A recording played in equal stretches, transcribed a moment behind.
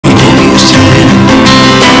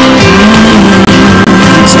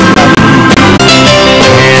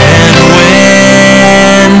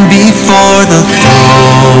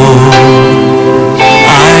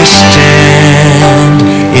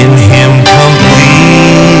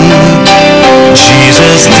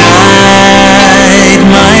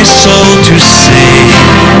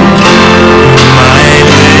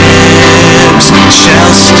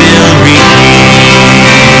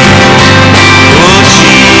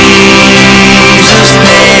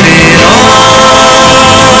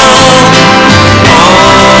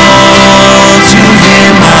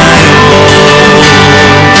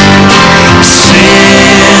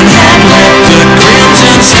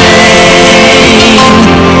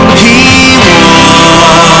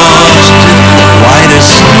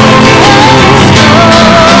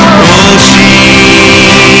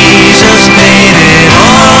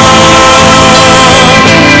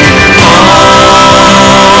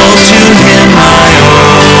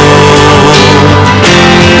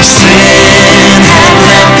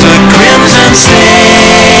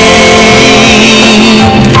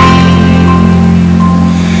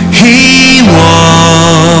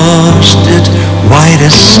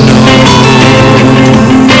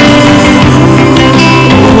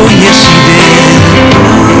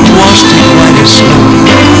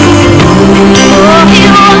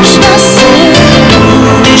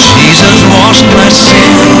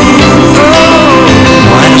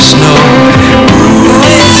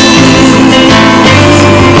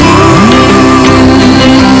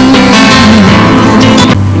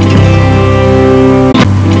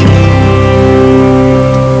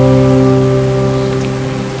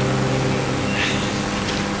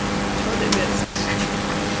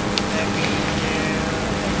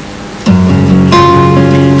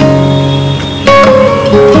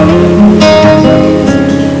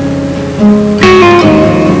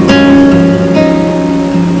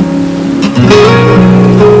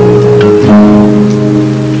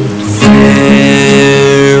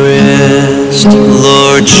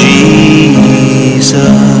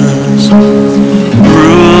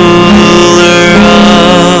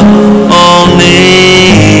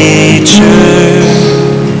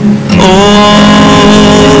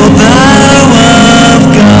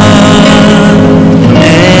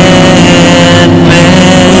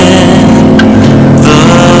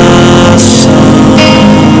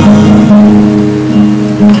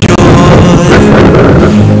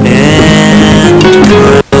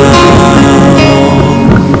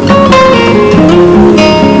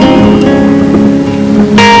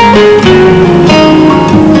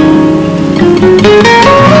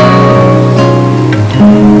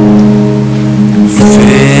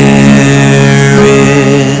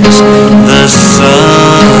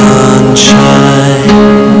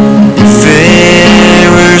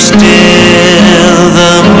still the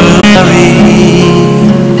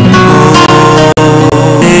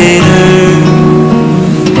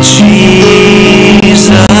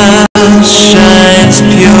Jesus shines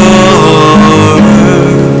purer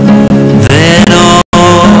than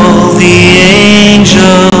all the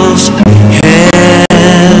angels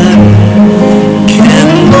heaven can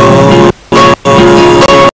boast.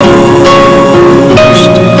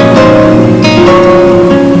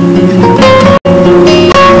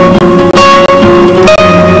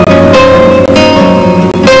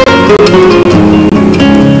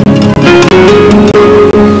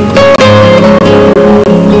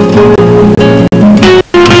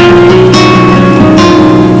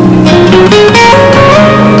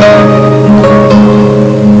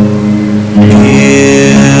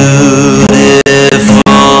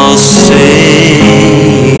 Beautiful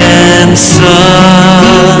Savior,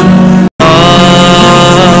 Son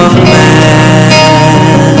of Man,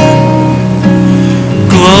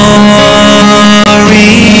 glory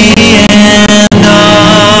and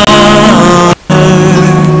honor,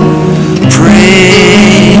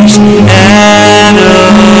 praise, adoration,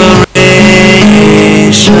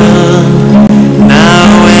 now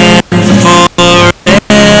and forevermore,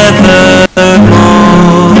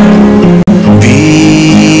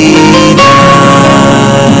 be thine.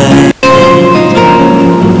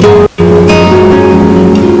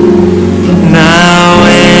 Now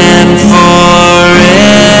and forevermore,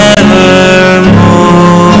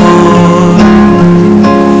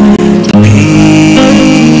 be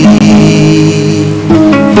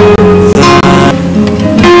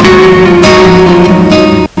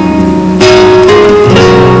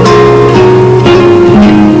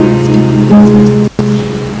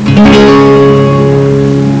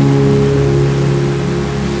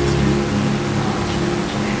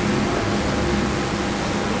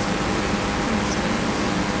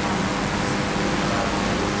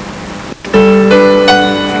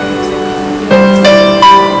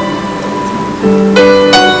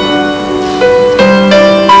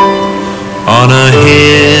on a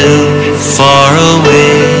hill far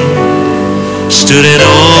away stood an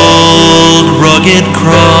old rugged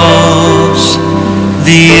cross,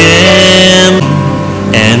 the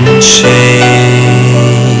emblem and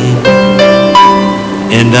shame.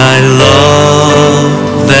 And I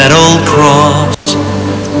love that old cross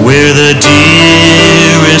where the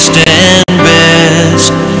dearest and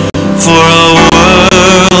best for a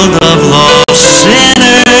world of lost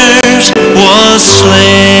sinners was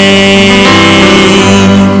slain.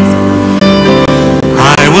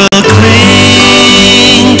 I will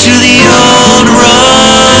cling to the old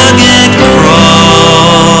rugged cross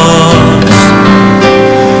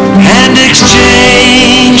and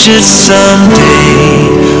exchange it someday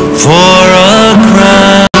for a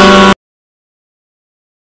crown.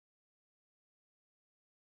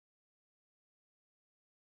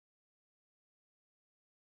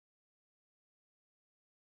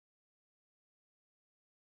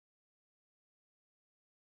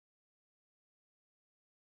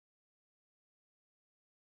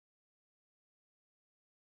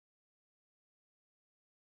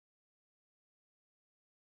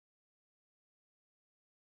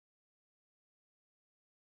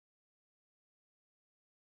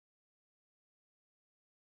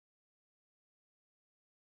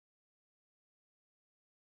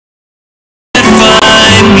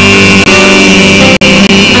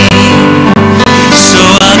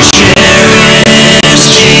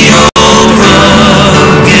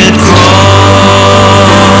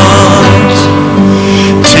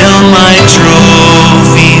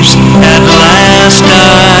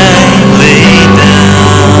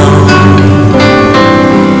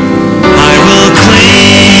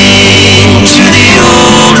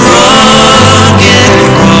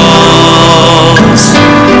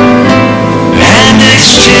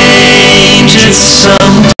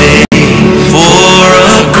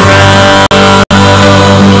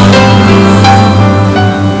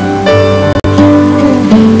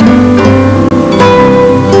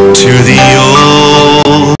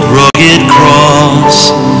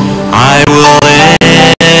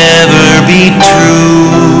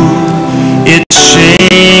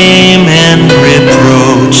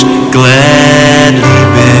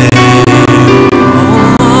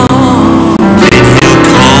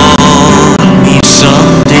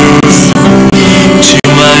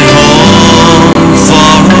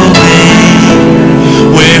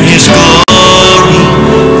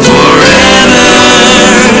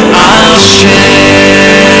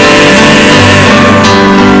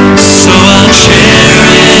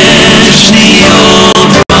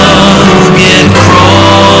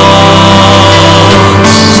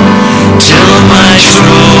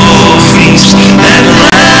 trophies. At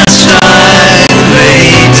last I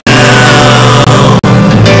lay down.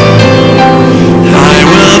 I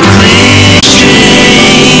will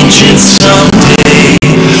change it someday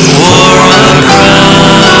for a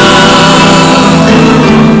crown,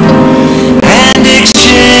 and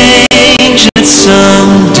exchange it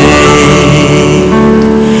someday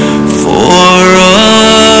for a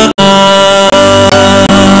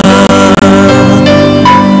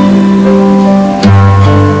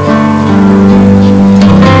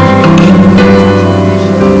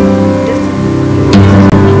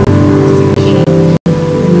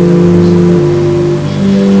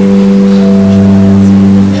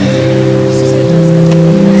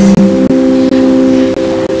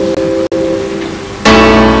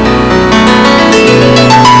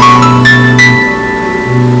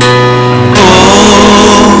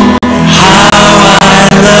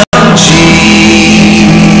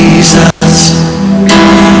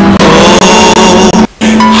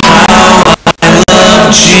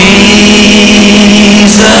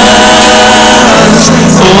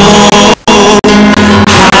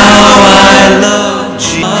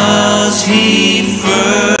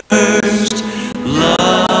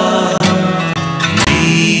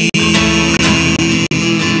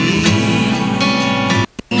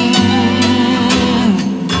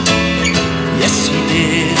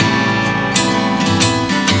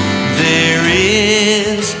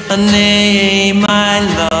a name I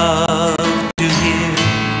love to hear.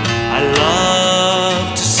 I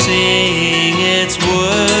love to sing its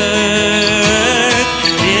worth.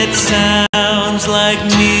 It sounds like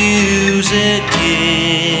music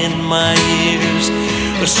in my ears,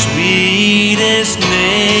 the sweetest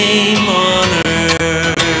name on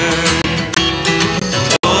earth.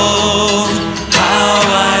 Oh, how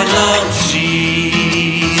I love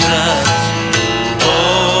Jesus.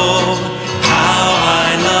 Oh, how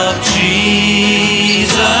I love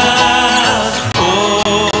Jesus.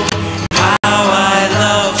 Oh, how I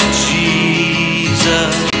love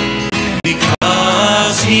Jesus,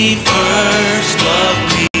 because He first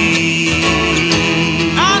loved me.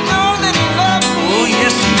 I know that He loved me. Oh,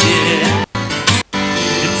 yes, He did.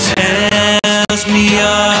 It tells me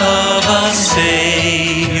of a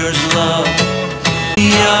Savior's love,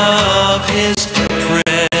 of His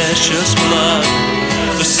precious blood,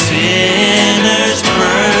 the sinner's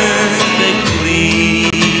perfect plea.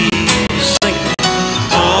 Sing.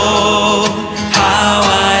 Oh, how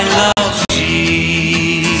I love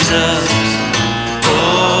Jesus.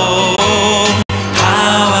 Oh,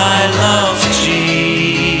 how I love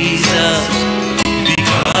Jesus,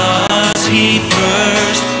 because He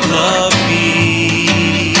first loved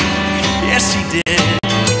me. Yes, He did.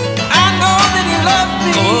 I know that He loved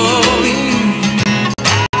me. Oh,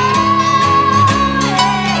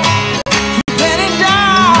 that He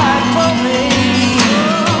died for me.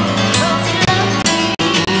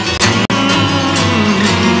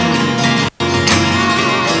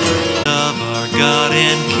 Of our God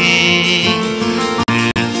and King,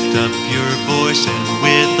 lift up your voice and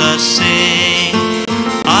with us sing.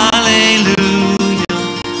 Alleluia,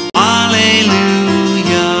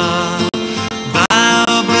 alleluia.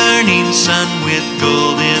 Thou burning sun with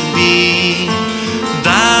golden beam,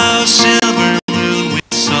 thou silver moon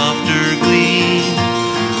with softer gleam.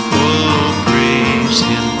 Oh, praise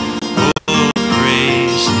Him, oh,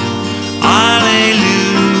 praise Him.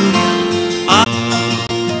 Alleluia.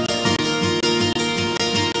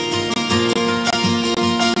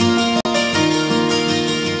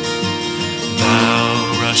 Thou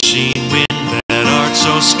rushing wind that art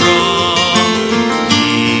so strong,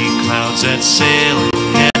 ye clouds that sail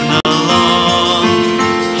in heaven along.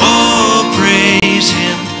 Oh, praise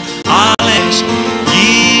Him, alleluia.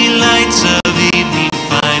 Ye lights of evening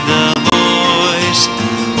find a voice.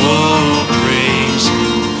 Oh, praise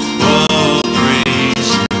Him, oh, praise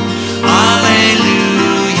Him.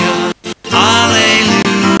 Alleluia,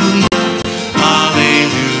 alleluia,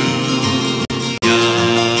 alleluia.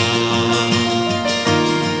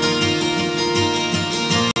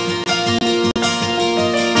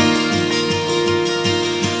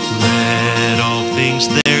 Let all things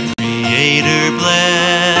their Creator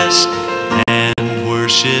bless, and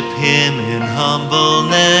worship Him in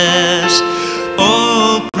humbleness.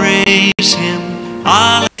 Oh, praise Him,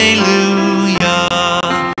 alleluia.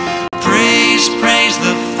 Praise, praise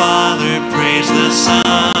the Father, praise the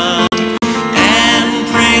Son, and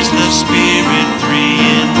praise the Spirit, three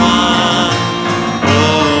in one.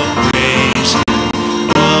 Oh, praise Him,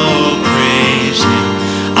 oh, praise Him.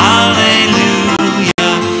 Alleluia,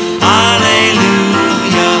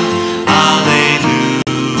 alleluia, alleluia.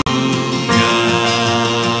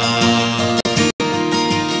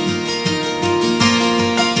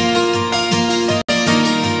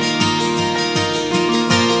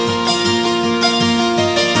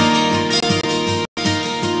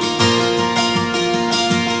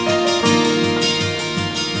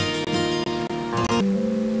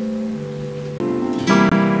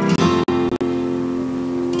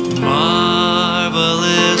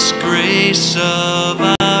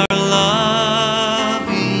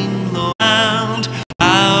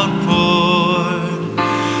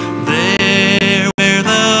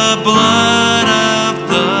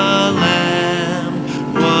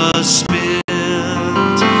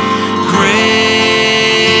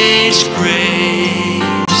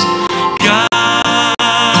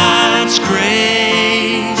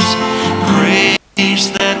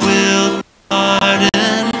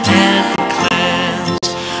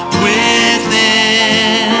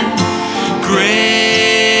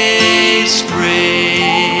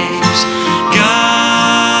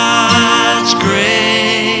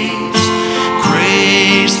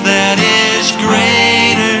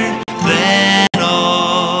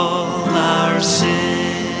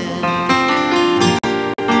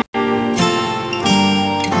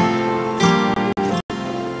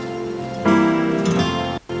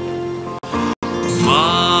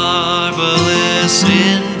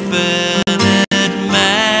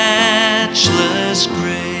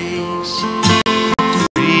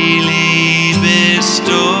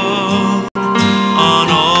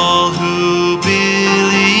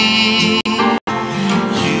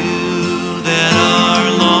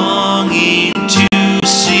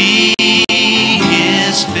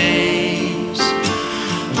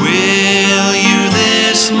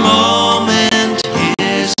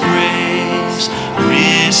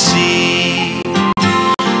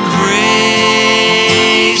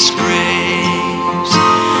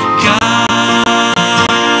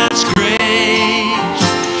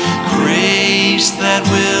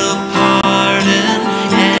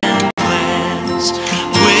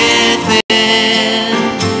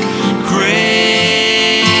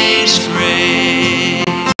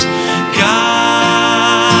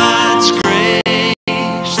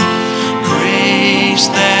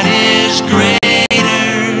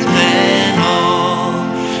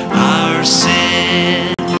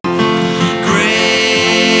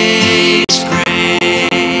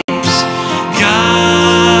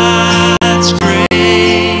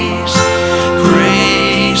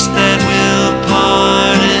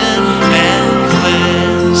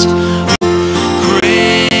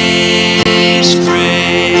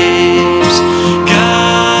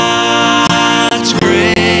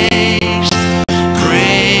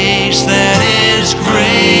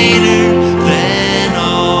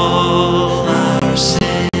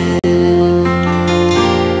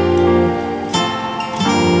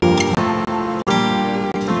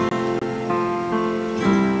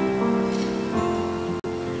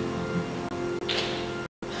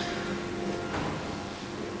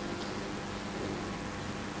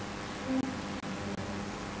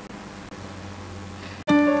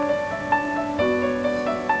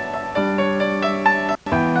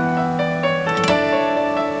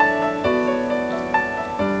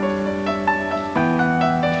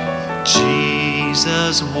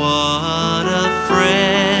 Jesus, what a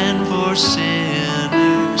friend for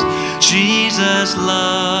sinners. Jesus,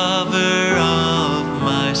 lover of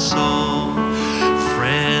my soul.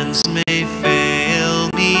 Friends may fail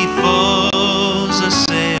me, foes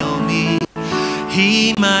assail me.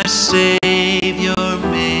 He, my Savior,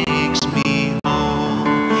 makes me whole.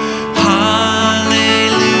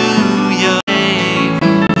 Hallelujah,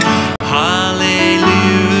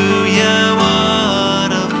 hallelujah,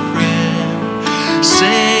 what a friend.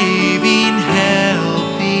 Saving,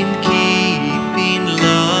 helping, keeping,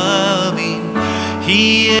 loving.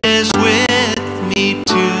 He is with me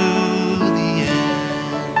to the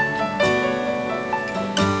end.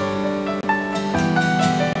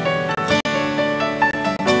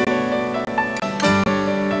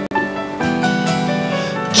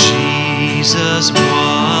 Jesus,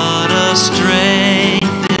 what a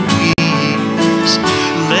strength in weakness.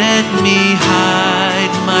 Let me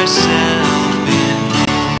hide myself in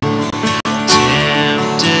Him.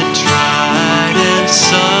 Tempted, tried, and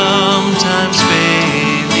sometimes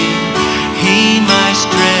failing. He, my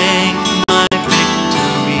strength, my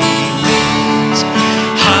victory wins.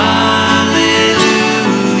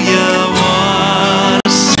 Hallelujah, what a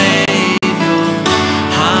Savior.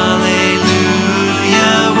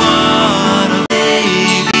 Hallelujah, what a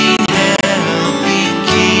saving, helping,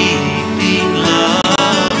 keeping,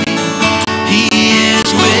 loving. He is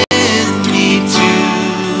with me to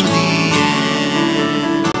the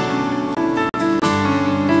end.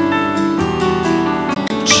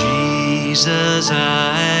 Jesus,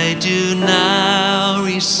 I do now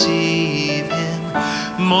receive Him.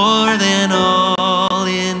 More than all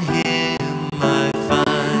in Him I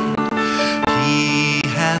find. He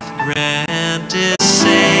hath granted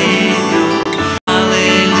Savior.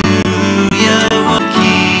 Hallelujah, what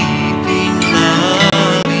keeping,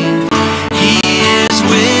 loving. He is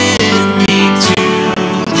with me to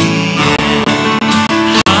the end.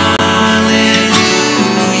 Hallelujah,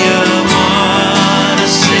 what a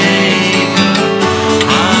Savior.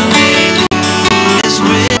 Hallelujah, is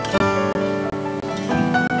with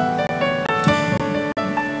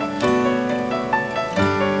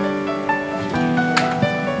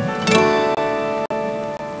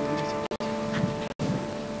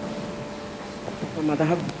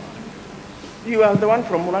Mother, you are the one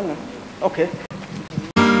from Muranga. Okay.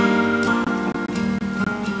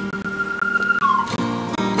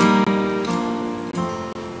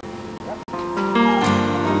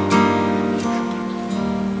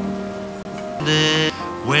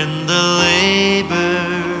 when the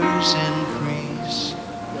labors increase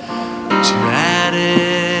to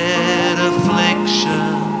added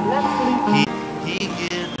affliction. He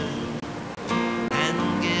giveth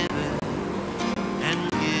and giveth and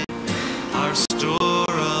giveth our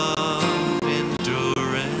store of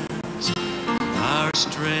endurance. Our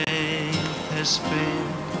strength has failed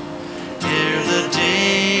ere the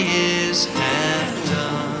day is half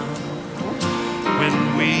done. When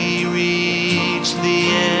we reach the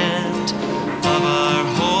end of our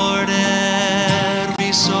hoarded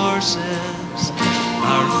resources,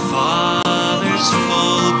 our Father's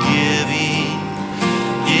full giving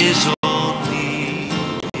is only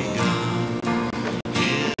begun.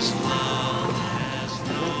 His love has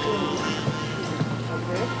no limit.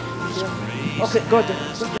 His grace Okay, go ahead.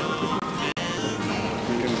 has no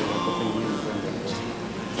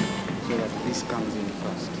So that this comes in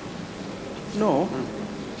first. No.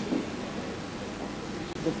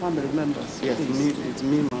 The family members. Yes, please. it's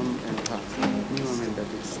me, mom, and her. Me, mom, and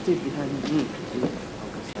daddy. Stay behind me.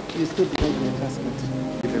 Okay, You stay behind your casket.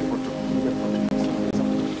 with a photo.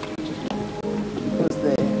 Because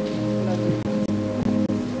the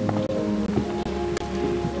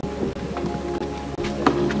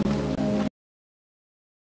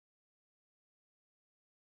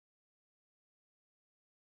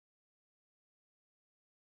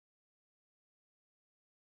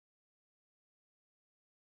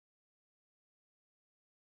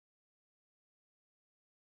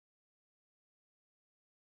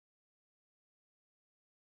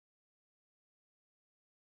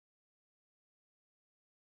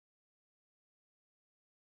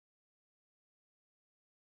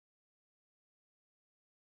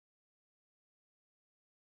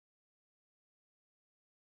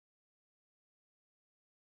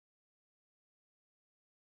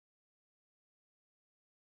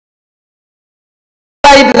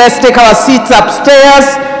let's take our seats upstairs.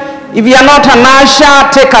 If you are not an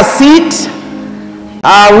usher, take a seat.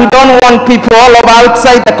 We don't want people all over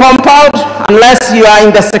outside the compound unless you are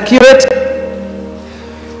in the security.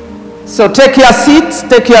 So take your seats,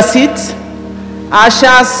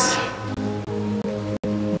 Ushers.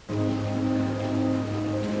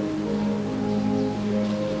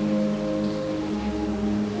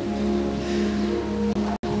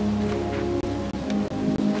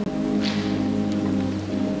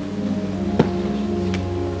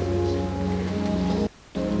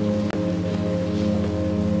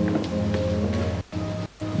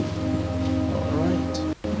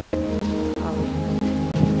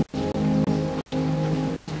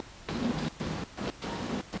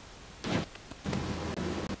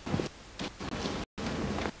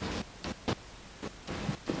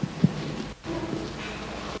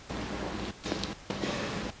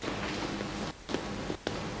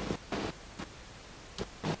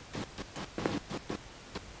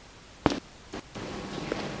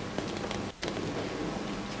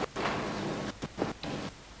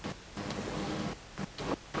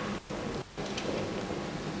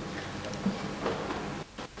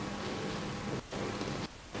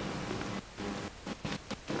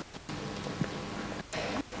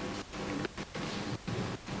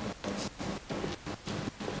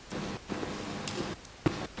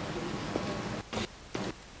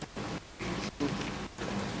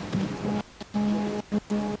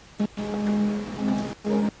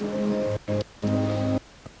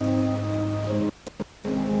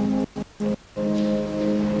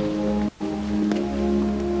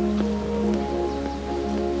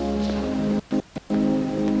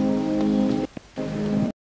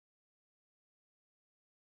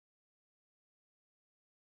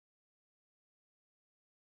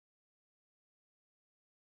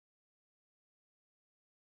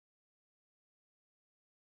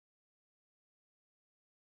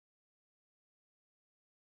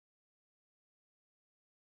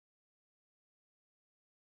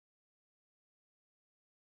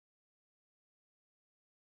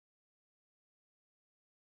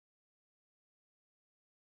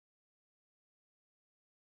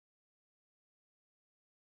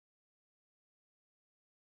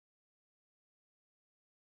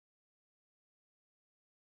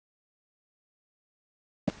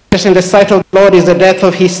 In the sight of the Lord is the death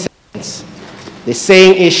of his saints. The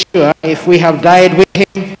saying is sure, if we have died with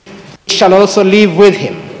him, we shall also live with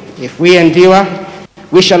him. If we endure,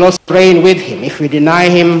 we shall also reign with him. If we deny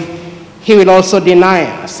him, he will also deny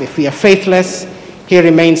us. If we are faithless, he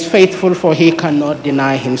remains faithful, for he cannot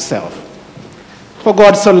deny himself. For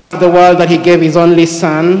God so loved the world that he gave his only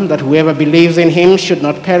Son, that whoever believes in him should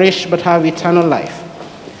not perish but have eternal life.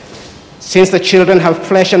 Since the children have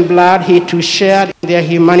flesh and blood, he too shared in their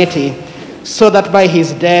humanity, so that by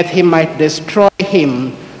his death he might destroy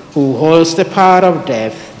him who holds the power of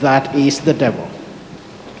death, that is the devil.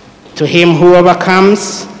 To him who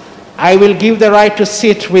overcomes, I will give the right to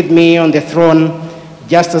sit with me on the throne,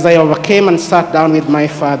 just as I overcame and sat down with my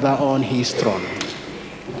Father on his throne.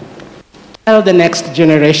 Tell the next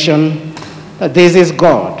generation that this is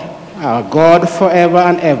God, our God forever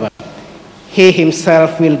and ever. He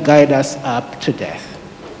himself will guide us up to death.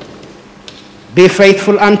 Be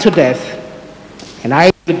faithful unto death, and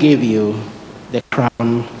I will give you the crown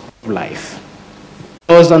of life.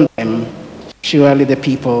 Those on them, surely the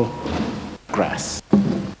people of grass.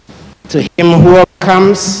 To him who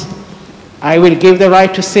overcomes, I will give the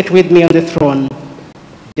right to sit with me on the throne,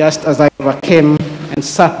 just as I overcame and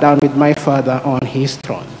sat down with my Father on his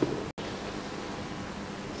throne.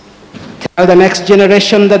 Tell the next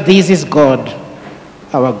generation that this is God,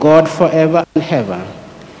 our God forever and ever.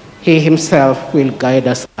 He himself will guide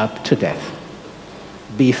us up to death.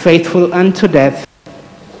 Be faithful unto death,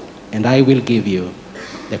 and I will give you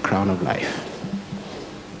the crown of life.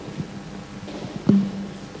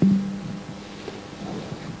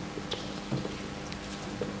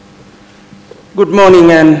 Good morning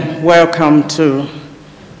and welcome to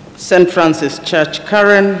St. Francis Church,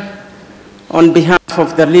 Karen. On behalf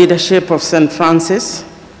of the leadership of St. Francis,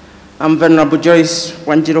 I'm Venerable Joyce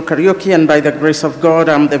Wanjiro Kariuki, and by the grace of God,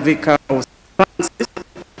 I'm the vicar of St. Francis.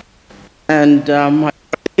 And my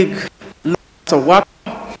colleague, lots of work,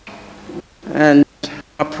 and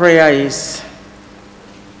our prayer is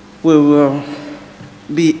we will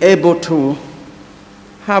be able to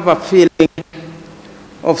have a feeling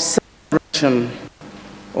of celebration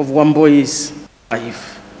of Wambui's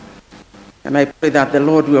life. And I pray that the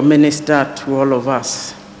Lord will minister to all of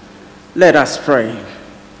us. Let us pray.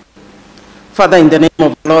 Father, in the name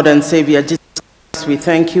of the Lord and Savior Jesus Christ, we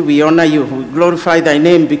thank you, we honor you, we glorify thy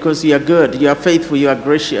name because you are good, you are faithful, you are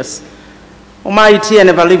gracious. Almighty and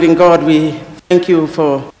ever-living God, we thank you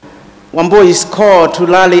for Wambui's call to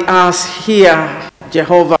rally us here,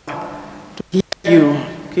 Jehovah, to hear you,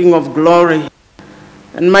 King of glory,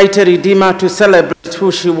 and mighty Redeemer, to celebrate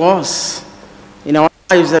who she was in our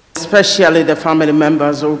lives, especially the family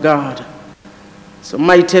members, oh God. So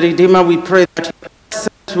mighty Redeemer, we pray that your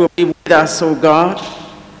presence will be with us, oh God.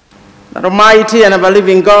 That Almighty and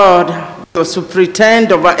ever-living God will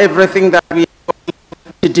pretend over everything that we are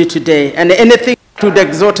going to do today. And anything to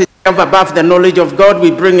exalt itself above the knowledge of God,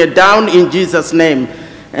 we bring it down in Jesus' name.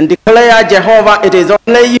 And declare, Jehovah, it is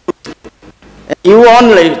only you, and you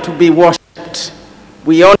only to be worshipped.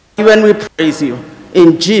 We honor you and we praise you.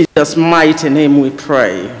 In Jesus' mighty name we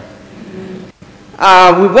pray.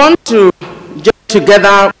 We want to join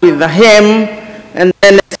together with the hymn, and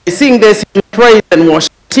then as we sing this hymn, praise and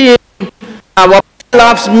worship team. Our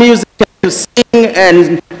loves music to sing,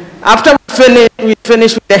 and after we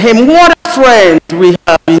finish with the hymn, what a friend we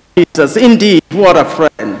have in Jesus. Indeed, what a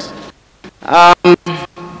friend.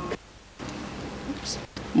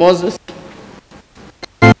 Moses.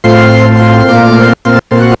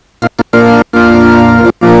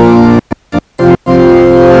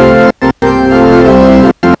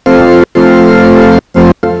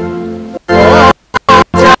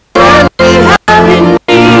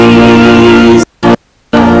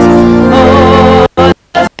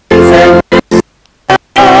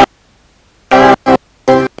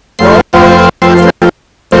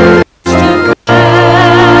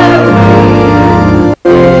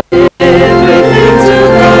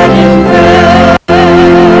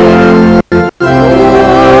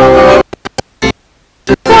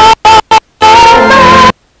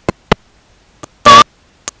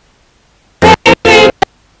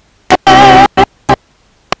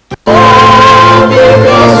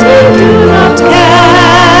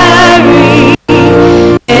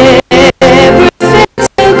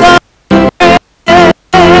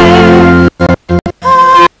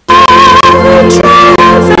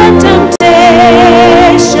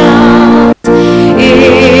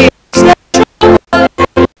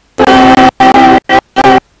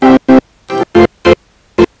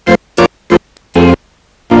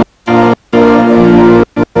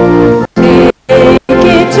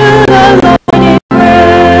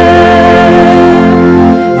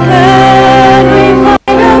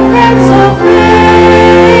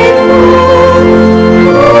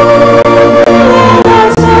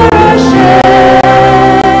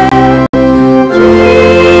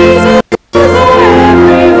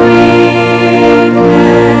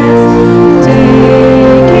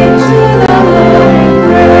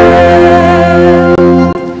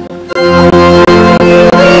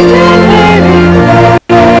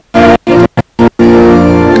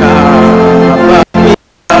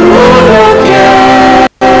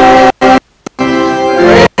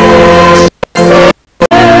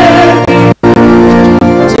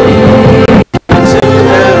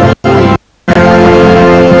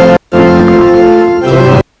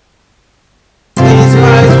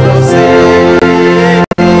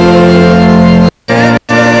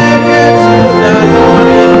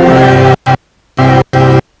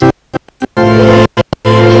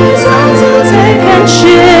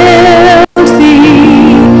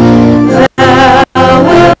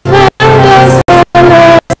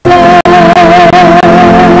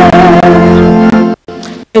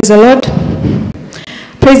 the Lord.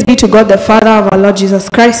 Praise be to God, the Father of our Lord Jesus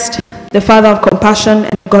Christ, the Father of compassion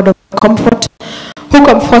and God of comfort, who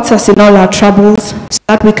comforts us in all our troubles, so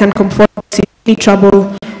that we can comfort us in any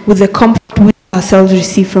trouble with the comfort we ourselves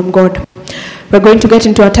receive from God. We're going to get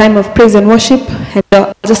into a time of praise and worship, and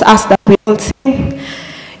I'll just ask that we all sing,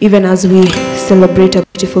 even as we celebrate a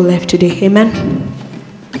beautiful life today. Amen.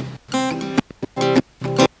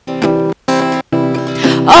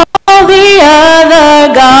 All the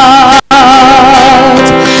other gods,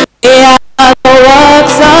 they are the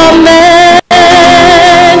works of men,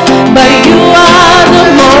 but you are the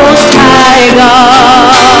most high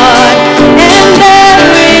God, and there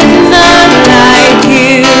is none like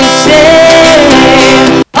you. Say,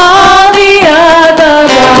 all the other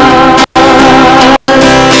gods,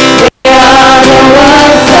 they are the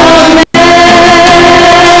works of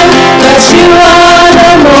men, but you are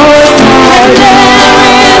the most high,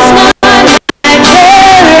 and there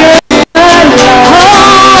is none like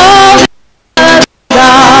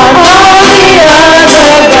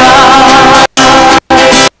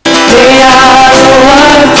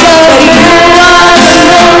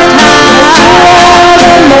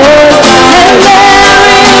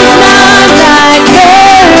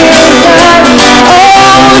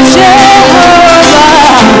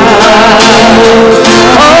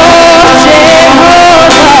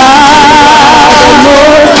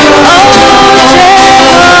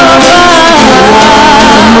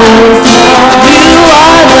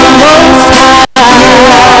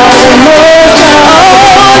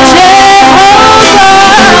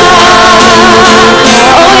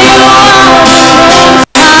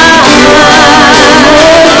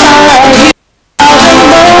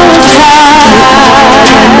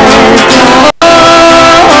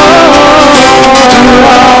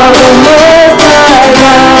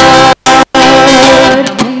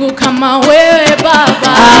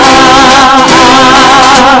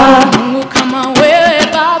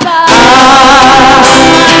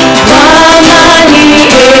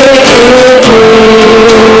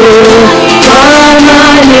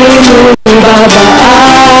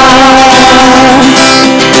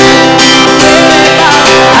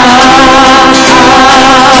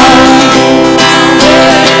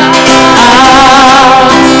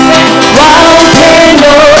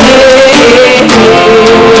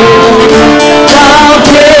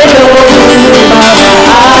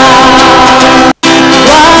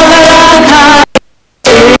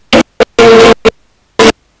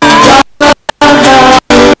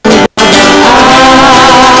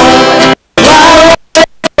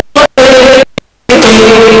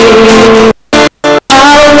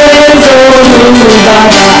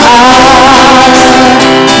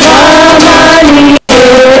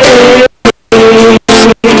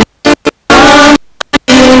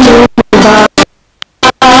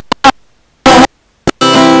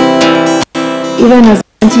even as we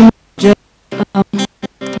continue to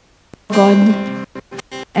God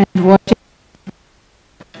and worship,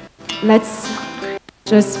 let's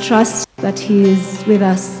just trust that He is with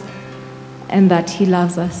us and that He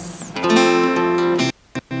loves us.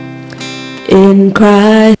 In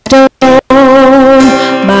Christ alone,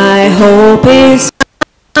 my hope is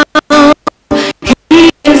found.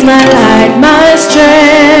 He is my light, my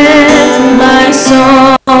strength, my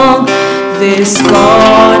song. This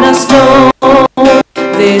cornerstone,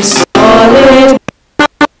 this solid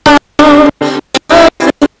ground of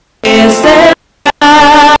the years and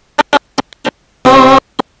what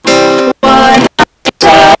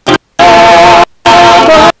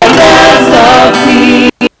abundance of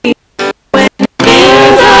peace when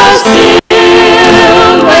things are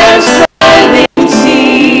still, when striving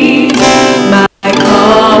cease. My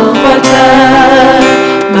comforter,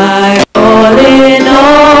 my all in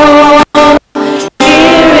all.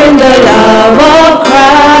 Here in the love of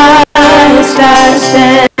Christ I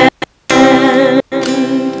stand.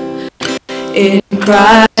 In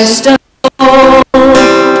Christ alone,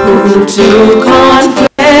 who took on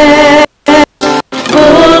flesh,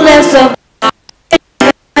 fullness of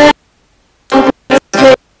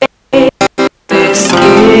this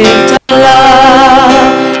gift of love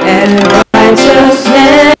and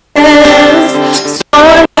righteousness,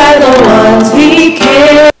 scorned by the ones He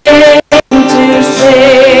came to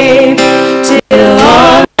save, till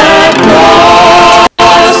on that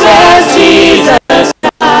cross as Jesus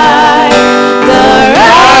died, the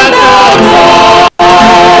wrath of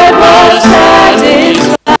God was satisfied.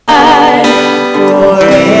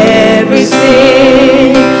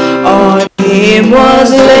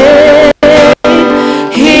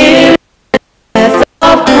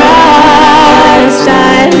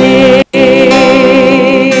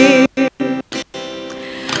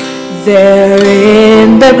 There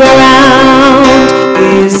in the ground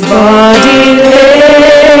his body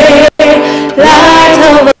lay, light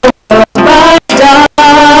of the world by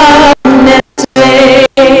darkness lay,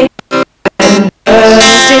 and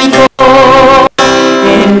bursting forth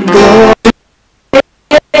in glory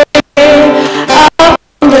out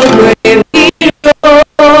from the grave he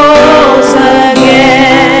rose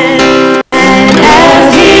again, and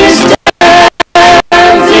as he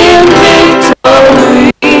stands in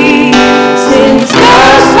victory, since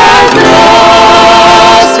God's has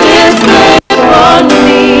lost its grip on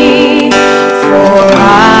me, for I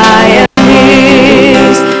am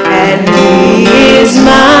his and he is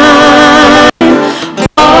mine,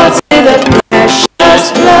 bought with the precious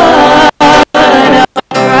blood of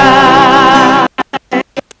Christ.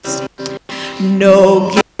 No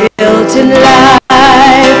guilt in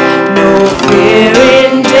life, no fear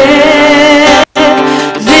in death,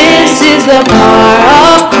 this is the power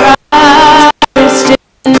of Christ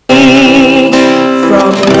in me,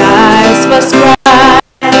 from life's first cry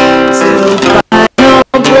till final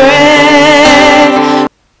breath,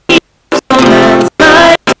 he commands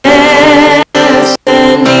my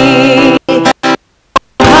destiny.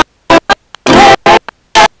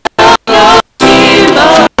 No team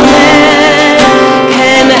of men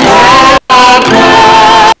can have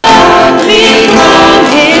me from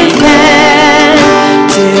his hand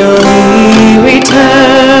till he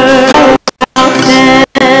returns. I'll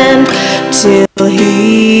stand till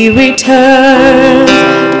he returns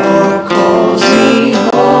or calls me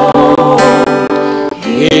home.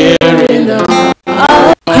 Here in the heart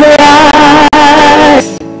of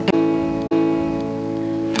Christ.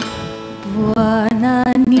 Bwana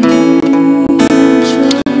ni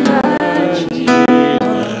mchungaji,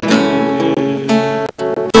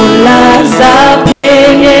 ulaza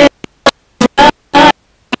penye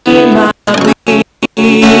mabichi,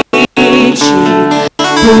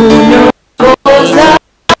 huniongoza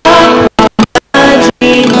kwa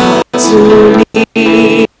maji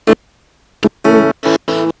matulivu,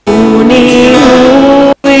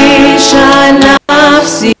 hunihuisha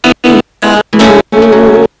nafsi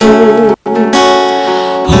yangu,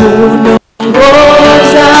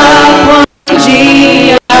 huniongoza kwa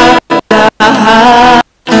njia za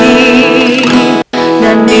haki,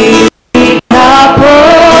 na nipitapo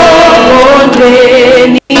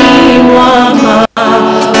bondeni mwa mauti,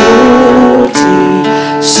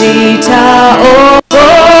 sitaogopa,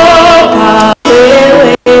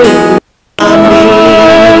 wewe nami.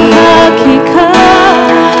 Hakika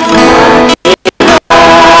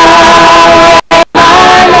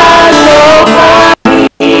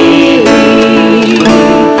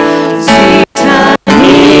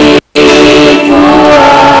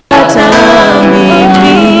zitanifuata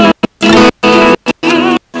mimi,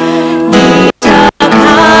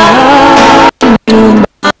 nitakaa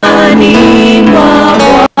nyumbani mwa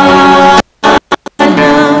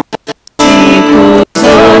Bwana siku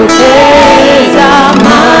zote za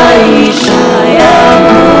maisha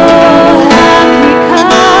yangu.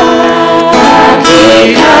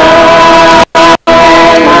 Hakika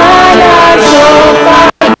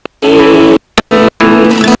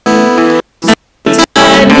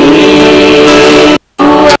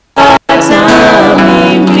zitanifuata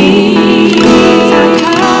mimi,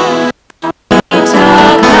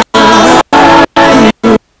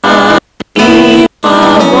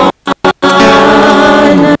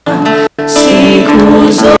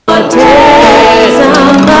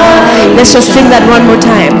 let's just sing that one more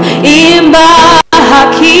time. Imba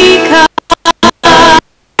hakika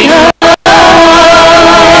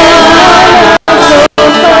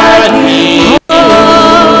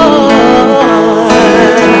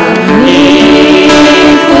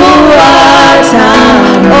nifuata,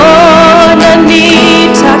 ona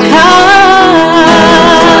nitakaa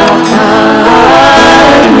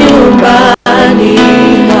nyumbani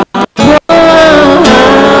mwa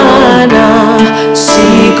Bwana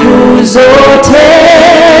siku zote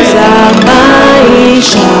za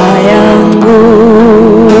maisha yangu,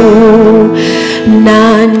 na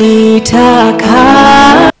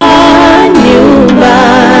nitakaa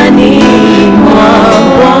nyumbani mwa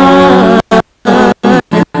Bwana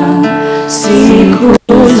siku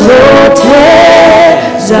zote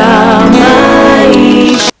za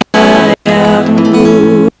maisha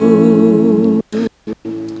yangu.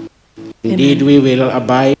 Indeed, we will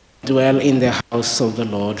abide, dwell in the house of the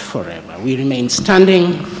Lord forever. We remain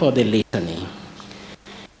standing for the litany.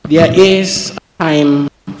 There is a time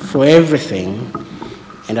for everything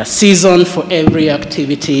and a season for every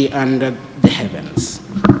activity under the heavens.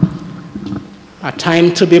 A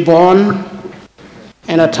time to be born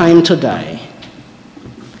and a time to die.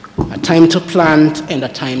 a time to plant and a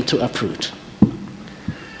time to uproot,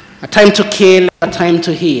 a time to kill, a time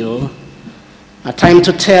to heal, a time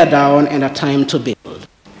to tear down and a time to build,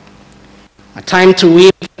 a time to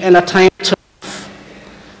weep and a time to laugh,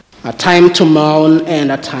 a time to mourn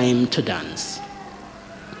and a time to dance,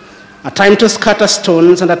 a time to scatter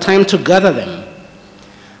stones and a time to gather them,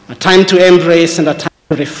 a time to embrace and a time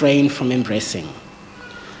to refrain from embracing,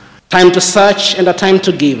 a time to search and a time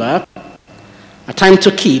to give up, a time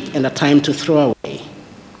to keep and a time to throw away,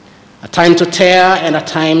 a time to tear and a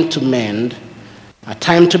time to mend, a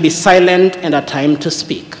time to be silent and a time to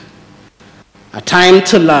speak, a time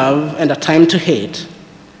to love and a time to hate,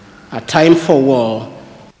 a time for war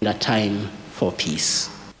and a time for peace.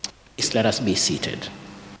 Please let us be seated.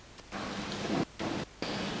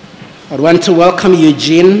 I want to welcome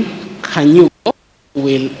Eugene Kanyugo, who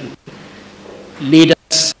will lead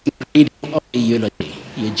us in the reading of the eulogy.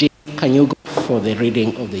 Eugene Kanyugo for the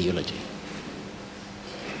reading of the eulogy.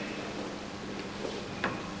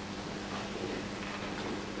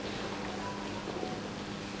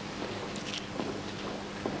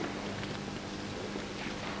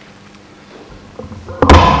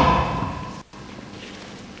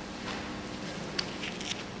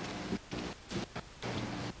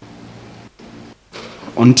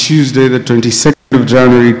 On Tuesday, the 22nd of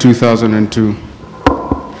January 2002,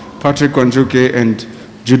 Patrick Wanjuke and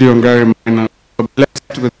Judy Ongari Maina were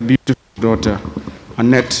blessed with a beautiful daughter,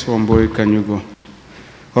 Annette Wambui Kanyugo.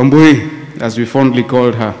 Wambui, as we fondly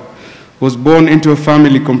called her, was born into a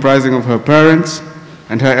family comprising of her parents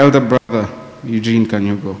and her elder brother, Eugene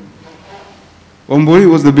Kanyugo. Wambui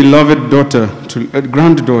was the beloved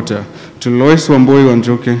granddaughter to Lois Wambui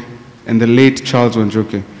Wanjuke and the late Charles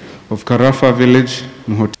Wanjuke of Karafa Village,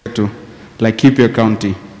 Muhotetu, Laikipia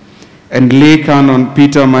County, and lay canon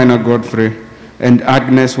Peter Maina Godfrey and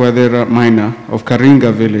Agnes Wadera Maina of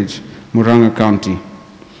Karinga Village, Muranga County.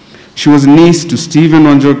 She was niece to Stephen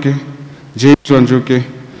Wanjuke, James Wanjuke,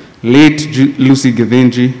 late Lucy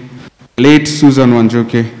Githinji, late Susan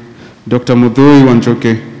Wanjuke, Dr. Mudhui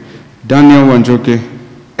Wanjuke, Daniel Wanjuke,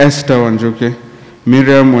 Esther Wanjuke,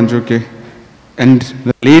 Miriam Wanjuke, and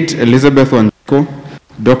the late Elizabeth Wanjuko,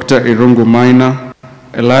 Dr. Irungu Maina,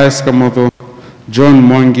 Elias Kamotho, John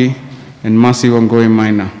Mwangi, and Mercy Wangoi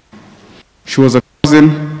Maina. She was a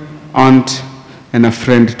cousin, aunt, and a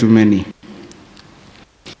friend to many.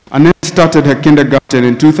 Annette started her kindergarten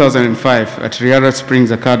in 2005 at Riara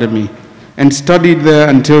Springs Academy and studied there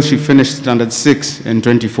until she finished Standard 6 in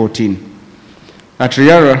 2014. At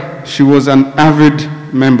Riara, she was an avid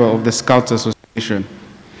member of the Scouts Association.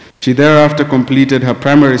 She thereafter completed her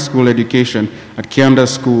primary school education at Kianda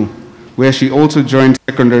School, where she also joined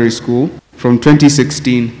secondary school from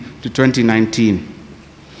 2016 to 2019.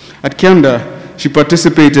 At Kianda, she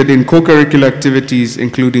participated in co-curricular activities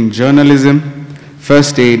including journalism,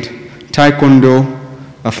 first aid, taekwondo,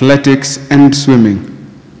 athletics, and swimming.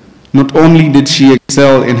 Not only did she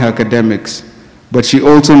excel in her academics, but she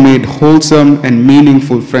also made wholesome and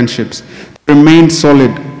meaningful friendships that remained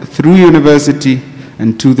solid through university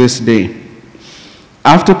and to this day.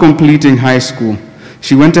 After completing high school,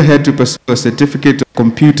 she went ahead to pursue a Certificate of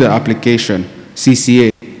Computer Application,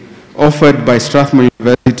 CCA, offered by the Strathmore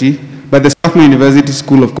University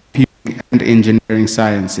School of Computing and Engineering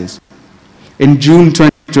Sciences. In June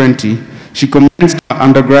 2020, she commenced her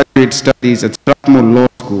undergraduate studies at Strathmore Law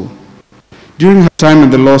School. During her time in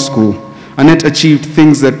the law school, Annette achieved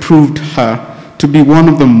things that proved her to be one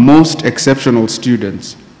of the most exceptional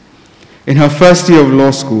students. In her first year of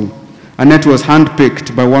law school, Annette was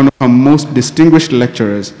handpicked by one of her most distinguished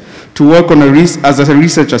lecturers to work on as a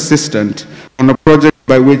research assistant on a project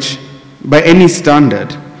which, by any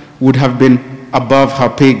standard, would have been above her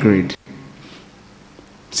pay grade,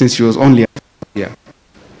 since she was only a year.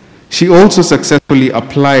 She also successfully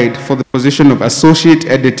applied for the position of Associate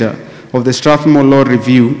Editor of the Strathmore Law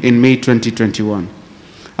Review in May 2021.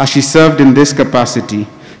 As she served in this capacity,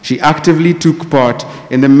 she actively took part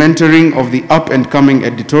in the mentoring of the up-and-coming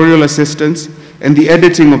editorial assistants and the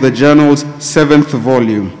editing of the journal's 7th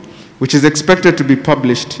volume, which is expected to be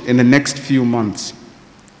published in the next few months.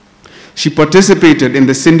 She participated in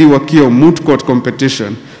the Cindy Wakio Moot Court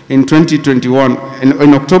competition in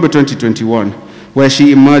October 2021, where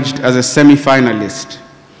she emerged as a semi-finalist.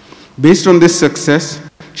 Based on this success,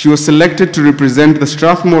 she was selected to represent the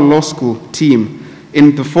Strathmore Law School team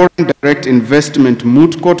in the Foreign Direct Investment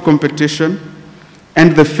Moot Court competition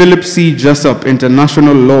and the Philip C. Jessup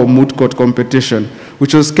International Law Moot Court competition,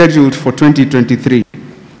 which was scheduled for 2023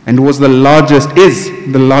 and is the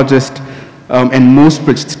largest and most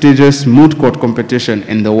prestigious moot court competition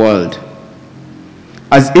in the world.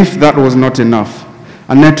 As if that was not enough,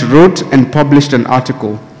 Annette wrote and published an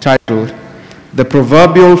article titled, "The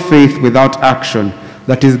Proverbial Faith Without Action,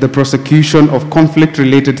 that is the prosecution of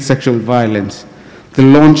conflict-related sexual violence," the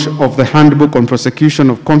launch of the Handbook on Prosecution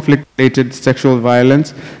of Conflict-Related Sexual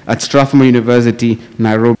Violence at Strathmore University,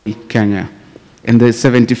 Nairobi, Kenya, in the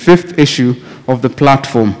 75th issue of the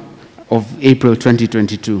Platform of April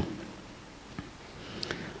 2022.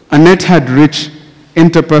 Annette had rich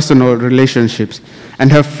interpersonal relationships,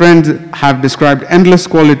 and her friends have described endless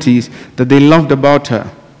qualities that they loved about her.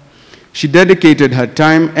 She dedicated her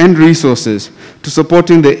time and resources to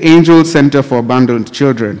supporting the Angel Center for Abandoned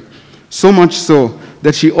Children, so much so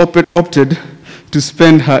that she opted to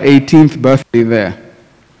spend her 18th birthday there.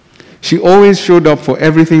 She always showed up for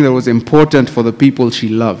everything that was important for the people she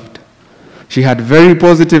loved. She had very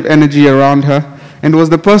positive energy around her and was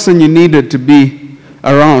the person you needed to be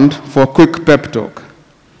around for a quick pep talk.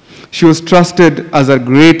 She was trusted as a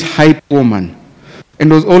great hype woman and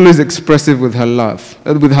was always expressive with her love,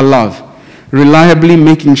 reliably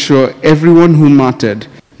making sure everyone who mattered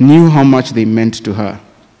knew how much they meant to her.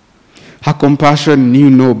 Her compassion knew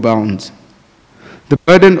no bounds. The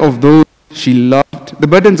burdens of those she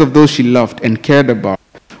loved and cared about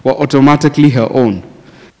were automatically her own.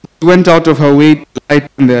 She went out of her way to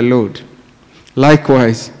lighten their load.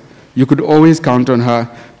 Likewise, you could always count on her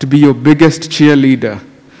to be your biggest cheerleader,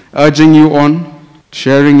 urging you on,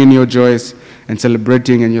 sharing in your joys, and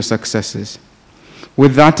celebrating in your successes.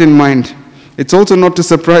 With that in mind, it's also not a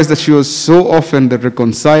surprise that she was so often the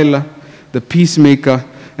reconciler, the peacemaker,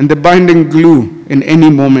 and the binding glue in any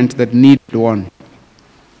moment that needed one.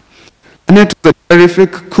 Annette was a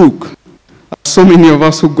terrific cook, as so many of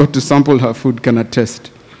us who got to sample her food can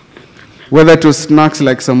attest. Whether it was snacks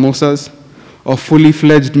like samosas or fully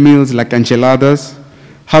fledged meals like enchiladas,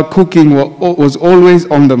 her cooking was always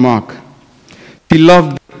on the mark. She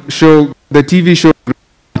loved the TV show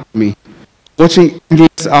me, watching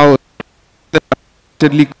endless hours that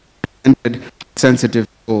sensitive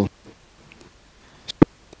soul.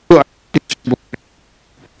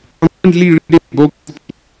 Constantly reading books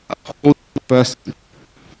a whole person.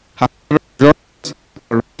 Her favorite genres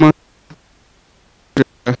were romance,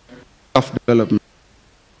 self-development.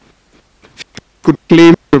 Could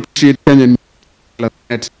claim to appreciate Kenyan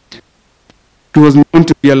music. He was known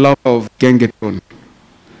to be a lover of gengetone,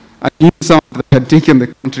 a new sound that had taken the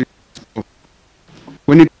country.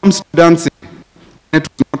 When it comes to dancing, Annette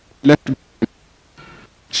was not left behind.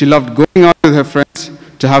 She loved going out with her friends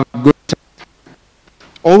to have a good time,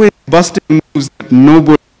 always busting moves that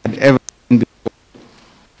nobody had ever seen before.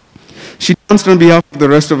 She danced on behalf of the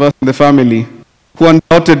rest of us in the family, who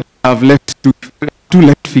undoubtedly have left two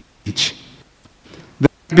left feet each. The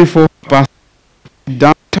night before her passing, she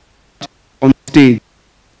danced on stage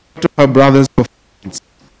to her brother's performance.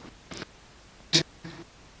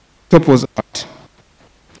 Makeup was art.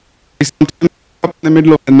 She sometimes woke up in the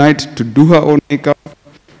middle of the night to do her own makeup,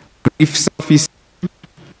 brief selfie,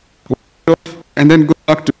 and then go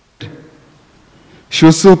back to bed. She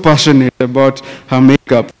was so passionate about her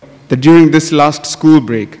makeup that during this last school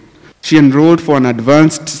break, she enrolled for an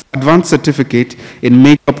advanced certificate in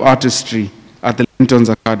makeup artistry at the Linton's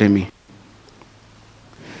Academy.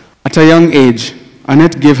 At a young age,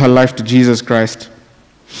 Annette gave her life to Jesus Christ.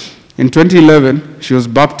 In 2011, she was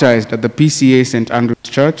baptized at the PCA St. Andrew's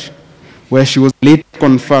Church, where she was later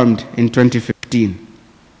confirmed in 2015.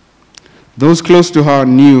 Those close to her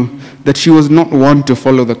knew that she was not one to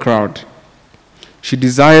follow the crowd. She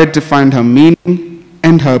desired to find her meaning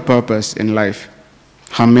and her purpose in life,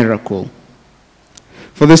 her miracle.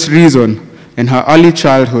 For this reason, in her early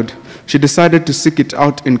childhood, she decided to seek it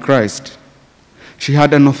out in Christ. She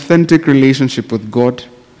had an authentic relationship with God,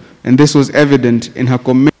 and this was evident in her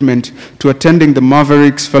commitment to attending the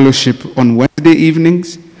Mavericks Fellowship on Wednesday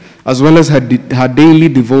evenings, as well as her daily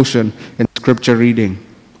devotion and scripture reading.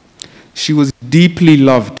 She was deeply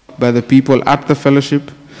loved by the people at the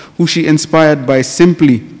fellowship, who she inspired by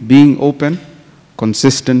simply being open,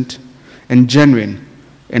 consistent, and genuine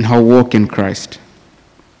in her walk in Christ.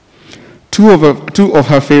 Two of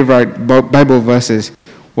her favorite Bible verses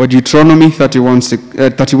were Deuteronomy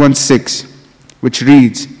 31:6, which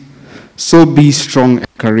reads, "So be strong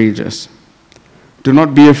and courageous. Do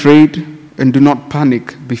not be afraid and do not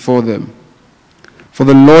panic before them. For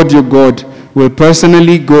the Lord your God will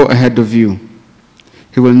personally go ahead of you.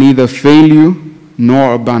 He will neither fail you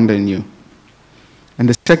nor abandon you." And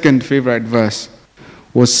the second favorite verse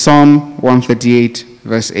was Psalm 138,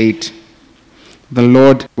 verse 8. "The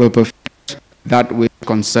Lord will perfect that which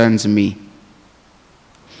concerns me."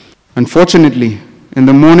 Unfortunately, in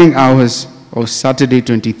the morning hours of Saturday,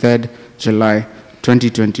 23rd July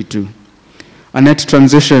 2022, Annette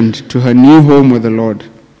transitioned to her new home with the Lord.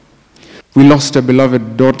 We lost a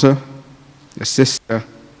beloved daughter, a sister,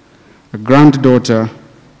 a granddaughter, a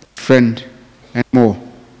friend, and more.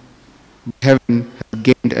 Heaven has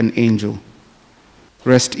gained an angel.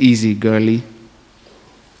 Rest easy, girlie.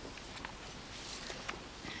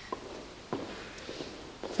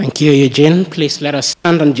 Thank you, Eugene. Please let us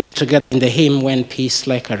stand and join together in the hymn, When Peace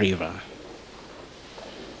Like a River.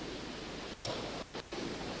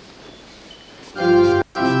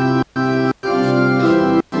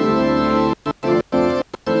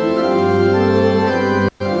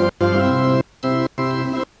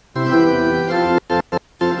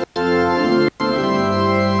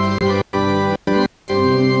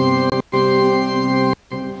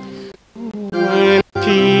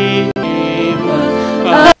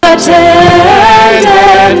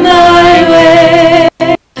 Attended my way,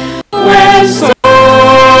 when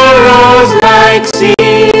sorrows like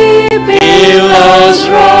sea billows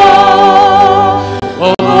roll.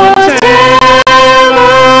 Whatever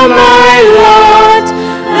my lot,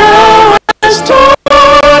 thou hast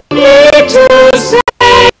taught me to say,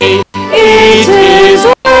 it is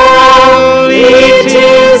well with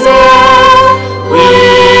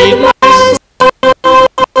my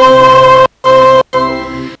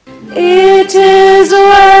it is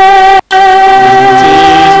well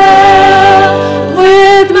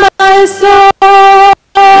with my soul.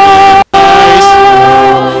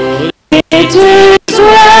 It is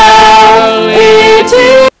well with my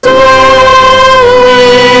soul.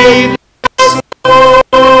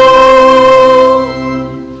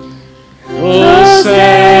 Though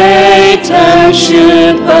Satan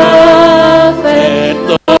should buffet,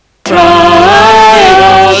 though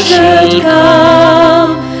trial should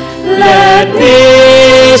come, let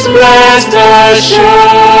this blessed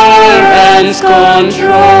assurance control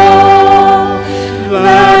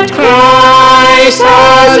that Christ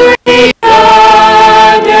has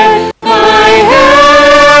regarded my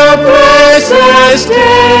helpless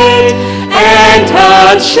estate and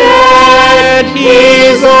hath shed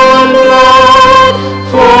his own blood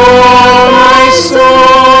for my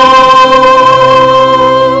soul.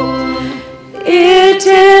 It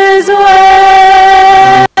is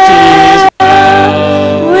well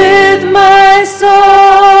with my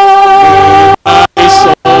soul.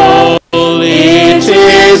 It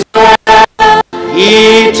is well.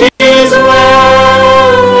 It is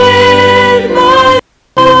well with my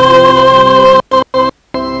soul.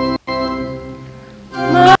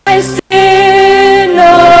 My sin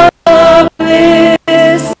of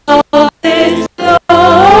bliss, of this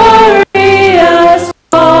glorious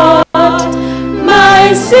thought,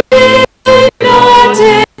 my sin not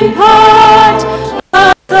in part,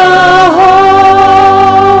 but the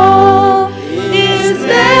whole is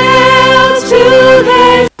nailed to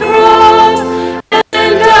this cross,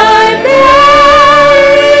 and I bear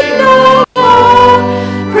it no more.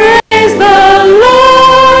 Praise the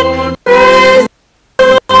Lord, praise the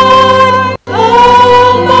Lord, oh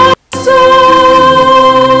my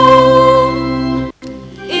soul.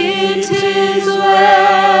 It is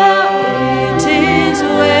well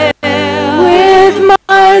with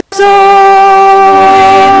my soul.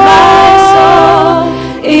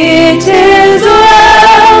 It is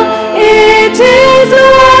well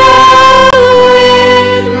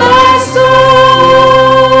with my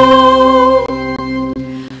soul.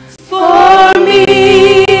 For me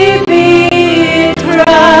be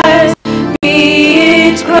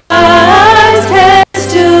it Christ has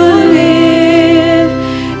to live.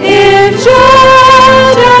 If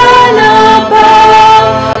Jordan above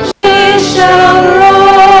she shall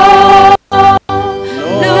roll,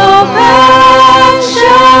 no path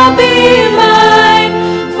shall be mine,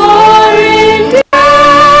 for in death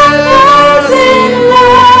as in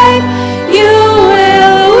life you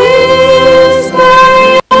will whisper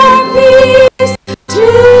your peace to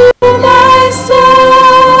my soul.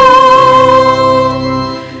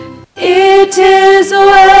 It is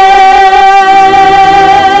well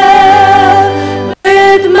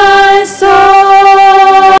with my soul.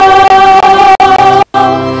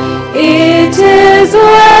 It is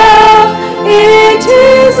well, it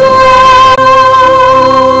is well.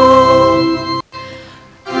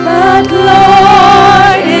 But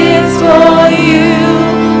Lord, it's for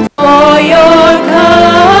you, for your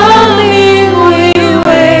coming we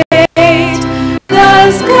wait. The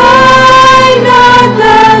sky, not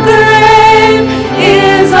the grave,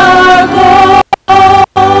 is our goal.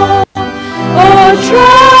 Oh,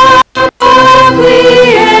 traveling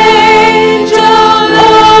angel,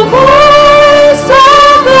 the voice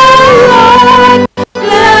of the Lord,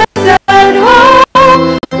 blessed hope,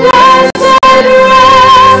 blessed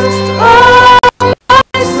rest, oh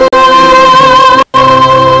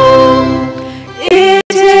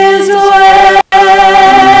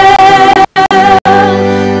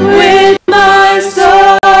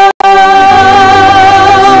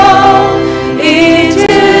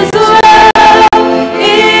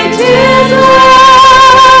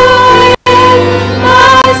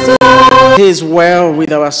is well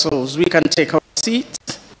with our souls. We can take our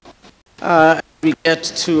seats. We get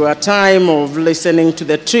to a time of listening to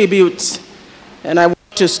the tributes, and I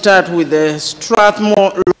want to start with the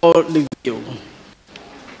Strathmore Law Review.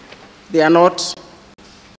 They are not.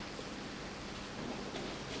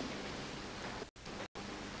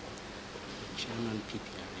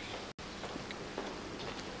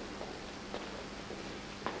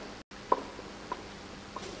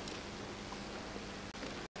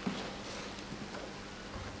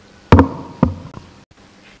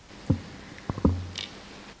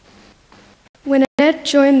 When Annette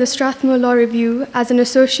joined the Strathmore Law Review as an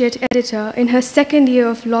associate editor in her second year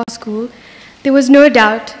of law school, there was no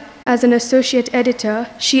doubt, as an associate editor,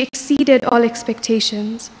 she exceeded all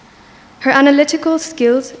expectations. Her analytical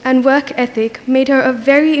skills and work ethic made her a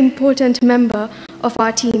very important member of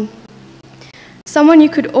our team. Someone you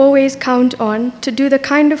could always count on to do the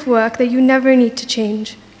kind of work that you never need to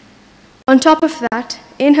change. On top of that,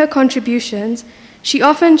 in her contributions, she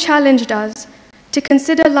often challenged us to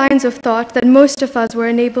consider lines of thought that most of us were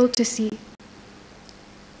unable to see.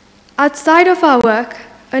 Outside of our work,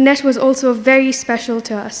 Annette was also very special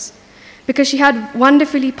to us because she had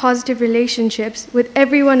wonderfully positive relationships with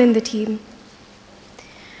everyone in the team.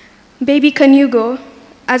 Baby Kanyugo,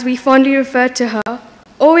 as we fondly referred to her,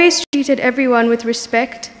 always treated everyone with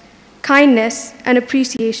respect, kindness, and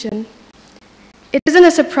appreciation. It isn't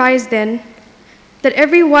a surprise then that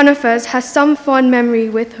every one of us has some fond memory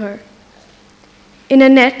with her. In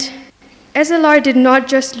Annette, SLR did not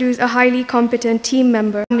just lose a highly competent team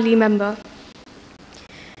member, family member.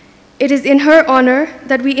 It is in her honor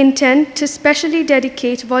that we intend to specially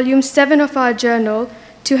dedicate Volume 7 of our journal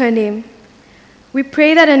to her name. We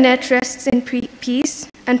pray that Annette rests in peace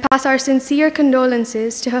and pass our sincere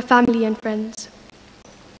condolences to her family and friends.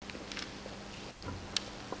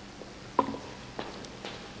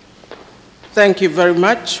 Thank you very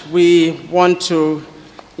much. We want to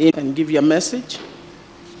give you a message.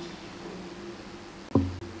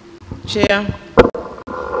 Chair.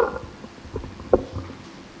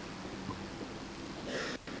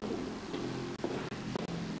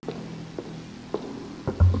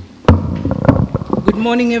 Good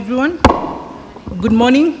morning, everyone. Good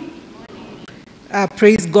morning.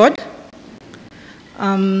 Praise God.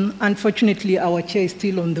 Unfortunately, our chair is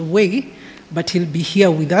still on the way, but he'll be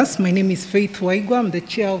here with us. My name is Faith Waigwa. I'm the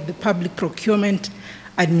chair of the Public Procurement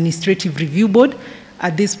Administrative Review Board.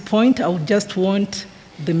 At this point, I would just want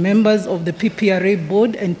the members of the PPRA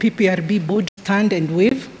board and PPRB board stand and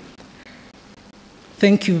wave.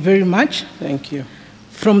 Thank you very much. Thank you.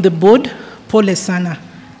 From the board, Paul Esana,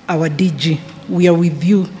 our DG, we are with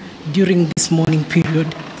you during this morning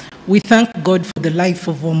period. We thank God for the life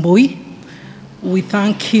of Wambui. We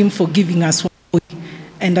thank him for giving us Wambui,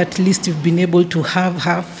 and at least we've been able to have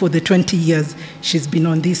her for the 20 years she's been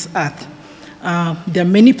on this earth. There are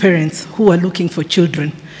many parents who are looking for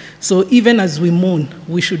children. So even as we mourn,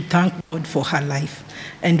 we should thank God for her life,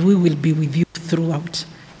 and we will be with you throughout.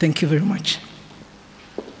 Thank you very much.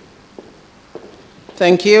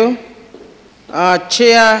 Thank you.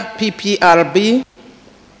 Chair PPRB.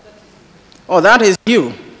 Oh, that is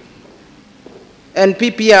you. And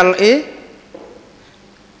PPLA,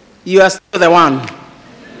 you are still the one.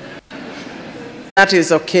 That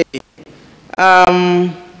is okay.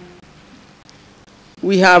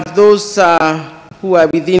 We have those who are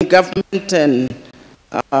within government and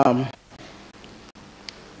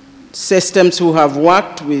systems who have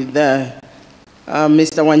worked with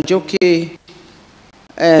Mr. Wanjoke,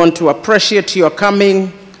 and want to appreciate your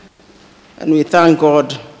coming, and we thank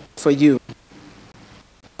God for you.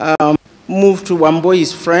 Move to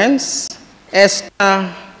Wambui's friends,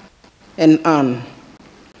 Esther and Anne.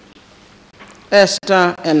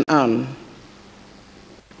 Esther and Anne.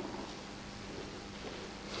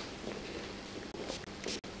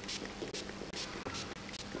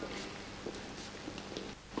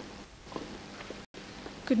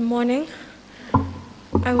 Good morning.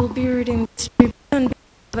 I will be reading this tribute on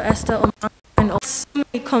behalf of Esther Omar and also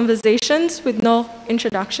many conversations with no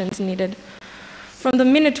introductions needed. From the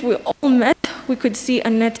minute we all met, we could see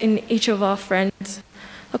Annette in each of our friends.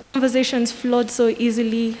 Her conversations flowed so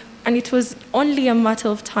easily, and it was only a matter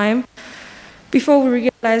of time before we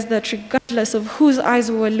realized that regardless of whose eyes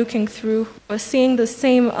we were looking through, we were seeing the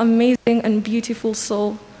same amazing and beautiful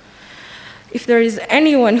soul. If there is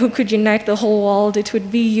anyone who could unite the whole world, it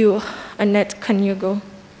would be you, Annette Kanyugo.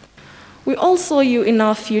 We all saw you in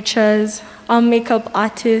our futures, our makeup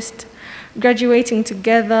artist, graduating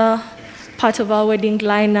together, part of our wedding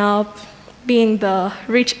lineup, being the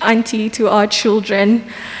rich auntie to our children,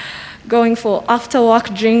 going for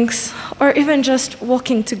after-work drinks, or even just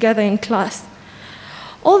walking together in class.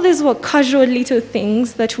 All these were casual little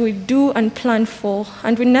things that we do and plan for,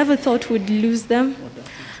 and we never thought we'd lose them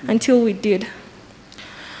until we did.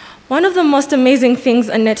 One of the most amazing things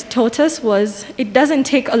Annette taught us was it doesn't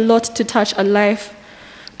take a lot to touch a life,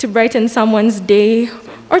 to brighten someone's day,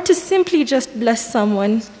 or to simply just bless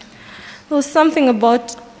someone. There was something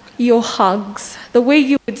about your hugs, the way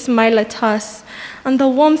you would smile at us, and the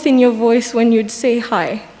warmth in your voice when you'd say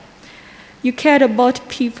hi. You cared about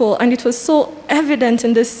people, and it was so evident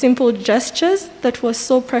in the simple gestures that were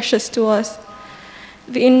so precious to us.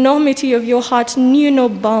 The enormity of your heart knew no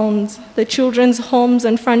bounds. The children's homes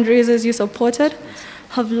and fundraisers you supported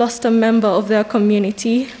have lost a member of their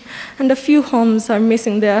community, and a few homes are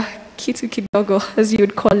missing their kitu kidogo, as you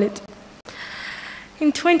would call it.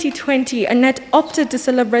 In 2020, Annette opted to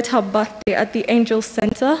celebrate her birthday at the Angel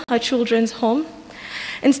Center, her children's home,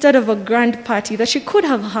 instead of a grand party that she could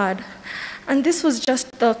have had. And this was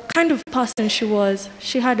just the kind of person she was.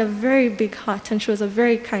 She had a very big heart, and she was a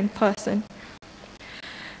very kind person.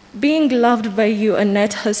 Being loved by you,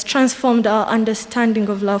 Annette, has transformed our understanding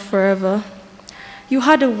of love forever. You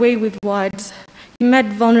had a way with words. You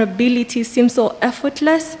made vulnerability seem so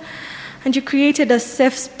effortless, and you created a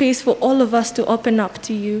safe space for all of us to open up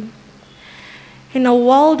to you. In a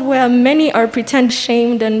world where many are pretend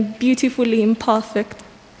shamed and beautifully imperfect,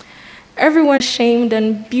 everyone shamed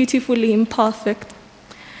and beautifully imperfect,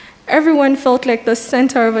 everyone felt like the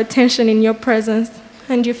center of attention in your presence,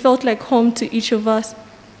 and you felt like home to each of us.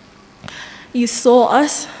 You saw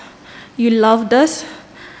us, you loved us,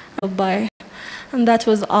 and that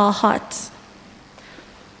was our hearts.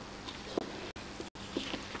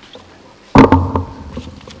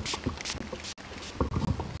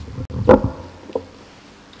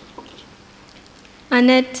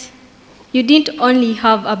 Annette, you didn't only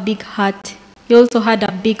have a big heart, you also had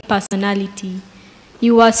a big personality.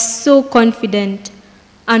 You were so confident,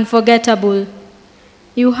 unforgettable.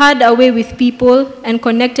 You had a way with people and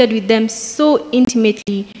connected with them so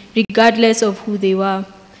intimately, regardless of who they were.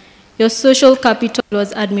 Your social capital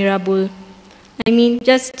was admirable. I mean,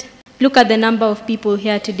 just look at the number of people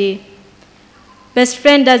here today. Best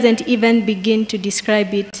friend doesn't even begin to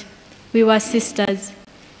describe it. We were sisters.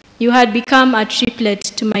 You had become a triplet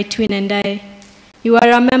to my twin and I. You are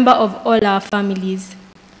a member of all our families.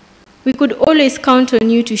 We could always count on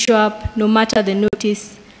you to show up no matter the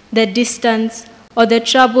notice, the distance, or the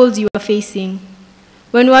troubles you were facing.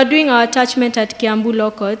 When we were doing our attachment at Kiambu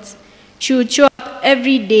Law Courts, she would show up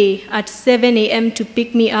every day at 7 a.m. to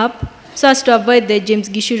pick me up so as to avoid the James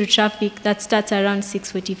Gishuru traffic that starts around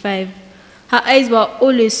 6:45. Her eyes were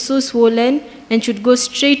always so swollen and she'd go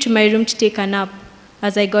straight to my room to take a nap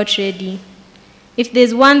as I got ready. If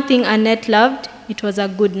there's one thing Annette loved, it was a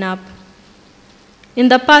good nap. In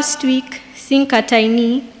the past week, seeing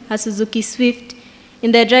Kataini, her Suzuki Swift,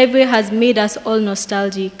 in the driveway has made us all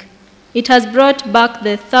nostalgic. It has brought back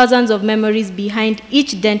the thousands of memories behind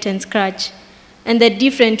each dent and scratch, and the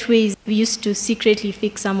different ways we used to secretly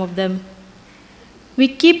fix some of them. We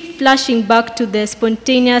keep flashing back to the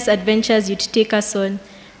spontaneous adventures you'd take us on,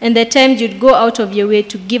 and the times you'd go out of your way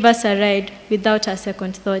to give us a ride without a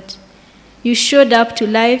second thought. You showed up to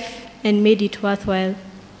life and made it worthwhile.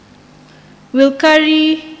 We'll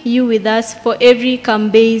carry you with us for every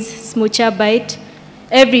Kambe's smoocher bite,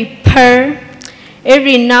 every purr,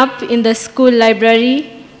 every nap in the school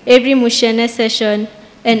library, every Mushene session,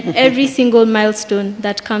 and every single milestone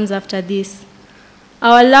that comes after this.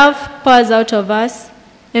 Our love pours out of us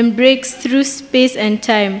and breaks through space and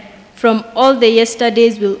time, from all the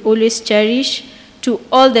yesterdays we'll always cherish to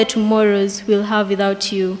all the tomorrows we'll have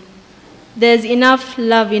without you. There's enough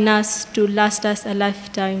love in us to last us a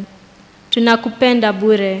lifetime. Tunakupenda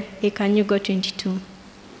bure, Kanyugo 22.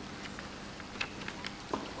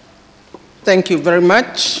 Thank you very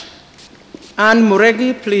much. Anne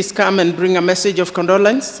Muregi, please come and bring a message of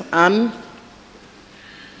condolence. Anne.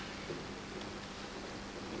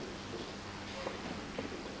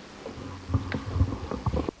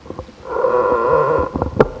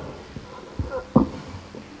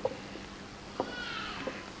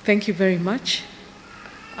 Thank you very much.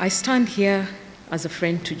 I stand here as a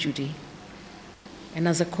friend to Judy and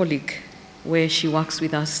as a colleague where she works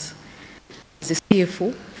with us as a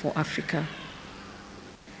CFO for Africa.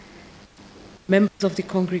 Members of the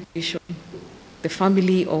congregation, the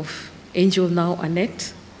family of Angel now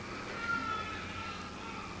Annette,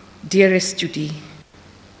 dearest Judy,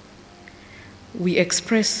 we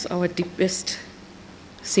express our deepest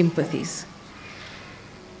sympathies.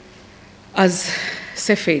 As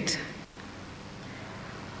Sefed,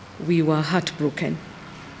 we were heartbroken.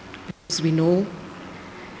 As we know,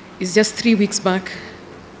 it's just 3 weeks back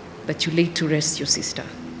that you laid to rest your sister.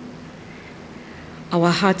 Our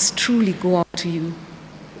hearts truly go out to you.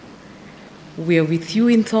 We are with you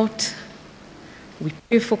in thought. We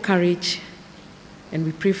pray for courage and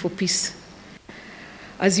we pray for peace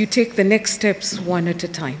as you take the next steps one at a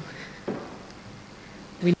time.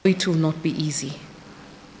 We know it will not be easy.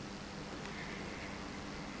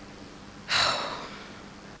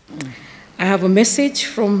 I have a message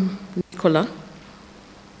from Nicola,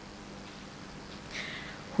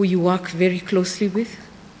 who you work very closely with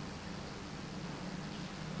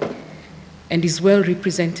and is well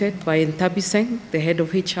represented by Ntabiseng, the head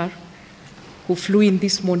of HR, who flew in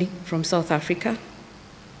this morning from South Africa.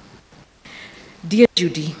 Dear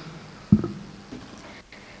Judy,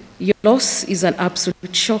 your loss is an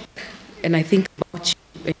absolute shock, and I think about you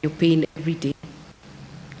and your pain every day.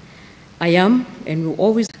 I am, and will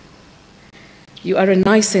always. You are a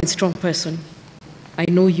nice and strong person. I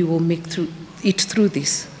know you will make it through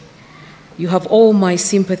this. You have all my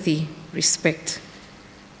sympathy, respect,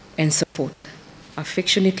 and support.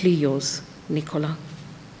 Affectionately yours, Nicola.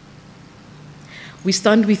 We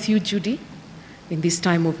stand with you, Judy, in this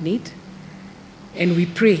time of need, and we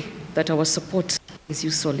pray that our support is you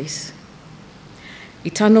solace.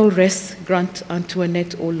 Eternal rest grant unto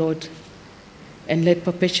Annette, O Lord, and let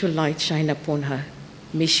perpetual light shine upon her.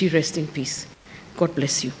 May she rest in peace. God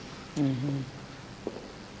bless you.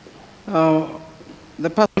 The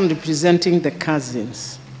person representing the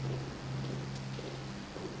cousins.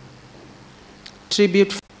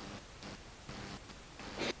 Tribute.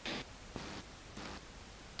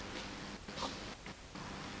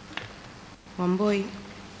 Wambui,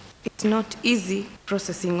 it's not easy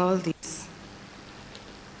processing all this.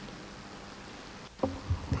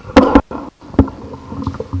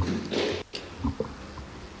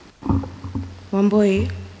 Wambui,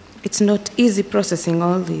 it's not easy processing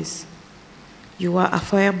all this. You are a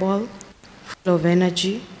fireball, full of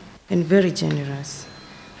energy, and very generous.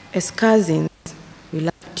 As cousins, we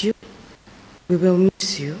loved you. We will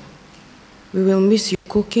miss you. We will miss you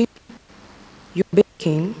cooking, your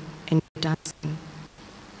baking, and your dancing.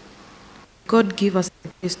 God give us the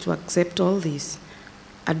grace to accept all this,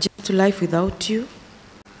 adjust to life without you.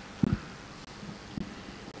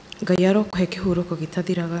 Gayaro kuhe kihuroko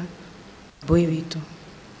gitathiraga. Boy Vito.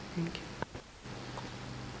 Thank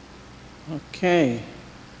you. Okay.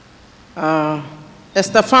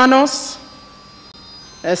 Estefanos.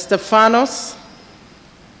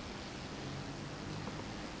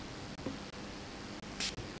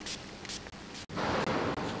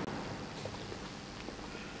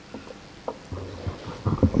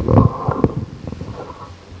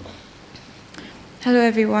 Hello,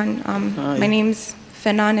 everyone. My name's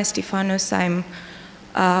Fenan Estefanos. I'm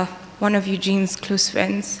one of Eugene's close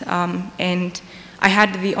friends, and I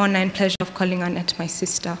had the honor and pleasure of calling Annette my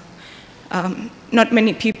sister. Not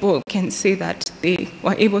many people can say that they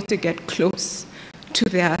were able to get close to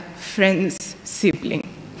their friend's sibling,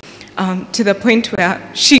 to the point where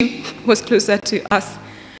she was closer to us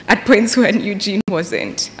at points when Eugene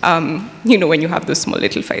wasn't, when you have those small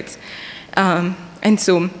little fights. And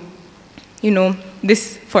so,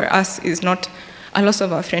 this for us is not a loss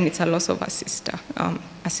of our friend, it's a loss of a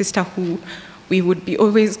sister who we would be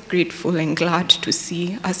always grateful and glad to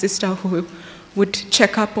see, a sister who would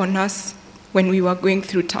check up on us when we were going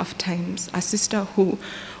through tough times, a sister who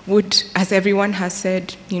would, as everyone has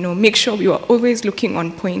said, make sure we were always looking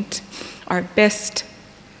on point, our best,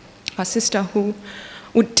 a sister who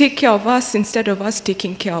would take care of us instead of us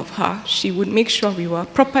taking care of her. She would make sure we were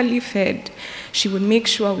properly fed. She would make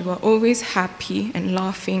sure we were always happy and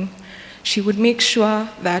laughing. She would make sure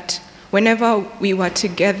that whenever we were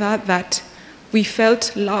together, that we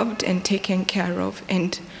felt loved and taken care of.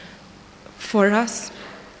 And for us,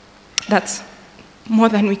 that's more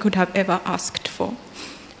than we could have ever asked for.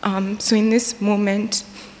 So in this moment,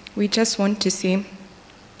 we just want to say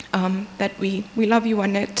that we love you,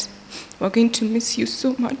 Annette. We're going to miss you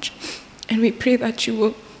so much. And we pray that you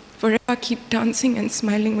will forever keep dancing and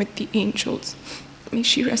smiling with the angels. May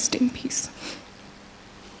she rest in peace.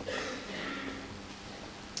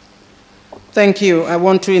 Thank you. I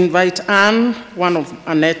want to invite Anne, one of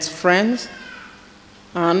Annette's friends.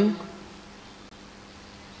 Anne.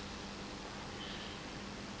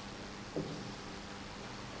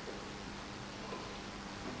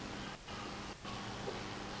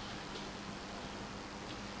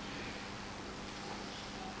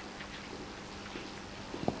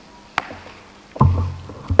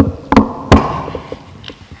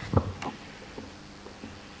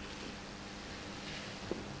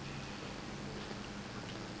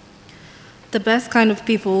 The best kind of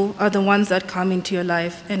people are the ones that come into your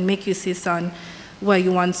life and make you see sun where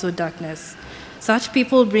you once saw darkness. Such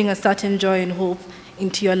people bring a certain joy and hope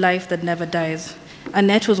into your life that never dies.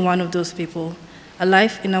 Annette was one of those people, a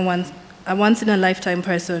once-in-a-lifetime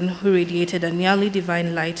person who radiated a nearly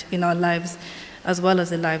divine light in our lives, as well as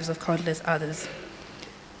the lives of countless others.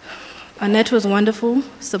 Annette was wonderful,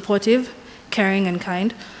 supportive, caring, and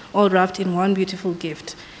kind, all wrapped in one beautiful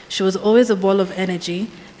gift. She was always a ball of energy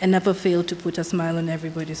and never failed to put a smile on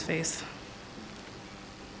everybody's face.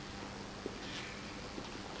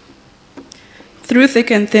 Through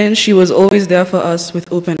thick and thin, she was always there for us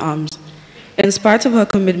with open arms. In spite of her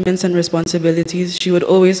commitments and responsibilities, she would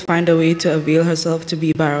always find a way to avail herself to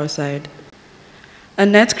be by our side.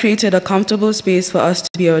 Annette created a comfortable space for us to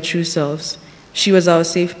be our true selves. She was our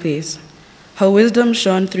safe place. Her wisdom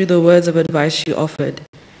shone through the words of advice she offered.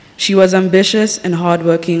 She was ambitious and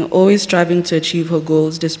hardworking, always striving to achieve her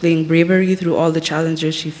goals, displaying bravery through all the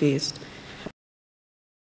challenges she faced.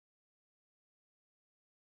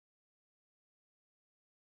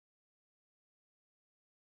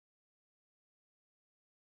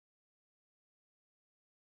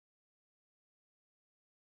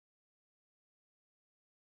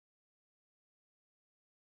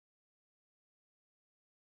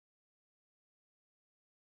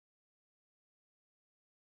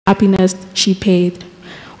 Happiness she paid.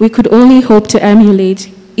 We could only hope to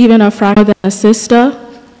emulate, even a fraction than a sister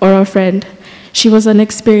or a friend. She was an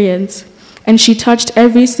experience, and she touched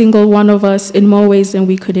every single one of us in more ways than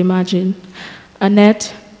we could imagine.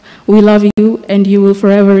 Annette, we love you, and you will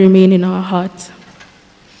forever remain in our hearts.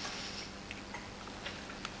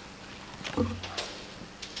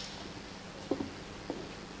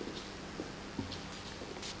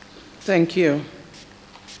 Thank you.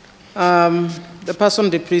 The person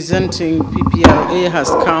representing PPRA has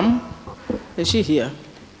come. Is she here?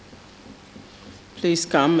 Please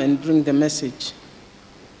come and bring the message.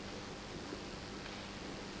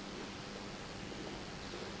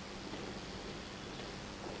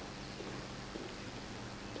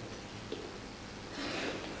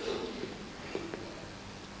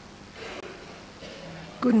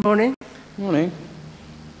 Good morning. Morning.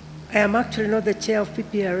 I am actually not the chair of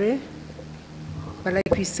PPRA, but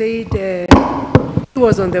like we said, he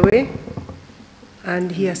was on the way,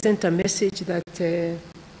 and he has sent a message that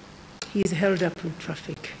he is held up in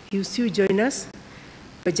traffic. He will still join us,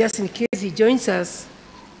 but just in case he joins us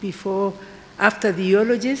after the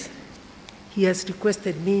eulogies, he has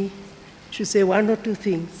requested me to say one or two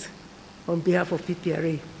things on behalf of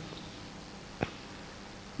PPRA.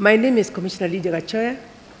 My name is Commissioner Lydia Gachoya.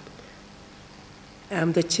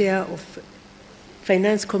 I'm the chair of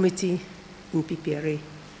Finance Committee in PPRA.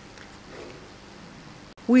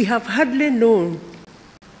 We have hardly known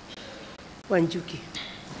Wanjuki.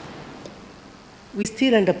 We're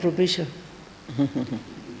still under probation.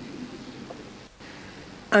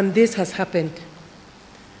 And this has happened.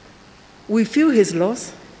 We feel his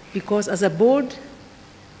loss because as a board,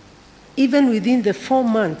 even within the 4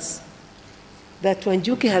 months that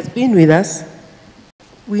Wanjuki has been with us,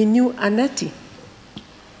 we knew Annette.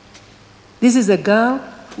 This is a girl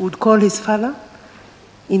who would call his father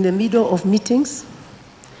in the middle of meetings,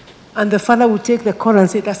 and the father would take the call and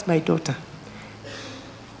say, "That's my daughter."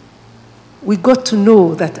 We got to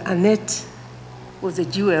know that Annette was a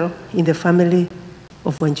jewel in the family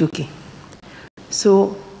of Wanjuki.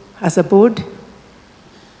 So, as a board,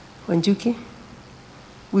 Wanjuki,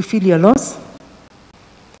 we feel your loss,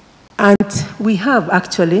 and we have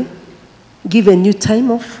actually given you time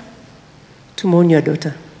off to mourn your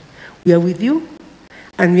daughter. We are with you,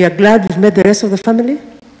 and we are glad we've met the rest of the family.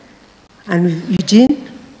 And with Eugene,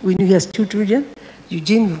 we knew he has 2 children.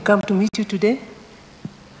 Eugene, we've come to meet you today.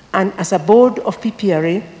 And as a board of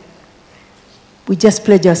PPRA, we just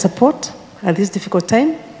pledge our support at this difficult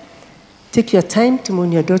time. Take your time to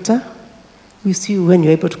mourn your daughter. We'll see you when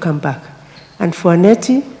you're able to come back. And for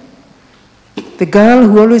Annette, the girl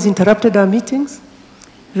who always interrupted our meetings,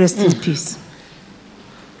 rest in peace.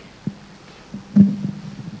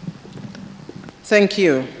 Thank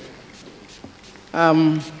you.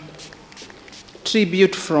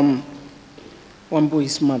 Tribute from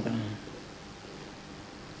Wambui's mother.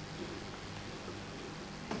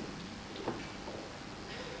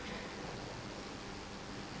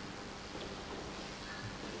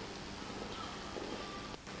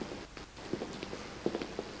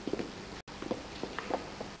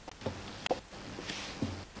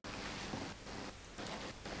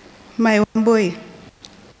 My Wambui,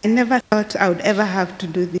 I never thought I would ever have to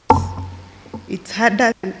do this. It's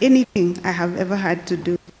harder than anything I have ever had to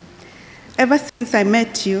do. Ever since I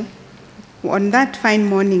met you, on that fine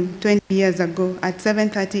morning 20 years ago at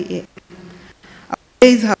 7:30 a.m. Our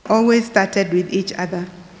days have always started with each other.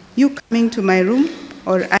 You coming to my room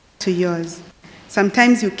or I to yours.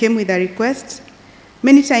 Sometimes you came with a request,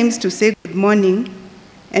 many times to say good morning,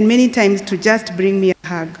 and many times to just bring me a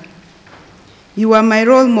hug. You are my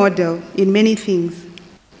role model in many things.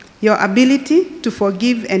 Your ability to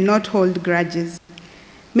forgive and not hold grudges.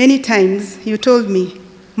 Many times you told me,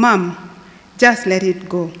 Mom, just let it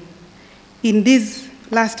go. In these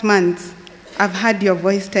last months, I've heard your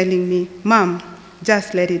voice telling me, Mom,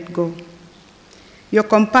 just let it go. Your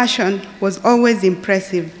compassion was always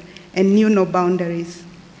impressive and knew no boundaries.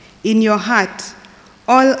 In your heart,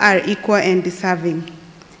 all are equal and deserving.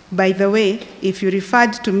 By the way, if you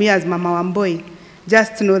referred to me as Mama Wambui,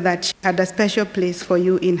 just know that she had a special place for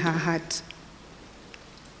you in her heart.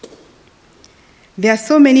 There are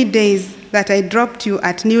so many days that I dropped you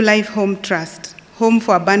at New Life Home Trust, home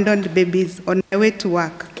for abandoned babies, on my way to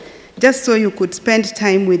work, just so you could spend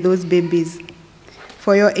time with those babies.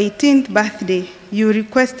 For your 18th birthday, you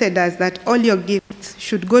requested us that all your gifts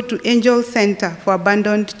should go to Angel Center for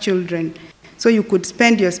Abandoned Children, so you could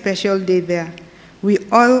spend your special day there. We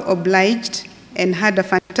all obliged and had a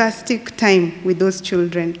fantastic time with those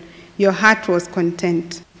children. Your heart was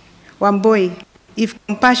content. Wambui, if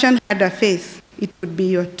compassion had a face, it would be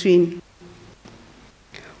your twin.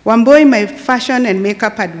 Wambui, my fashion and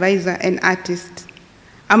makeup advisor and artist.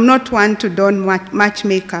 I'm not one to don much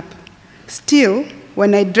makeup. Still,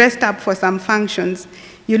 when I dressed up for some functions,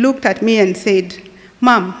 you looked at me and said,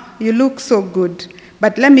 Mom, you look so good,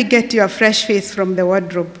 but let me get you a fresh face from the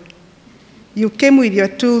wardrobe. You came with your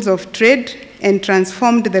tools of trade and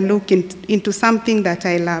transformed the look into something that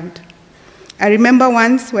I loved. I remember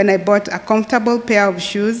once when I bought a comfortable pair of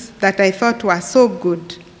shoes that I thought were so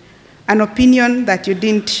good, an opinion that you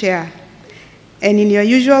didn't share. And in your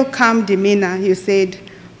usual calm demeanor, you said,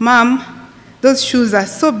 Mom, those shoes are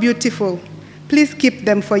so beautiful. Please keep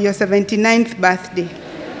them for your 79th birthday.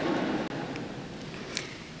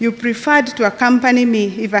 You preferred to accompany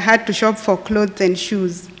me if I had to shop for clothes and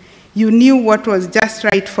shoes. You knew what was just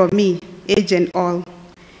right for me, age and all.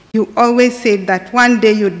 You always said that one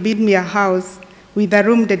day you'd build me a house with a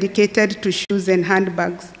room dedicated to shoes and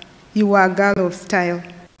handbags. You were a girl of style.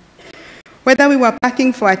 Whether we were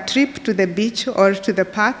packing for a trip to the beach or to the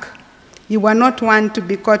park, you were not one to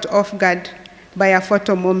be caught off guard by a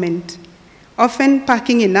photo moment, often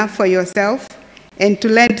packing enough for yourself and to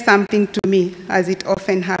lend something to me, as it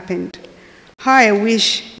often happened. How I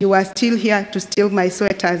wish you were still here to steal my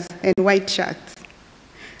sweaters and white shirts.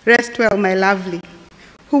 Rest well, my lovely.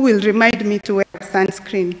 Who will remind me to wear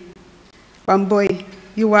sunscreen? Wambui,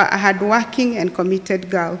 you were a hardworking and committed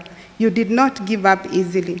girl. You did not give up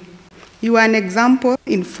easily. You were an example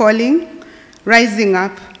in falling, rising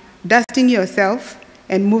up, dusting yourself,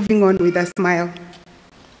 and moving on with a smile.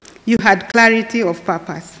 You had clarity of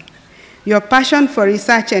purpose. Your passion for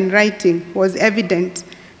research and writing was evident,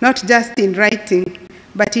 not just in writing,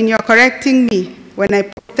 but in your correcting me when I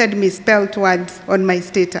posted misspelled words on my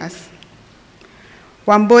status.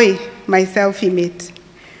 Wambui, my selfie mate,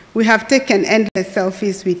 we have taken endless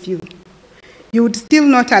selfies with you. You would still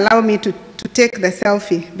not allow me to take the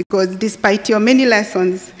selfie because despite your many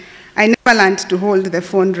lessons, I never learned to hold the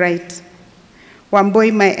phone right.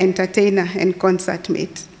 Wambui, my entertainer and concert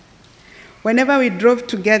mate. Whenever we drove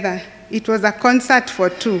together, it was a concert for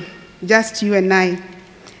two, just you and I,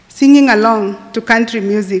 singing along to country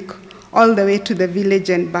music all the way to the village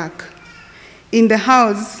and back. In the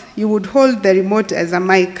house, you would hold the remote as a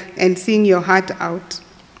mic and sing your heart out.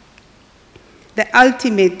 The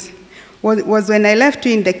ultimate was when I left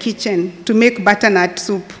you in the kitchen to make butternut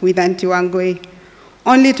soup with Auntie Wambui,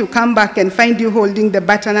 only to come back and find you holding the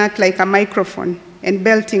butternut like a microphone and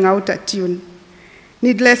belting out a tune.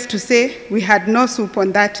 Needless to say, we had no soup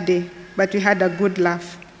on that day, but we had a good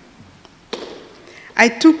laugh. I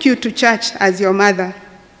took you to church as your mother.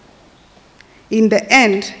 In the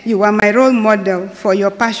end, you were my role model for your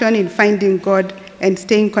passion in finding God and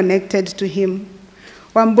staying connected to Him.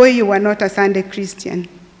 Wambui, you were not a Sunday Christian.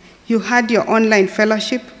 You had your online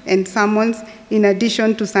fellowship and sermons in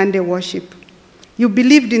addition to Sunday worship. You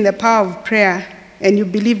believed in the power of prayer and you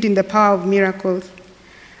believed in the power of miracles.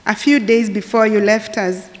 A few days before you left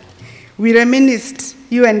us, we reminisced,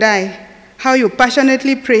 you and I, how you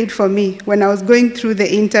passionately prayed for me when I was going through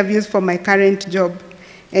the interviews for my current job.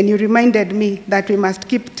 And you reminded me that we must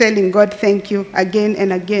keep telling God thank you again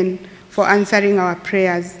and again for answering our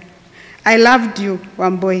prayers. I loved you,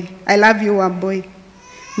 Wambui. I love you, Wambui.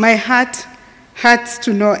 My heart hurts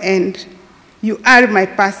to no end. You are my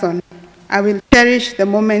person. I will cherish the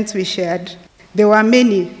moments we shared. There were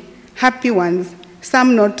many, happy ones,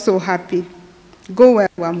 some not so happy. Go well,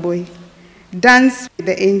 Wambui. Dance with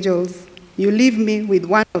the angels. You leave me with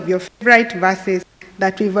one of your favorite verses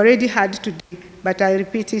that we've already had today, but I'll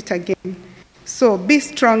repeat it again. So be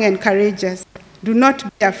strong and courageous. Do not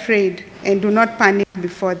be afraid and do not panic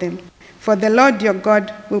before them. For the Lord your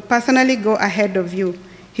God will personally go ahead of you.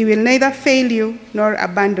 He will neither fail you nor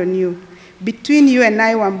abandon you. Between you and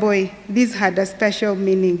I, Wambui, this had a special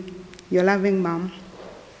meaning. Your loving mom.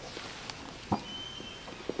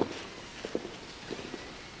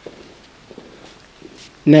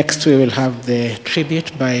 Next, we will have the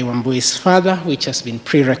tribute by Wambui's father, which has been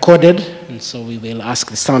pre-recorded, and so we will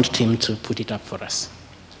ask the sound team to put it up for us.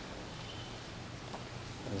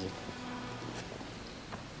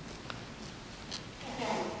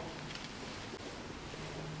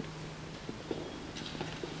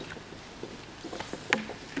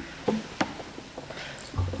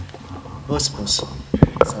 Boss. So,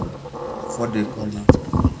 what do you call it?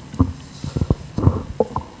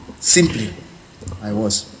 Simply, I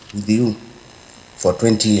was with you for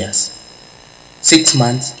 20 years, 6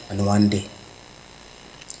 months and 1 day.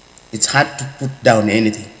 It's hard to put down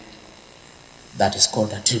anything that is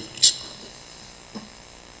called a tribute.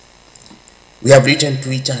 We have written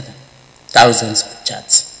to each other thousands of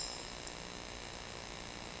chats.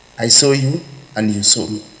 I saw you and you saw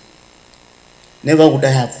me. Never would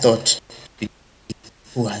I have thought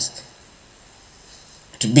who has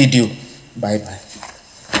to bid you bye-bye.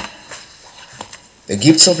 The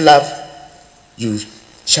gifts of love you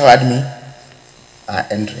showered me are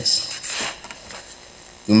endless.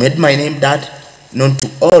 You made my name, Dad, known to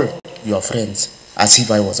all your friends as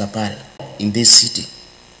if I was a pal in this city.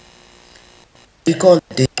 Recall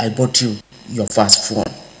the day I bought you your first phone,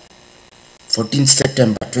 14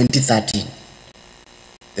 September 2013,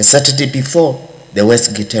 the Saturday before the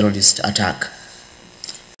Westgate terrorist attack.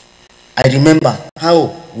 I remember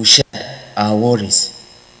how we shared our worries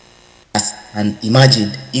and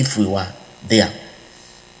imagined if we were there.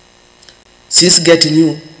 Since getting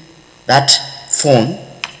you that phone,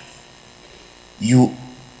 your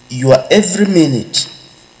every minute,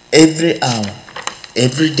 every hour,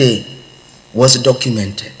 every day was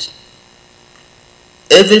documented.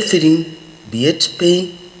 Every feeling, be it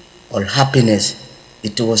pain or happiness,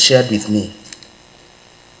 it was shared with me.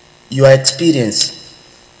 Your experience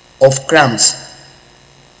of cramps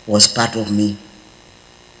was part of me.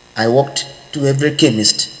 I walked to every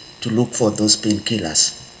chemist to look for those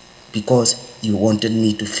painkillers because you wanted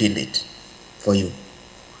me to feel it for you.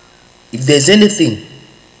 If there's anything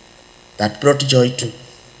that brought joy to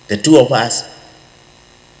the two of us,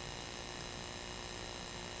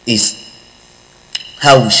 is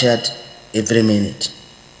how we shared every minute.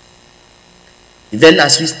 Even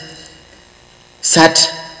as we sat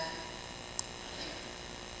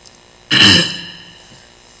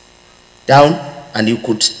down and you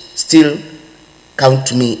could still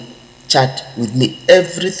count me, chat with me,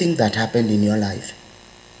 everything that happened in your life.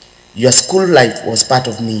 Your school life was part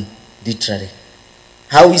of me, literally.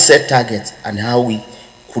 How we set targets and how we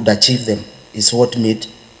could achieve them is what made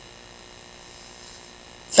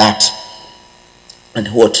that and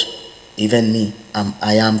what even me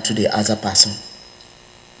I am today as a person.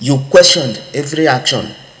 You questioned every action.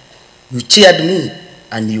 You cheered me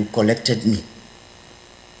and you collected me.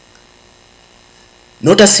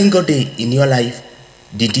 Not a single day in your life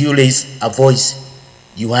did you raise a voice.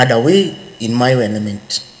 You had a way in my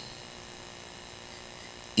element.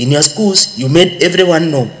 In your schools, you made everyone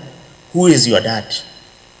know who is your dad.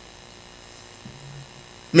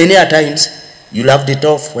 Many a times, you laughed it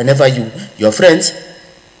off whenever your friends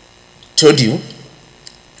told you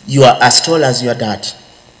you are as tall as your dad.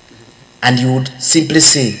 And you would simply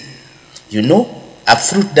say, you know, a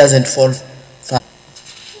fruit doesn't fall far.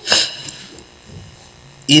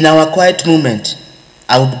 In our quiet moment,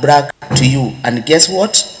 I would brag to you, and guess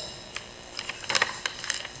what?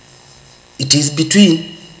 It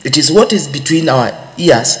is what is between our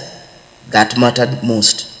ears that mattered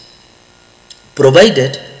most,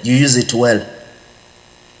 provided you use it well.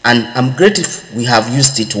 And I'm grateful we have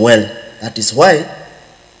used it well. That is why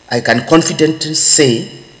I can confidently say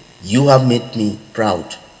you have made me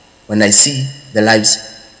proud when I see the lives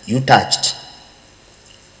you touched.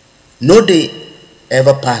 No day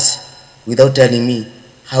ever passed without telling me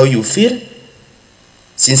how you feel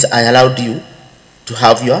since I allowed you to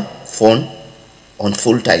have your phone on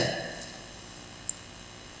full time.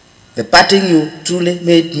 In your parting, you truly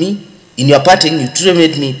made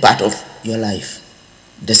me part of your life.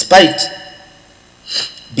 Despite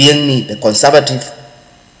being me, the conservative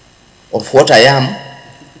of what I am,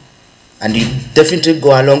 and you definitely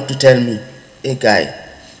go along to tell me, hey guy,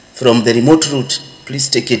 from the remote route, please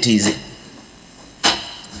take it easy.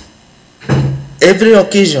 Every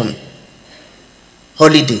occasion,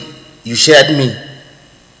 holiday, you shared me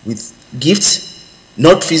with gifts,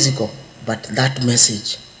 not physical, but that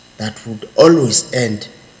message that would always end,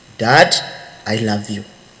 Dad, I love you.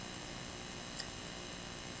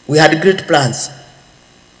 We had great plans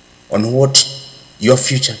on what your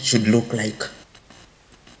future should look like.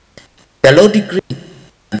 We are all degree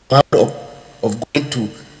and proud of going to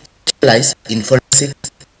specialize in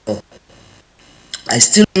forensics. I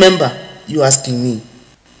still remember you asking me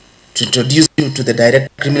to introduce you to the director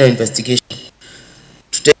of criminal investigation,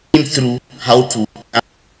 to take him through how to.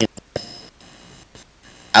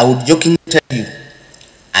 I would jokingly tell you,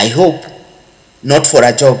 I hope not for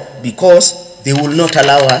a job, because they will not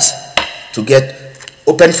allow us to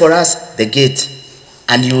open for us the gate,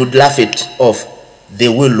 and you would laugh it off. They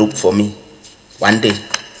will look for me one day.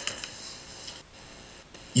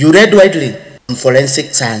 You read widely on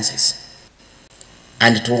forensic sciences,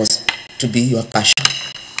 and it was to be your passion.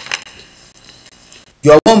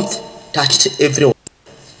 Your warmth touched everyone.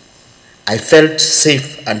 I felt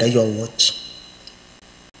safe under your watch.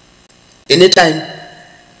 Anytime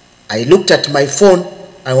I looked at my phone,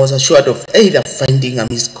 I was assured of either finding a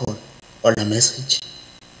missed call or a message.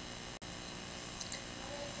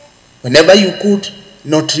 Whenever you could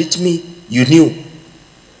not reach me, you knew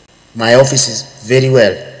my offices very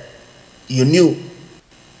well. You knew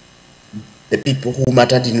the people who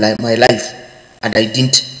mattered in my life, and I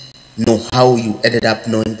didn't know how you ended up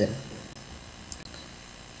knowing them.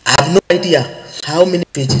 I have no idea how many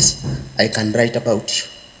pages I can write about you,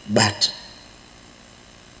 but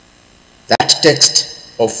that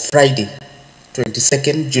text of Friday,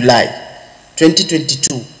 22nd July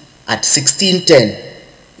 2022 at 16:10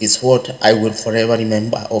 is what I will forever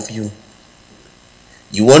remember of you.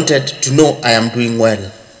 You wanted to know I am doing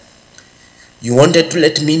well. You wanted to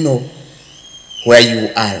let me know where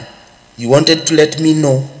you are. You wanted to let me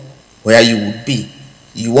know where you would be.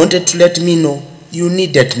 You wanted to let me know you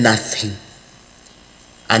needed nothing.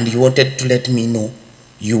 And you wanted to let me know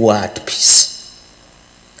you were at peace.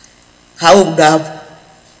 How would I have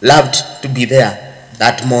loved to be there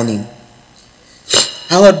that morning?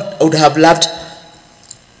 How I would have loved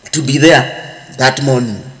to be there that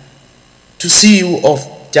morning, to see you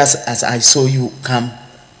off just as I saw you come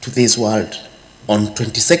to this world on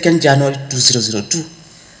 22nd January 2002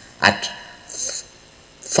 at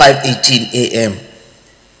 5:18 a.m.,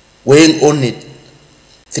 weighing only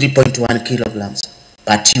 3.1 kilograms,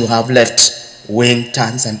 but you have left weighing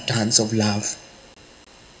tons and tons of love.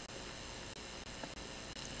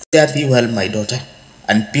 Fare thee well, my daughter,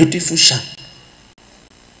 and beautiful Shan.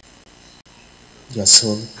 Your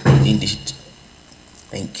soul indeed.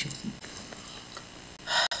 Thank you.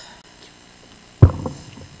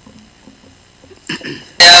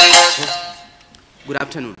 Good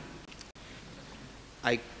afternoon.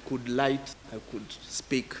 I could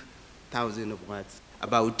speak thousands of words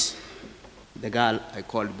about the girl I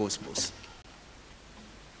called Boss Boss.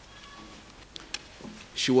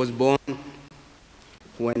 She was born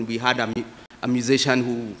when we had a musician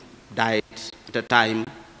who died at a time,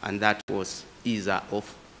 and that was Isa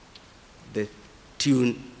of the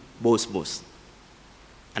tune Boss Boss.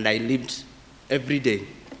 And I lived every day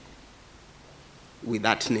with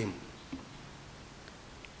that name.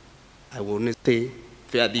 I want to say,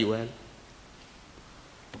 fare thee well.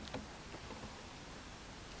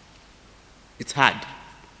 It's hard.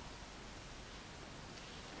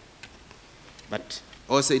 But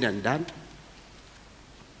all said and done,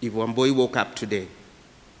 if Wambui woke up today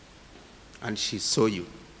and she saw you,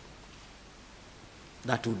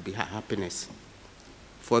 that would be her happiness.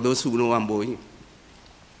 For those who know Wambui,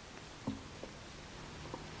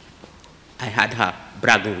 I had her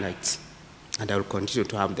bragging rights, and I will continue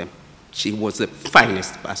to have them. She was the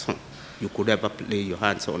finest person you could ever lay your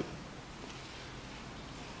hands on.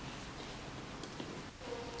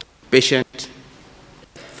 Patient,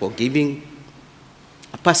 forgiving,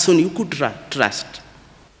 a person you could trust,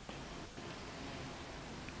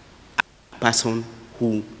 a person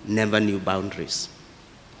who never knew boundaries.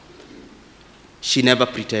 She never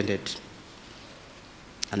pretended,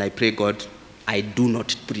 and I pray God I do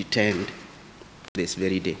not pretend this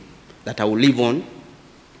very day, that I will live on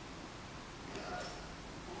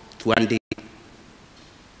to one day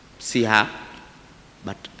see her,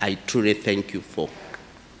 but I truly thank you for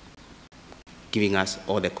giving us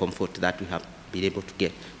all the comfort that we have been able to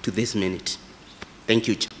get to this minute. Thank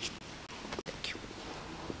you, Church. Thank you.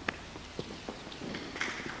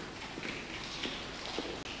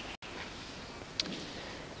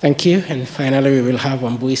 Thank you. And finally, we will have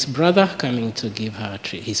Wambui's brother coming to give her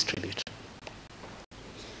his tribute.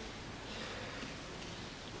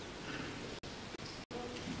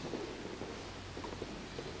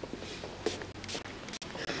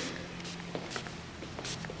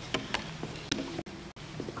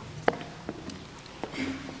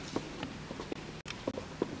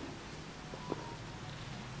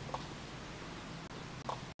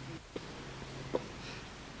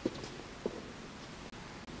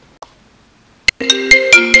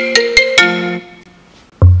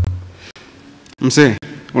 Mse,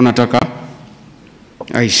 unataka?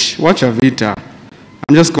 Aish, watch a vita.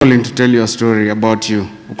 I'm just calling to tell you a story about you.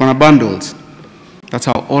 Ukona bundles. That's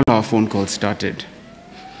how all our phone calls started.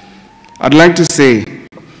 I'd like to say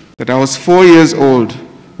that I was 4 years old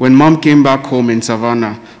when Mom came back home in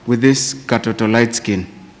Savannah with this katoto light skin.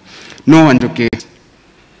 No one took it.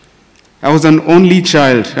 I was an only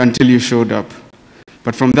child until you showed up.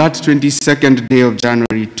 But from that 22nd day of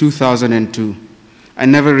January 2002, I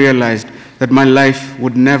never realized that my life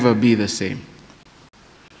would never be the same.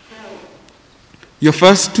 Your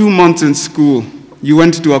first 2 months in school, you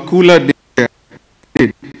went to a cooler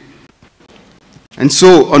day. And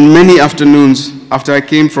so, on many afternoons after I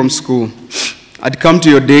came from school, I'd come to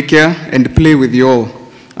your daycare and play with you all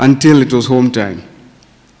until it was home time.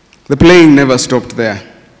 The playing never stopped there.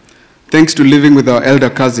 Thanks to living with our elder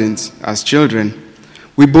cousins as children,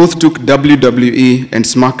 we both took WWE and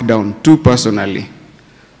SmackDown too personally,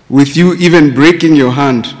 with you even breaking your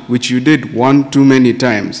hand, which you did one too many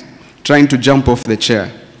times, trying to jump off the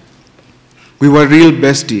chair. We were real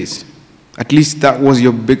besties. At least that was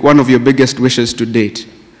one of your biggest wishes to date,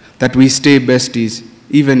 that we stay besties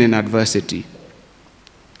even in adversity.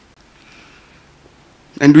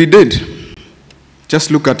 And we did.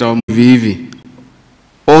 Just look at our movie.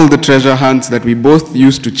 All the treasure hunts that we both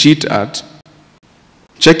used to cheat at,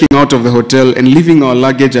 checking out of the hotel and leaving our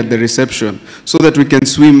luggage at the reception so that we can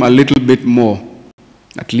swim a little bit more,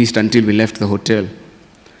 at least until we left the hotel.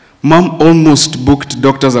 Mom almost booked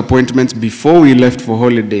doctor's appointments before we left for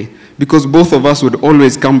holiday because both of us would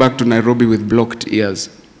always come back to Nairobi with blocked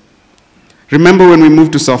ears. Remember when we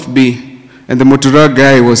moved to South B and the Motura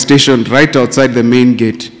guy was stationed right outside the main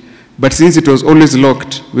gate, but since it was always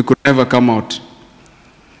locked, we could never come out.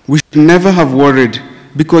 We should never have worried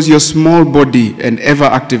because your small body and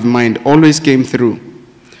ever-active mind always came through.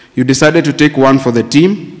 You decided to take one for the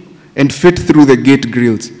team and fit through the gate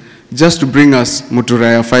grills just to bring us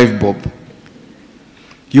Muturaya 5 Bob.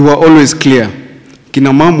 You were always clear.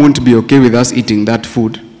 Kina Mom won't be okay with us eating that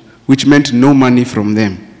food, which meant no money from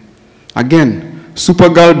them. Again,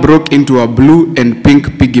 Supergirl broke into our blue and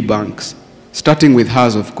pink piggy banks, starting with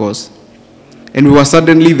hers, of course. And we were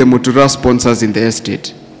suddenly the Mutura sponsors in the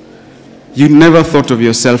estate. You never thought of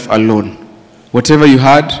yourself alone. Whatever you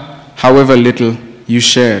had, however little, you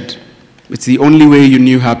shared. It's the only way you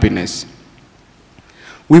knew happiness.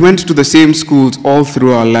 We went to the same schools all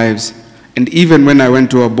through our lives, and even when I went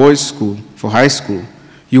to a boys' school for high school,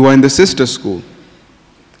 you were in the sister school.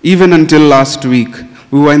 Even until last week,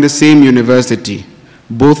 we were in the same university,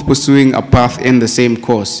 both pursuing a path in the same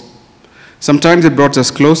course. Sometimes it brought us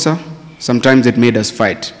closer, sometimes it made us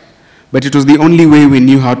fight. But it was the only way we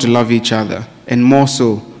knew how to love each other, and more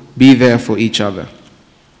so, be there for each other.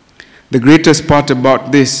 The greatest part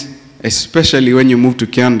about this, especially when you moved to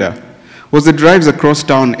Kianda, was the drives across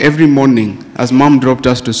town every morning as Mom dropped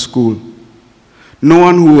us to school. No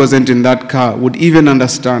one who wasn't in that car would even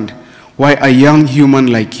understand why a young human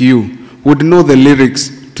like you would know the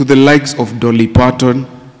lyrics to the likes of Dolly Parton,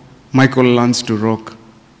 Michael Lance to Rock,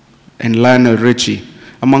 and Lionel Richie,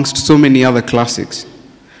 amongst so many other classics.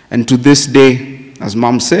 And to this day, as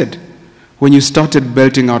Mom said, when you started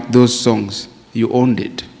belting out those songs, you owned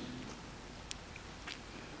it.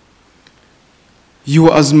 You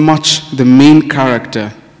were as much the main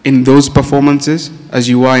character in those performances as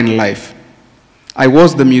you are in life. I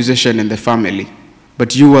was the musician in the family,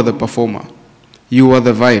 but you were the performer. You were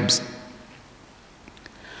the vibes.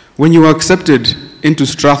 When you were accepted into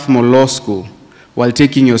Strathmore Law School while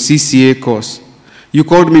taking your CCA course, you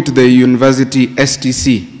called me to the university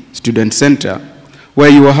STC, Student Center, where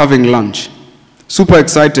you were having lunch. Super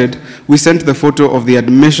excited, we sent the photo of the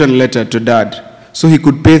admission letter to Dad so he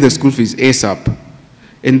could pay the school fees ASAP.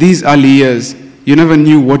 In these early years, you never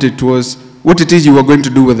knew what it is you were going to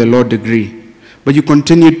do with a law degree, but you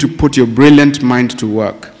continued to put your brilliant mind to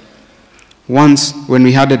work. Once, when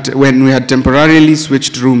we had temporarily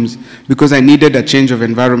switched rooms because I needed a change of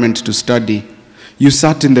environment to study, you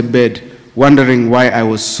sat in the bed wondering why I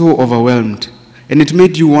was so overwhelmed, and it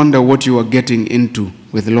made you wonder what you were getting into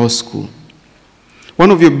with law school. One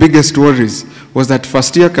of your biggest worries was that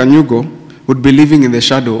first year Kanyugo would be living in the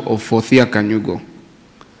shadow of fourth year Kanyugo.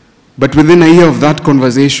 But within a year of that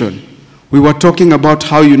conversation, we were talking about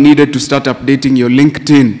how you needed to start updating your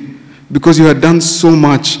LinkedIn because you had done so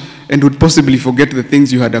much and would possibly forget the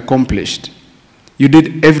things you had accomplished. You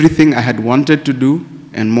did everything I had wanted to do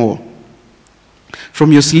and more.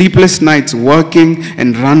 From your sleepless nights working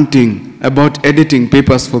and ranting about editing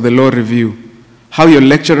papers for the law review, how your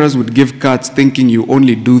lecturers would give cards thinking you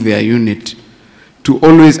only do their unit, to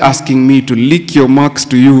always asking me to leak your marks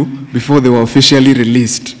to you before they were officially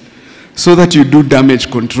released, so that you do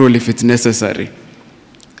damage control if it's necessary.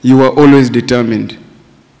 You were always determined.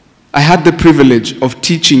 I had the privilege of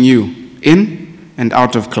teaching you in and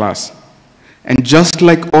out of class. And just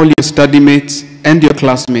like all your study mates and your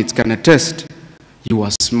classmates can attest, you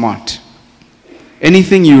were smart.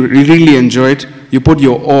 Anything you really enjoyed, you put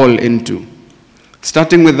your all into.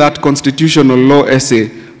 Starting with that constitutional law essay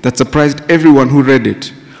that surprised everyone who read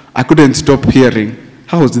it, I couldn't stop hearing,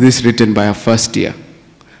 how was this written by a first year?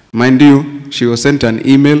 Mind you, she was sent an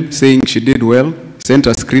email saying she did well, sent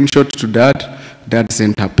a screenshot to dad, dad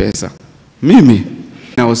sent her pesa. Mimi,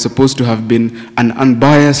 I was supposed to have been an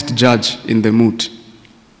unbiased judge in the moot.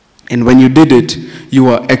 And when you did it, you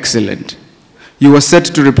were excellent. You were set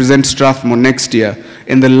to represent Strathmore next year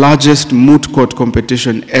in the largest moot court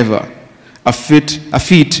competition ever, a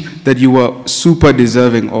feat that you were super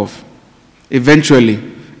deserving of. Eventually,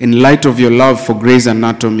 in light of your love for Grey's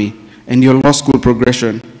Anatomy and your law school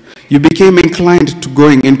progression, you became inclined to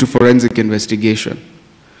going into forensic investigation.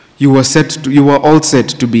 You were all set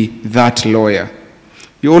to be that lawyer.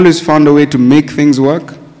 You always found a way to make things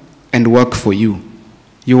work and work for you.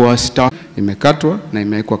 You were a star. Imekatwa na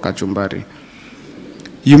imewekwa kachumbari.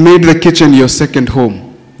 You made the kitchen your second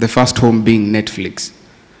home, the first home being Netflix.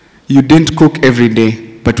 You didn't cook every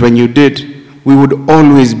day, but when you did, we would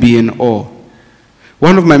always be in awe.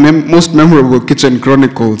 One of my most memorable kitchen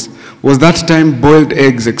chronicles was that time boiled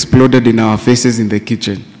eggs exploded in our faces in the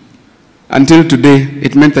kitchen. Until today,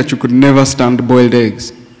 it meant that you could never stand boiled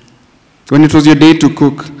eggs. When it was your day to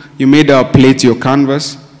cook, you made our plates your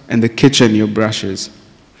canvas and the kitchen your brushes.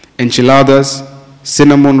 Enchiladas,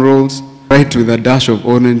 cinnamon rolls, right with a dash of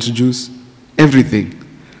orange juice, everything.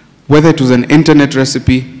 Whether it was an internet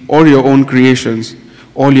recipe or your own creations,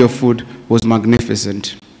 all your food was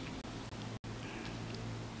magnificent.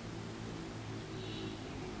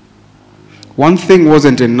 One thing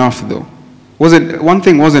wasn't enough though. One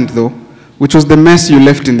thing wasn't though, which was the mess you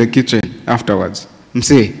left in the kitchen afterwards.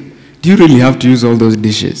 Mse, do you really have to use all those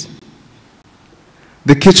dishes?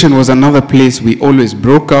 The kitchen was another place we always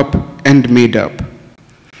broke up and made up.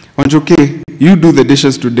 Wanjoke, you do the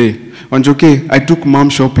dishes today. Wanjoke, I took mom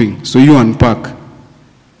shopping, so you unpack.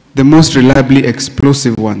 The most reliably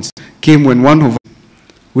explosive ones came when one of us,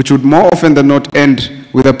 which would more often than not end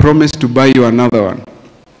with a promise to buy you another one,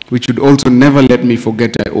 which would also never let me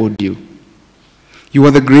forget I owed you. You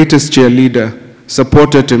were the greatest cheerleader,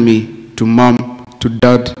 supporter to me, to mom, to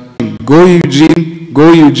dad. Go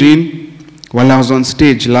Eugene, while I was on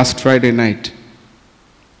stage last Friday night.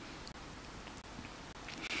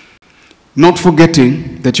 Not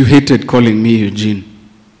forgetting that you hated calling me Eugene.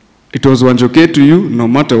 It was Wanjoke to you, no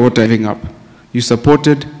matter what I was up. You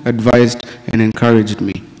supported, advised, and encouraged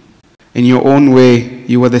me. In your own way,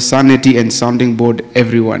 you were the sanity and sounding board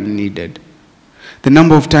everyone needed. The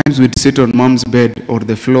number of times we'd sit on mom's bed or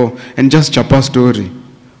the floor and just chap a story,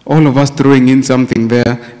 all of us throwing in something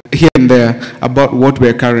there, here and there, about what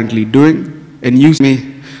we're currently doing, and you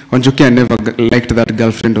me, Wanjoke, I never liked that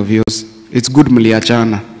girlfriend of yours. It's good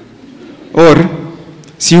mliachana. Or,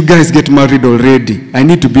 see you guys get married already. I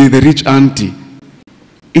need to be the rich auntie.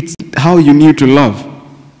 It's how you knew to love.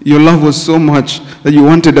 Your love was so much that you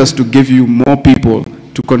wanted us to give you more people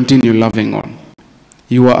to continue loving on.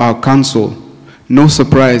 You were our counsel. No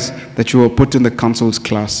surprise that you were put in the counsel's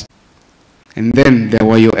class. And then there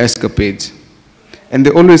were your escapades. And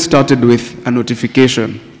they always started with a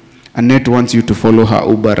notification. Annette wants you to follow her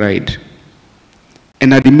Uber ride.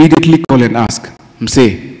 And I'd immediately call and ask,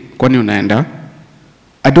 Mse, kwani unaenda?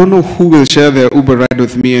 I don't know who will share their Uber ride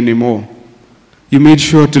with me anymore. You made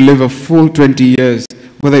sure to live a full 20 years,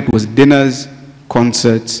 whether it was dinners,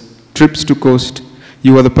 concerts, trips to coast.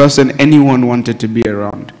 You were the person anyone wanted to be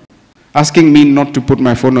around. Asking me not to put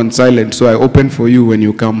my phone on silent so I open for you when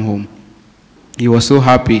you come home. You were so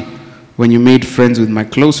happy when you made friends with my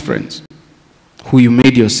close friends, who you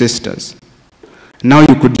made your sisters. Now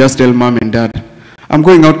you could just tell mom and dad, I'm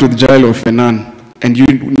going out with Jael or Fenan, and you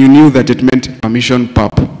knew that it meant permission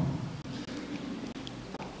pap.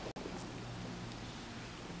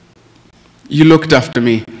 You looked after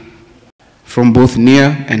me. from both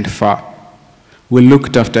near and far. We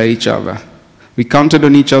looked after each other. We counted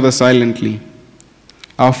on each other silently.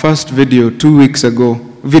 Our first video call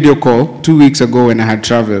 2 weeks ago when I had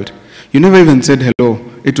traveled, you never even said hello.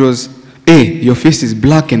 It was, hey, your face is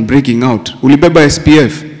black and breaking out. Ulibeba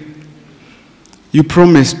SPF. You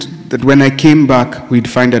promised that when I came back, we'd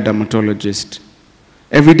find a dermatologist.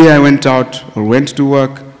 Every day I went out or went to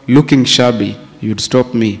work looking shabby, you'd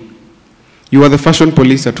stop me. You were the fashion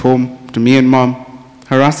police at home to me and Mom,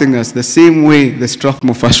 harassing us the same way the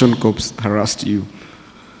Strathmore fashion cops harassed you.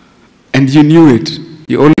 And you knew it.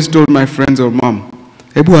 You always told my friends or Mom,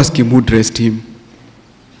 Ebu ask him who dressed him.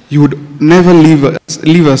 You would never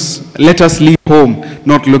let us leave home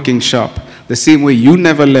not looking sharp, the same way you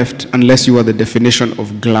never left unless you were the definition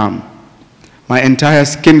of glam. My entire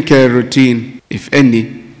skincare routine, if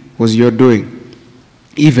any, was your doing.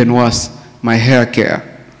 Even worse, my hair care.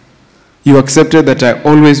 You accepted that I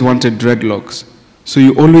always wanted dreadlocks, so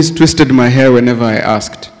you always twisted my hair whenever I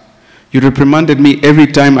asked. You reprimanded me every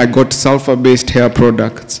time I got sulfur-based hair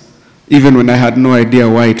products, even when I had no idea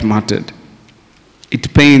why it mattered.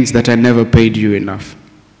 It pains that I never paid you enough.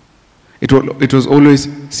 It was always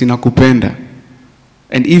sinakupenda.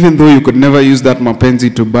 And even though you could never use that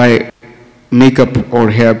mapenzi to buy makeup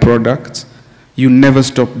or hair products, you never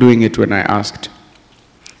stopped doing it when I asked.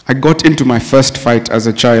 I got into my first fight as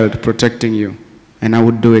a child protecting you, and I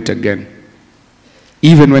would do it again.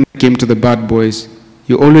 Even when it came to the bad boys,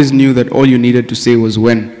 you always knew that all you needed to say was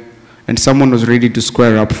when, and someone was ready to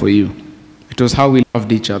square up for you. It was how we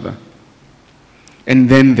loved each other. And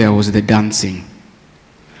then there was the dancing.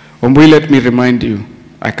 Wambui, let me remind you,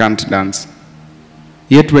 I can't dance.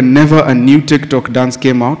 Yet whenever a new TikTok dance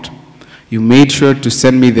came out, you made sure to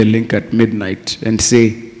send me the link at midnight and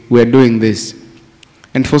say, we're doing this.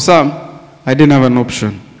 And for some, I didn't have an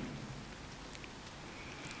option.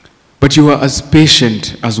 But you were as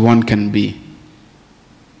patient as one can be.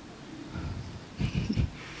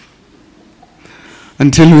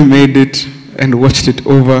 Until we made it and watched it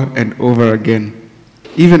over and over again.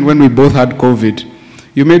 Even when we both had COVID,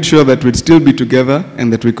 you made sure that we'd still be together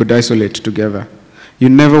and that we could isolate together. You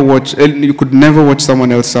could never watch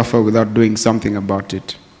someone else suffer without doing something about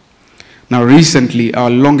it. Now recently, our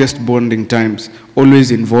longest bonding times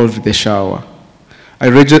always involved the shower. I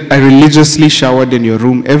religiously showered in your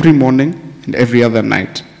room every morning and every other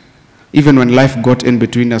night. Even when life got in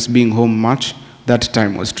between us being home much, that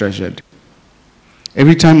time was treasured.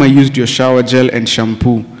 Every time I used your shower gel and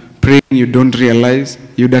shampoo, praying you don't realize,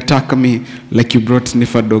 you'd attack me like you brought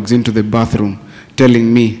sniffer dogs into the bathroom,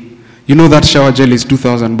 telling me, you know that shower gel is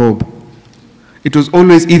 2,000 bob. It was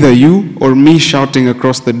always either you or me shouting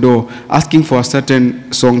across the door, asking for a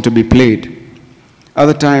certain song to be played.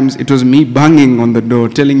 Other times, it was me banging on the door,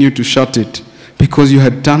 telling you to shut it, because you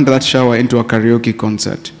had turned that shower into a karaoke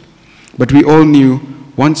concert. But we all knew,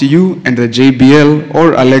 once you and the JBL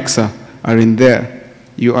or Alexa are in there,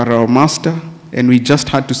 you are our master, and we just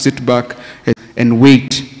had to sit back and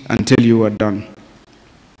wait until you were done.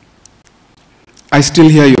 I still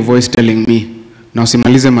hear your voice telling me, now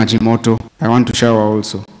simalize majimoto, I want to shower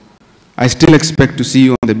also. I still expect to see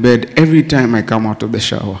you on the bed every time I come out of the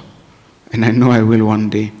shower. And I know I will one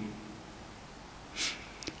day.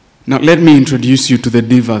 Now let me introduce you to the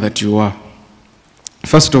diva that you are.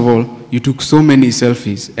 First of all, you took so many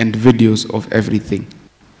selfies and videos of everything.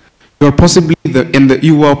 You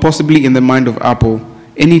were possibly in the mind of Apple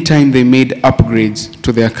anytime they made upgrades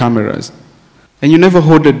to their cameras. And you never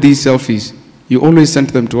hoarded these selfies. You always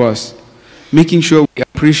sent them to us, making sure we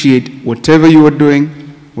appreciate whatever you were doing,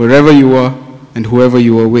 wherever you were, and whoever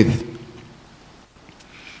you were with.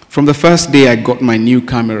 From the first day I got my new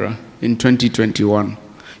camera in 2021,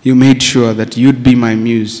 you made sure that you'd be my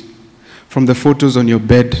muse. From the photos on your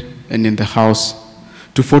bed and in the house,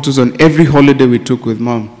 to photos on every holiday we took with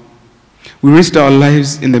Mom. We risked our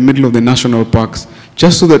lives in the middle of the national parks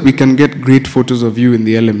just so that we can get great photos of you in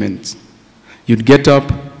the elements. You'd get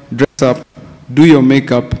up, dress up, do your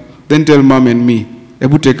makeup, then tell Mom and me,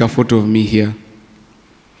 Ebu, take a photo of me here.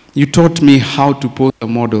 You taught me how to pose a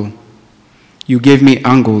model. You gave me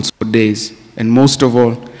angles for days, and most of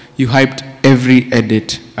all, you hyped every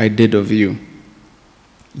edit I did of you.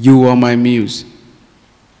 You were my muse.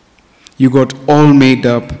 You got all made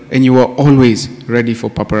up, and you were always ready for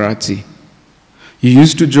paparazzi. You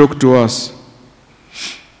used to joke to us,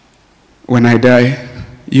 when I die,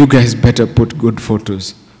 you guys better put good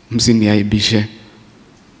photos. Msiniaibishe.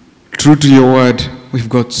 True to your word, we've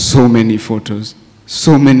got so many photos,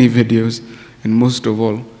 so many videos, and most of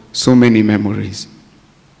all, so many memories.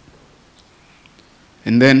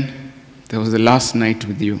 And then there was the last night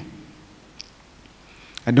with you.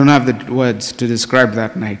 I don't have the words to describe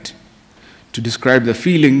that night, to describe the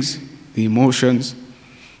feelings, the emotions,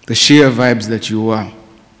 the sheer vibes that you were.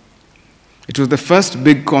 It was the first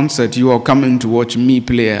big concert you were coming to watch me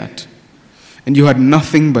play at, and you had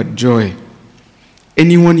nothing but joy.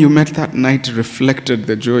 Anyone you met that night reflected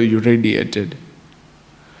the joy you radiated.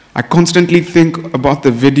 I constantly think about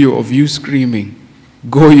the video of you screaming,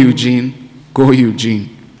 "Go Eugene, go Eugene."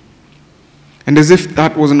 And as if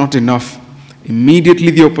that was not enough,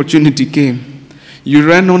 immediately the opportunity came. You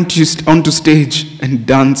ran onto stage and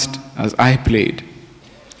danced as I played.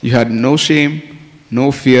 You had no shame,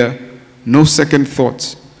 no fear, no second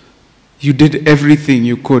thoughts. You did everything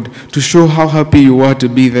you could to show how happy you were to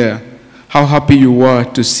be there, how happy you were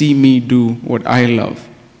to see me do what I love.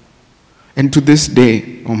 And to this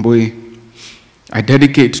day, Wambui, I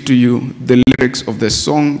dedicate to you the lyrics of the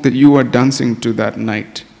song that you were dancing to that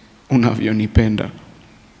night, Unavyonipenda,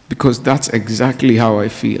 because that's exactly how I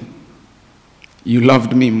feel. You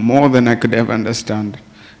loved me more than I could ever understand,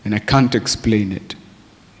 and I can't explain it.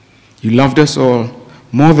 You loved us all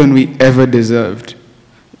more than we ever deserved.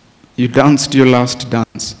 You danced your last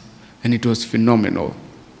dance, and it was phenomenal.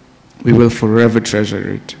 We will forever treasure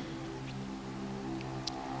it.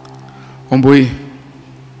 Wambui,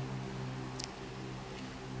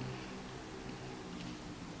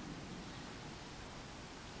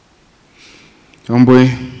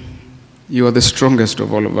 you are the strongest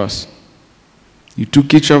of all of us. You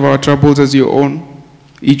took each of our troubles as your own,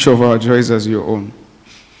 each of our joys as your own.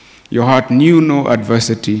 Your heart knew no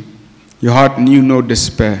adversity. Your heart knew no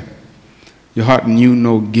despair. Your heart knew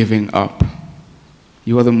no giving up.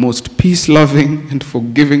 You are the most peace-loving and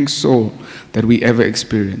forgiving soul that we ever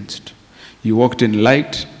experienced. You walked in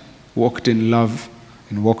light, walked in love,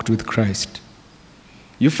 and walked with Christ.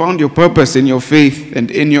 You found your purpose in your faith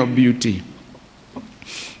and in your beauty.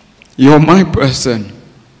 You're my person.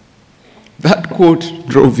 That quote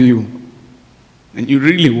drove you, and you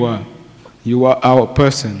really were. You were our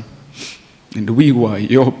person, and we were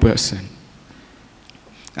your person.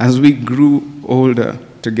 As we grew older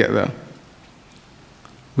together,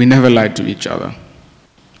 we never lied to each other.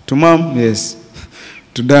 To mom, yes.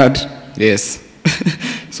 To dad, yes.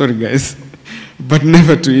 Sorry, guys. But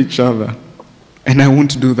never to each other. And I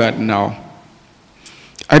won't do that now.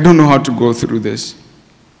 I don't know how to go through this.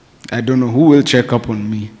 I don't know who will check up on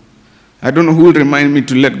me. I don't know who will remind me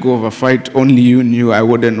to let go of a fight only you knew I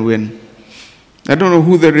wouldn't win. I don't know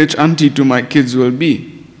who the rich auntie to my kids will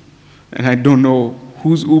be. And I don't know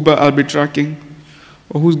whose Uber I'll be tracking,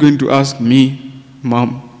 or who's going to ask me,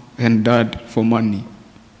 mom, and dad for money.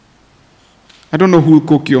 I don't know who will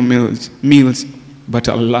cook your meals, but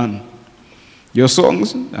I'll learn. Your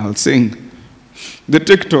songs, I'll sing. The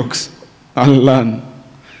TikToks, I'll learn.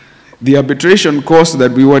 The arbitration course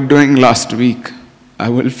that we were doing last week, I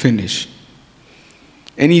will finish.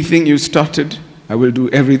 Anything you started, I will do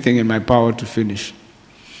everything in my power to finish.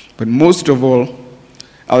 But most of all,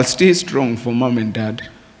 I'll stay strong for mom and dad.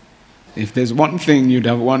 If there's one thing you'd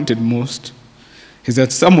have wanted most, is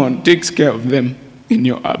that someone takes care of them in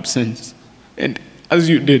your absence, and as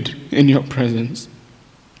you did in your presence.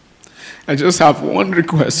 I just have one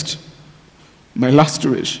request, my last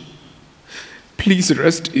wish. Please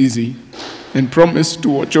rest easy and promise to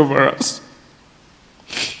watch over us.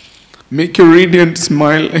 Make your radiant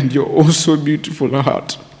smile and your oh so beautiful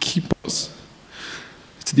heart keep us.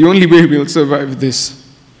 It's the only way we'll survive this.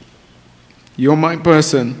 You're my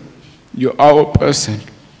person, you're our person,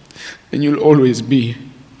 and you'll always be.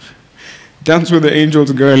 Dance with the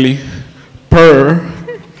angels, girly. Purr.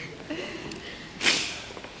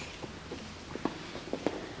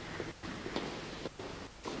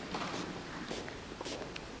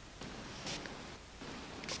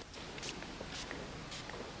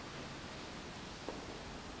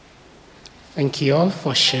 Thank you all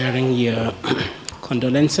for sharing your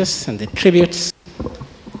condolences and the tributes.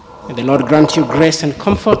 May the Lord grant you grace and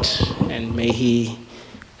comfort, and may He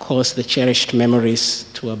cause the cherished memories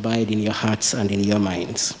to abide in your hearts and in your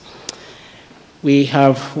minds. We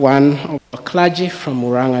have one of our clergy from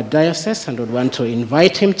Murang'a Diocese, and would want to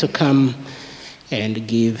invite him to come and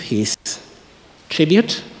give his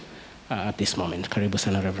tribute at this moment. Karibu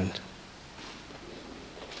sana, Reverend.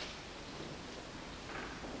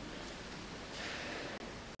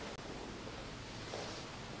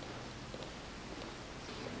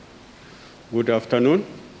 Good afternoon.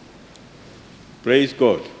 Praise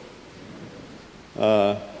God.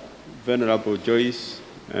 Venerable Joyce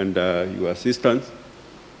and your assistants,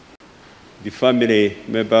 the family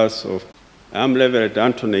members of, I'm Reverend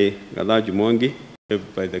Anthony Galaju Mwangi,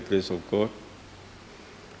 saved by the grace of God.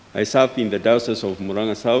 I serve in the Diocese of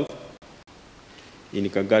Murang'a South, in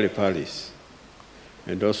Kangali Palace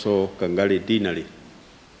and also Kangali Deanery.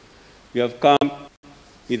 We have come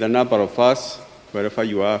with a number of us. Wherever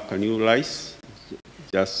you are, can you rise?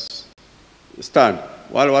 Just stand.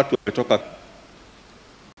 Wale watu wametoka.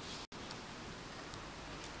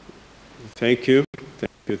 Thank you,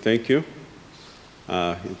 thank you, thank you.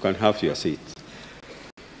 You can have your seat.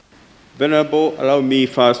 Venerable, allow me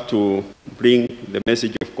first to bring the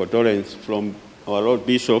message of condolence from our Lord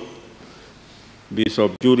Bishop,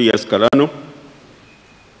 Bishop Julius Carano,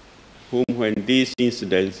 whom when these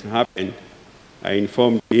incidents happened, I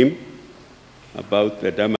informed him about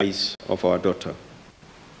the demise of our daughter.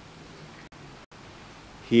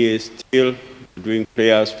 He is still doing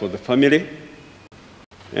prayers for the family,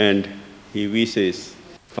 and he wishes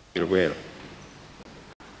family well.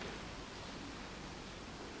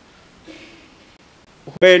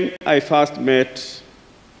 When I first met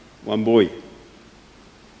Wambui,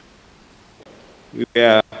 we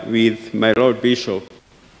were with my Lord Bishop,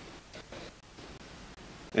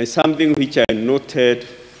 and something which I noted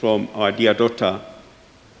from our dear daughter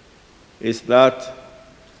is that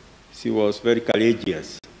she was very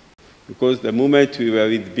courageous, because the moment we were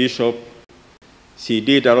with Bishop, she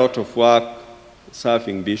did a lot of work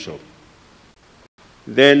serving Bishop.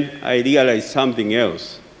 Then I realized something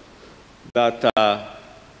else, that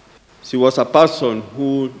she was a person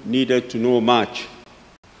who needed to know much,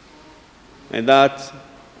 and that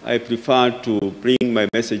I preferred to bring my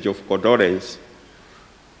message of condolence,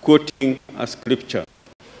 quoting a scripture.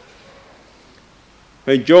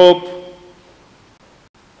 When Job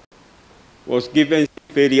was given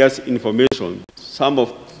various information, some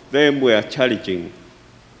of them were challenging.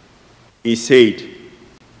 He said,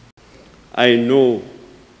 I know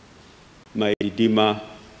my Redeemer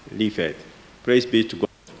liveth. Praise be to God.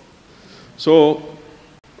 So,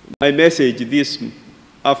 my message this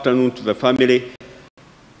afternoon to the family,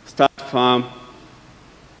 stand firm.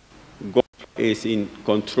 God is in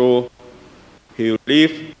control. He will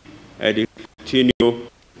live and he will continue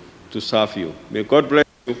to serve you. May God bless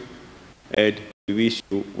you, and we wish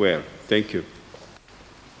you well. Thank you.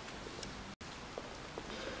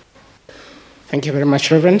 Thank you very much,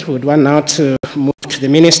 Reverend. We would want now to move to the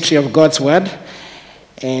ministry of God's Word.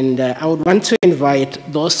 And I would want to invite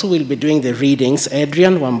those who will be doing the readings,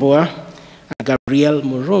 Adrian Wambua and Gabriel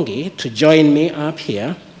Murungi, to join me up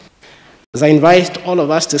here. As I invite all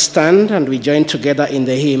of us to stand and we join together in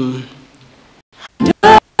the hymn.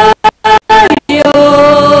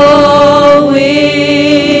 Your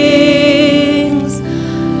wings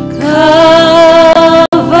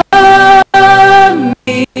cover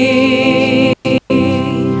me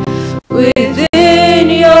within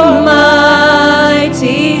your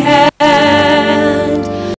mighty hand.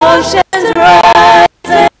 Oceans rise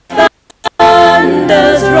and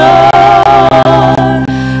thunders roar.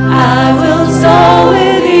 I will soar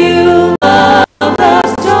with you above the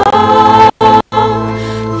storm.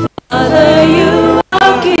 Father, you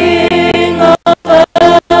are King over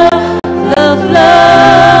the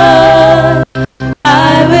flood. I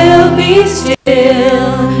will be still,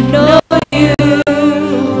 know you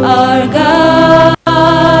are God.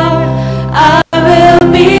 I will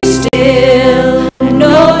be still,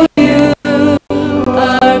 know you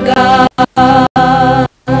are God.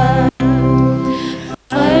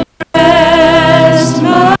 I rest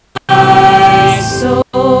my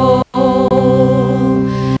soul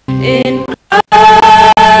in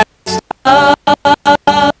Christ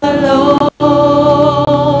alone.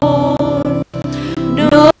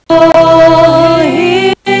 Know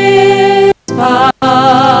His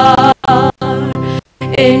power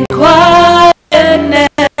in quietness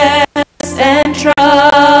and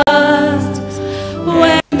trust.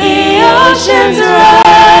 When the oceans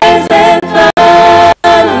rise and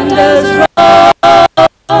thunders roar,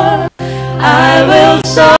 I will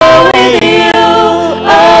soar with you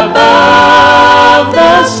above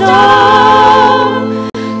the storm.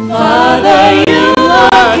 Father, you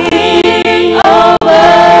are King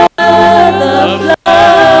over the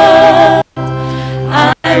flood.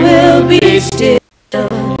 I will be still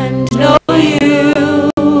and know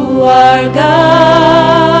you are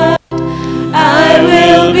God. I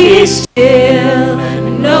will be still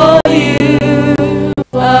and know you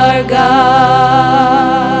are God.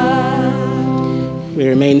 We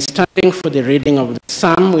remain standing for the reading of the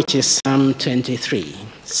Psalm, which is Psalm 23.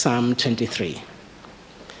 Psalm 23.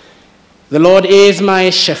 The Lord is my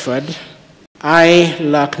shepherd, I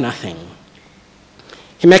lack nothing.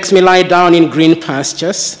 He makes me lie down in green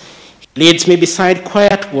pastures. He leads me beside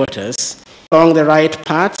quiet waters, along the right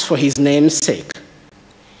paths for his name's sake.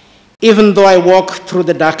 Even though I walk through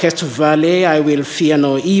the darkest valley, I will fear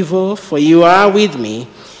no evil, for you are with me.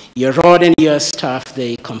 Your rod and your staff,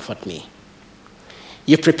 they comfort me.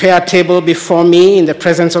 You prepare a table before me in the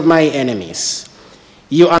presence of my enemies.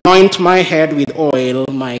 You anoint my head with oil,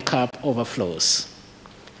 my cup overflows.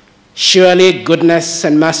 Surely goodness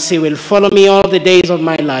and mercy will follow me all the days of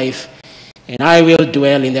my life, and I will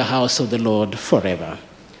dwell in the house of the Lord forever.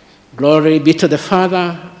 Glory be to the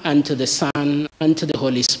Father, and to the Son, and to the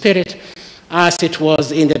Holy Spirit, as it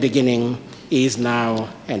was in the beginning, is now,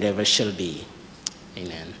 and ever shall be.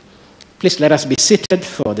 Amen. Please let us be seated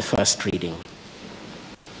for the first reading.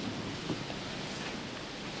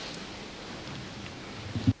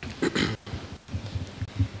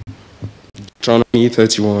 Deuteronomy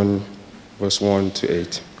 31, verse 1 to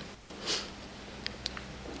 8.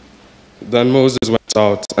 Then Moses went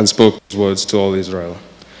out and spoke these words to all Israel.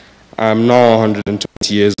 I am now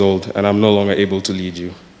 120 years old, and I am no longer able to lead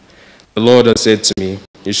you. The Lord has said to me,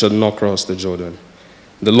 you shall not cross the Jordan.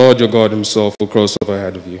 The Lord your God himself will cross over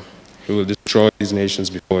ahead of you. He will destroy these nations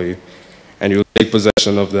before you, and you will take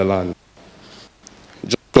possession of their land.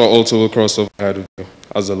 Joshua also will cross over ahead of you,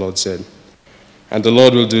 as the Lord said. And the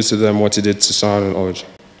Lord will do to them what he did to Sihon and Og,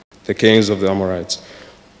 the kings of the Amorites,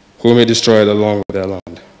 whom he destroyed along with their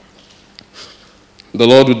land. The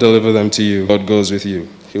Lord will deliver them to you. God goes with you.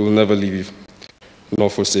 He will never leave you nor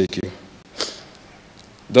forsake you.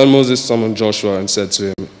 Then Moses summoned Joshua and said to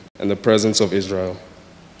him in the presence of Israel,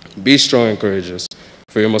 be strong and courageous,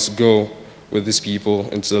 for you must go with this people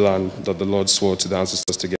into the land that the Lord swore to the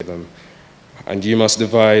ancestors to give them. And you must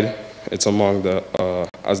divide it among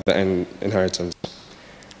as the inheritance.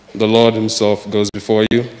 The Lord himself goes before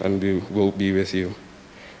you and will be with you.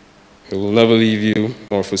 He will never leave you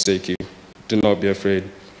nor forsake you. Do not be afraid.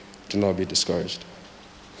 Do not be discouraged.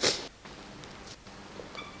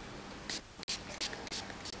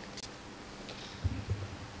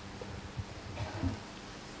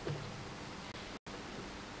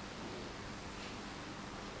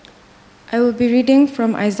 I will be reading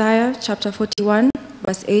from Isaiah chapter 41,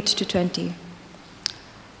 verse 8 to 20.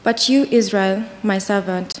 But you, Israel, my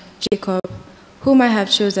servant, Jacob, whom I have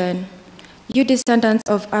chosen, you descendants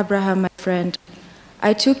of Abraham, my friend,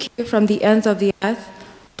 I took you from the ends of the earth,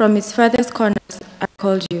 from its furthest corners I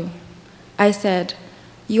called you. I said,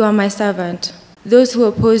 you are my servant. Those who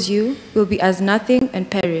oppose you will be as nothing and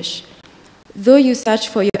perish. Though you search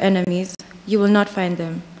for your enemies, you will not find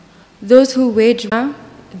them. Those who wage war,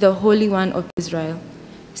 the Holy One of Israel.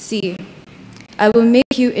 See, I will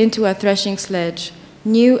make you into a threshing sledge,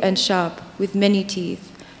 new and sharp, with many teeth.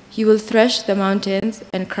 You will thresh the mountains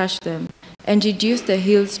and crush them, and reduce the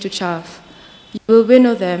hills to chaff. You will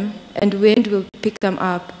winnow them, and wind will pick them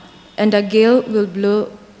up, and a gale will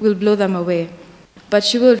blow them away.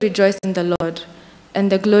 But you will rejoice in the Lord, and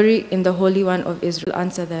the glory in the Holy One of Israel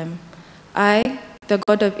answer them. I, the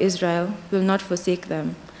God of Israel, will not forsake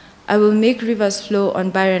them. I will make rivers flow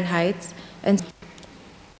on barren heights, and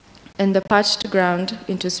the parched ground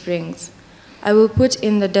into springs. I will put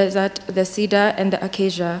in the desert the cedar and the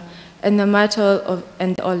acacia, and the myrtle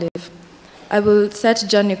and the olive. I will set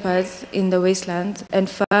junipers in the wastelands, and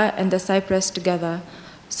fir and the cypress together,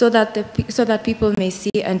 so that people may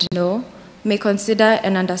see and know, may consider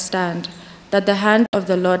and understand, that the hand of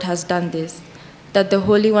the Lord has done this, that the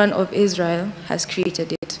Holy One of Israel has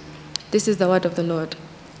created it. This is the word of the Lord.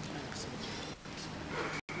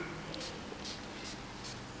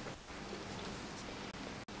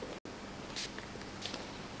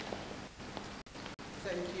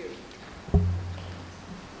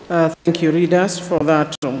 Thank you, readers, for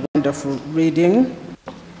that wonderful reading.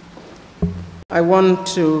 I want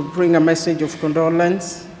to bring a message of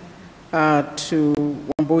condolence to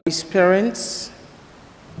Wambui's parents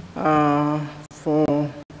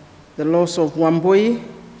for the loss of Wambui.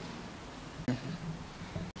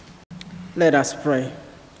 Let us pray.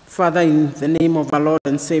 Father, in the name of our Lord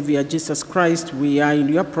and Savior Jesus Christ, we are in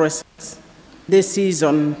your presence. This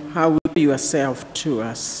season, how will you yourself to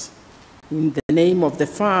us? In the name of the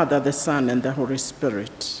Father, the Son, and the Holy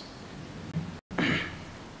Spirit.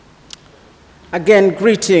 Again,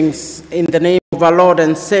 greetings in the name of our Lord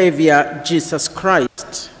and Savior, Jesus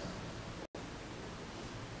Christ.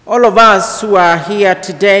 All of us who are here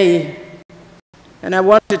today, and I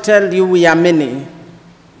want to tell you we are many.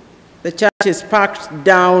 The church is packed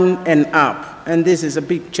down and up, and this is a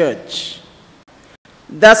big church.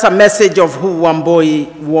 That's a message of who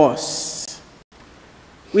Wambui was.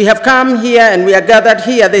 We have come here and we are gathered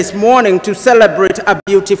here this morning to celebrate a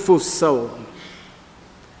beautiful soul.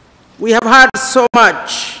 We have heard so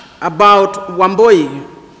much about Wambui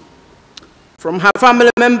from her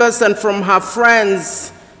family members and from her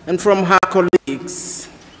friends and from her colleagues.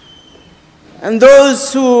 And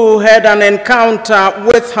those who had an encounter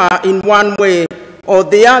with her in one way or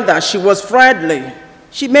the other, she was friendly.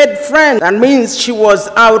 She made friends. That means she was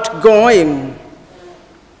outgoing.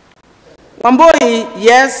 Wambui,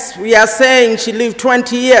 yes, we are saying she lived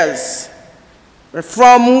 20 years. But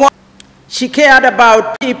from what she cared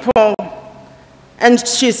about people, and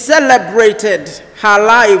she celebrated her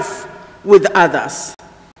life with others,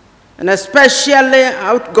 and especially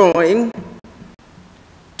outgoing,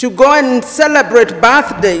 to go and celebrate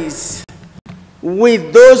birthdays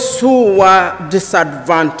with those who were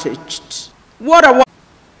disadvantaged. What a woman.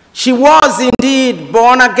 She was indeed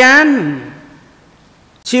born again.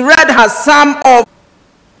 She read her psalm of,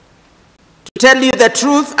 to tell you the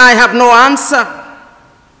truth, I have no answer.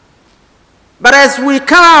 But as we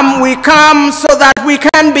come so that we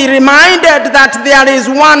can be reminded that there is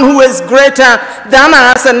one who is greater than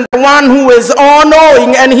us and one who is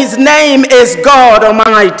all-knowing, and his name is God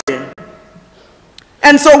Almighty.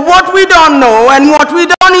 And so what we don't know and what we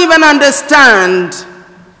don't even understand,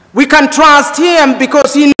 we can trust him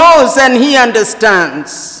because he knows and he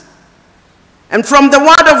understands. And from the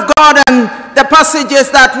word of God and the passages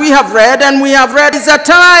that we have read, is a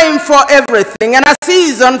time for everything and a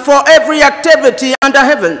season for every activity under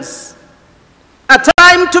heavens. A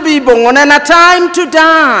time to be born and a time to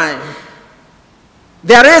die.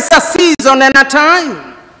 There is a season and a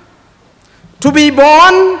time to be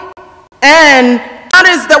born, and that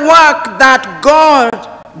is the work that God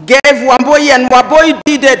gave Wambui, and Wambui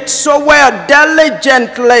did it so well,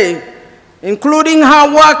 diligently, including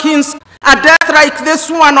her work in a death like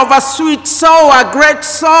this one of a sweet soul, a great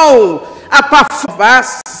soul, a perfect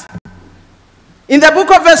verse. In the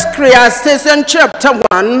book of Ecclesiastes, chapter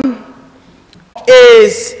 1,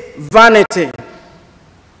 is vanity.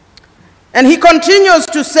 And he continues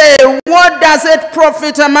to say, what does it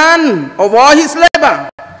profit a man of all his labor,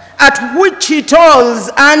 at which he toils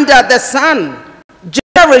under the sun?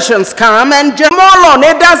 Generations come and more on.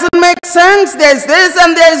 It doesn't make sense. There's this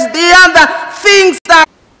and there's the other things that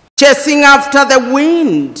chasing after the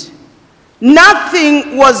wind.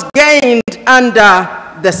 Nothing was gained under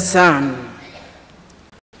the sun.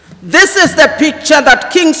 This is the picture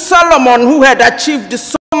that King Solomon, who had achieved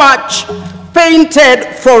so much, painted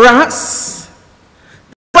for us.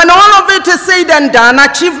 When all of it is said and done,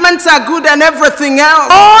 achievements are good and everything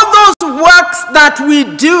else. All those works that we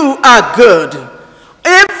do are good.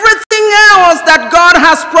 Everything else that God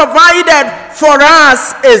has provided for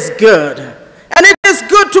us is good. And it is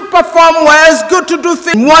good to perform well, it's good to do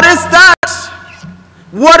things. What is that?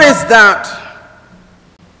 What is that?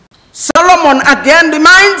 Solomon again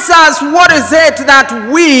reminds us what is it that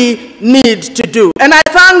we need to do. And I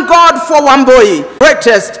thank God for Wambui,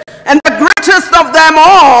 greatest. And the greatest of them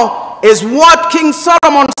all is what King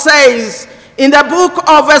Solomon says in the book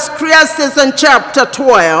of Ecclesiastes in chapter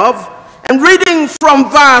 12, and reading from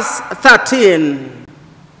verse 13.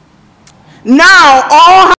 Now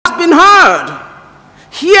all has been heard.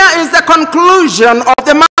 Here is the conclusion of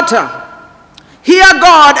the matter. Hear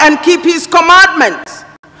God and keep his commandments,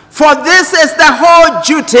 for this is the whole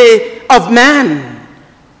duty of man.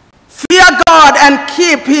 Fear God and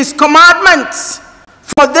keep his commandments,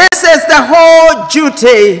 for this is the whole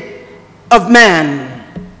duty of man.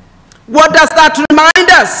 What does that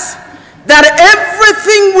remind us? That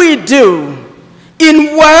everything we do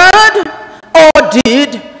in word or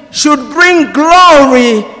deed should bring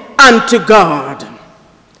glory unto God.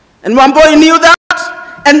 And Wambui knew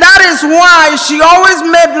that, and that is why she always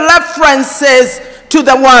made references to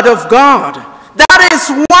the word of God. That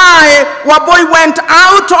is why Wambui went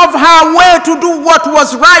out of her way to do what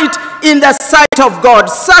was right in the sight of God,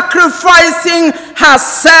 sacrificing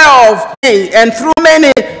herself and through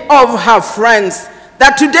many of her friends.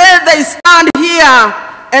 That today they stand here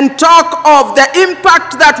and talk of the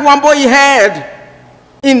impact that Wambui had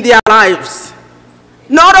in their lives.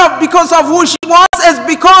 Not because of who she was, it's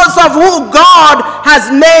because of who God has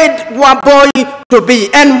made Wambui to be.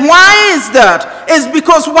 And why is that? It's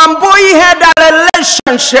because Wambui had a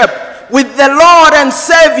relationship with the Lord and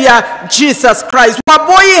Savior Jesus Christ.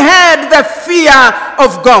 Wambui had the fear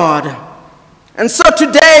of God. And so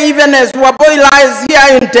today, even as Wambui lies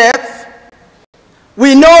here in death,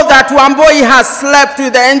 we know that Wambui has slept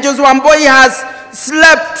with the angels. Wambui has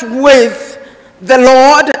slept with the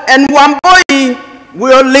Lord, and Wambui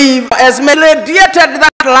will live as radiated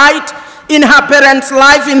that light in her parents'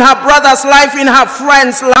 life, in her brother's life, in her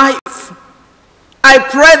friend's life. I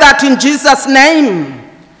pray that in Jesus' name,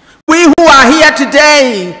 we who are here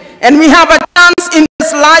today and we have a chance in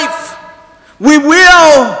this life, we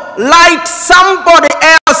will light somebody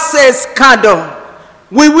else's candle.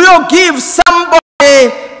 we will give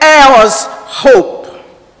somebody else hope.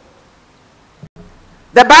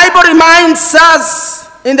 The Bible reminds us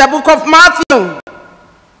in the book of Matthew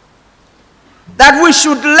that we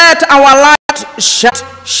should let our light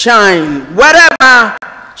shine wherever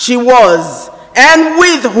she was and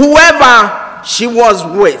with whoever she was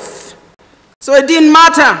with. So it didn't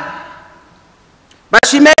matter, but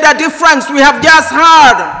she made a difference. We have just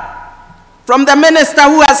heard from the minister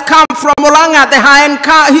who has come from Murang'a,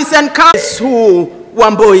 his encounters who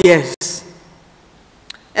Wambui is.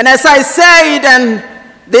 And as I said, and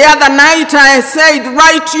the other night I said,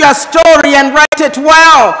 write your story and write it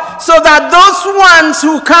well, so that those ones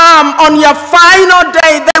who come on your final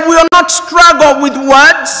day, they will not struggle with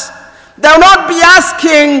words. They will not be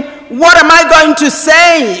asking, what am I going to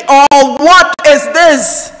say? Or what is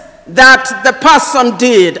this that the person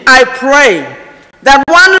did? I pray that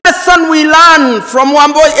one lesson we learn from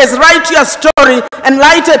Wambui is write your story and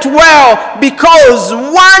write it well, because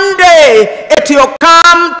one day it will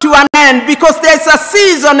come to an end, because there's a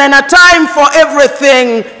season and a time for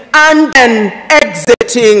everything, and then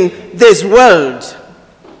exiting this world.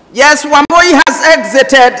 Yes, Wambui has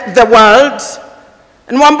exited the world,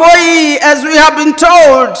 and Wambui, as we have been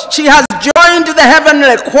told, she has joined the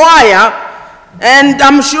heavenly choir, and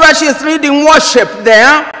I'm sure she's leading worship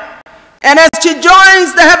there. And as she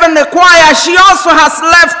joins the heavenly choir, she also has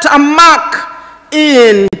left a mark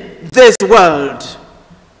in this world.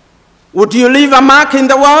 Would you leave a mark in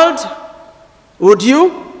the world? Would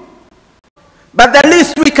you? But the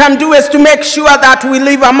least we can do is to make sure that we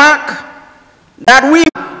leave a mark, that we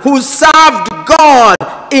who served God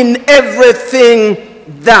in everything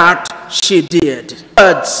that she did.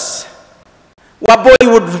 Words Wambui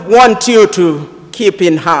would want you to keep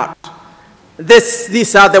in heart.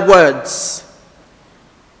 These are the words.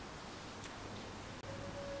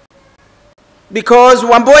 Because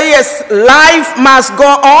Wambui's life must go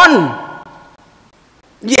on.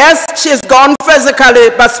 Yes, she's gone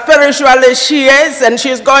physically, but spiritually she is, and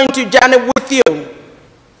she's going to journey with you.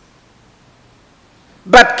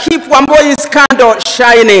 But keep Wambui's candle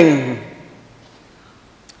shining.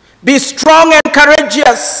 Be strong and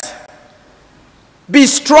courageous. Be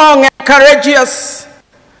strong and courageous.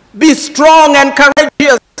 Be strong and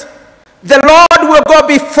courageous. The Lord will go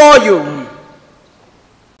before you.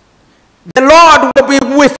 The Lord will be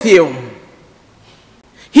with you.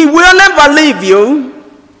 He will never leave you.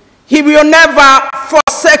 He will never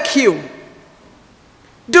forsake you.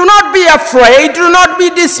 Do not be afraid. Do not be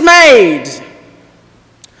dismayed.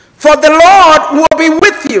 For the Lord will be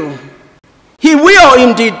with you. He will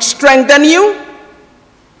indeed strengthen you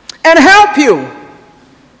and help you.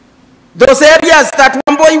 Those areas that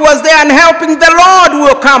Wambui was there and helping, the Lord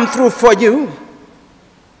will come through for you.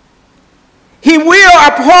 He will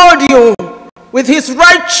uphold you with his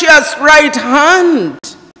righteous right hand.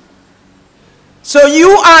 So you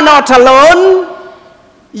are not alone.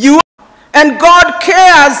 And God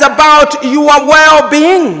cares about your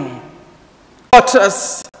well-being.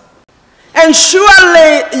 And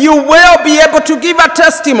surely you will be able to give a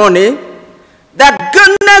testimony that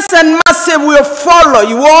goodness and mercy will follow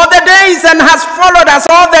you all the days, and has followed us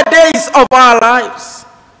all the days of our lives.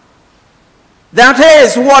 That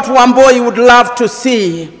is what Wambui would love to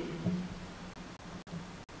see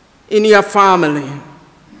in your family.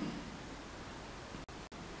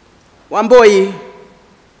 Wambui,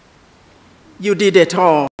 you did it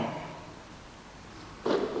all.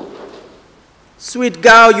 Sweet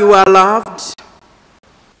girl, you are loved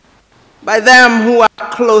by them who are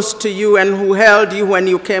close to you and who held you when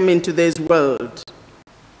you came into this world.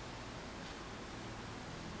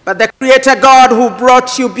 But the Creator God who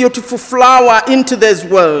brought you, beautiful flower, into this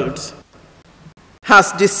world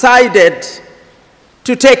has decided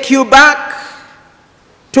to take you back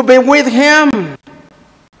to be with him.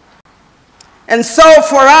 And so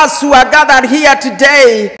for us who are gathered here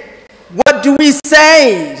today, what do we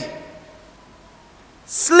say?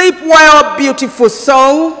 Sleep well, beautiful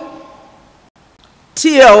soul,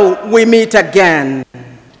 till we meet again.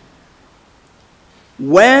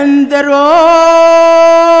 When the roll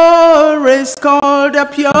is called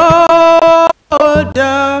up yonder,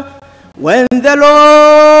 when the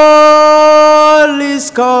roll is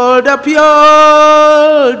called up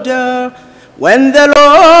yonder, when the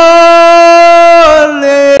roll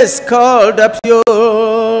is called up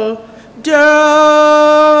yonder,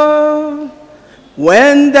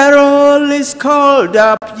 when the roll is called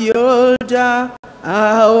up yonder,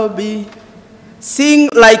 I'll be. Sing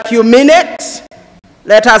like you mean it.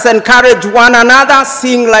 Let us encourage one another.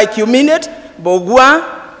 Sing like you mean it. Bogua.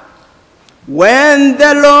 When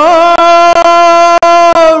the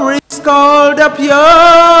Lord is called up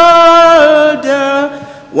yonder,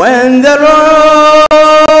 when the roll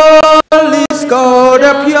is called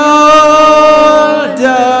up yonder,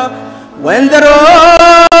 when the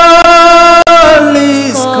roll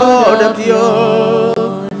is called up yonder,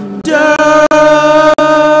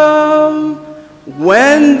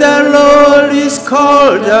 when the roll is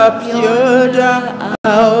called up yonder,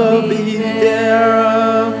 I'll be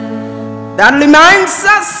there. That reminds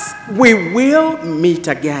us we will meet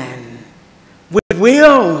again. We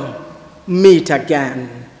will meet again.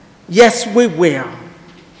 Yes, we will.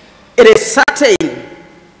 It is certain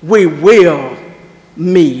we will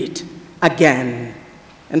meet again.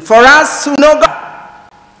 And for us who know God,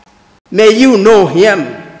 may you know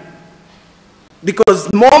him. Because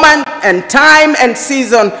moment and time and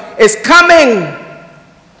season is coming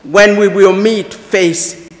when we will meet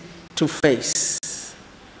face to face.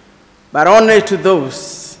 But only to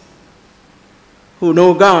those who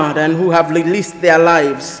know God and who have released their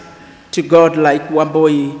lives to God like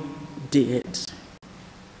Wambui did.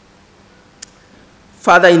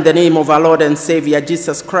 Father, in the name of our Lord and Savior,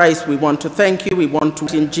 Jesus Christ, we want to thank you. We want to,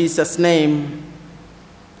 in Jesus' name,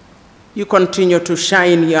 you continue to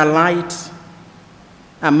shine your light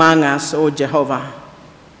among us, O Jehovah,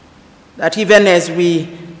 that even as we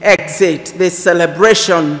exit this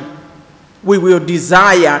celebration, we will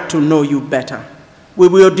desire to know you better. We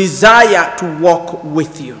will desire to walk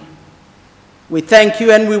with you. We thank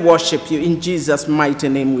you and we worship you. In Jesus' mighty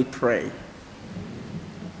name we pray.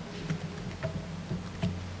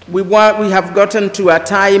 We have gotten to a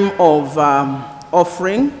time of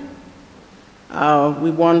offering.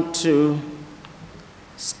 We want to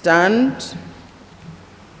stand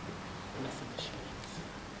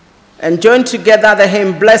and join together the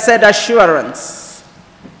hymn, Blessed Assurance.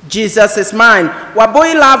 Jesus is mine.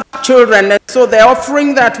 Wambui loved children, and so the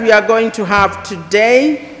offering that we are going to have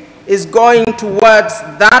today is going towards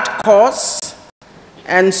that cause.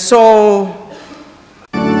 And so,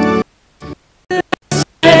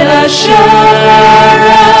 assurance,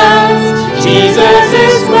 Jesus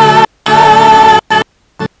is mine.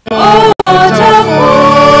 Oh, what a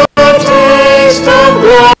foretaste of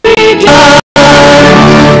glory divine.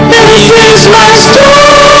 This is my story.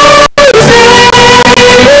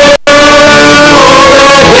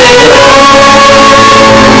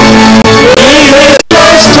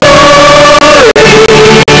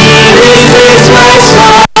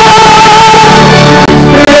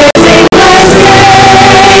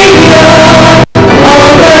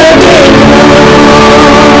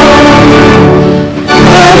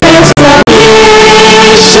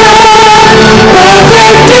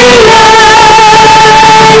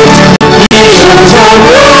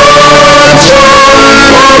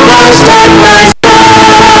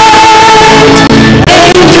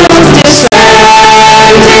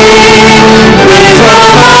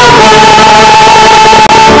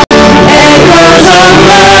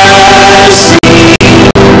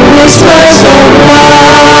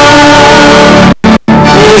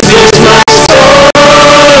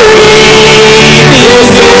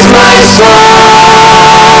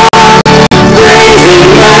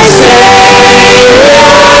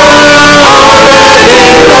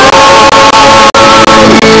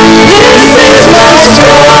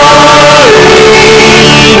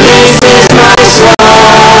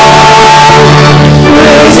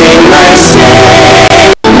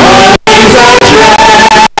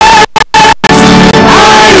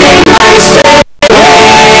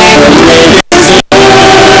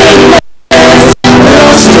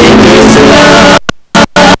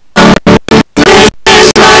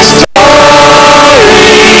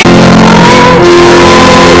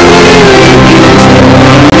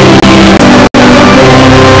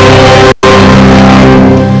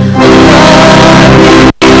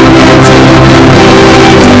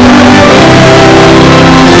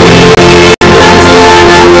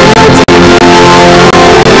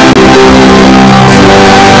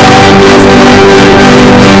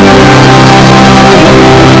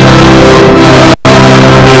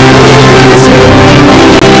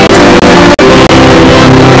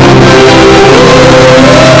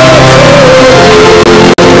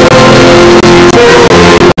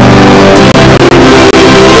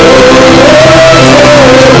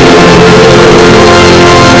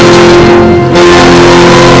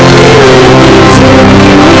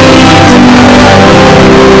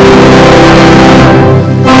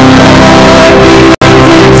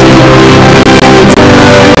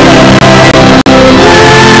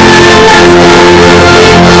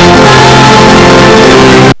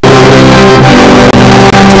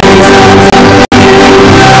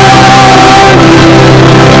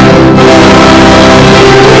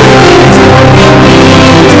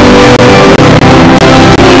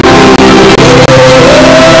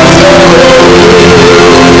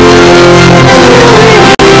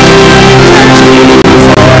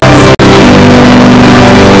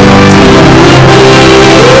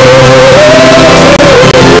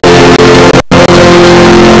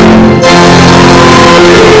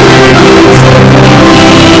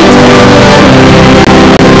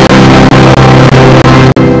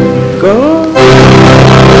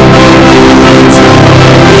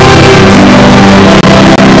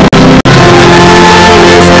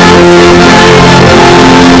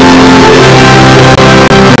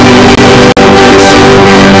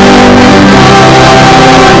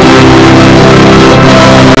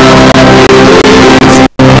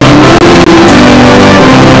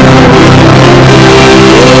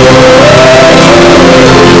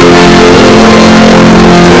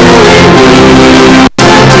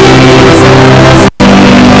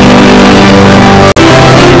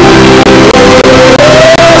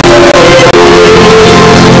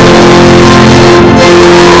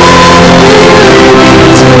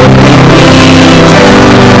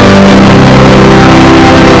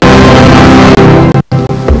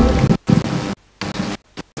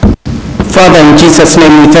 in Jesus'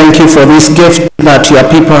 name, we thank you for this gift that your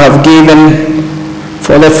people have given,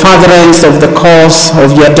 for the furtherance of the cause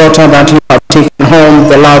of your daughter that you have taken home,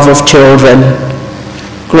 the love of children.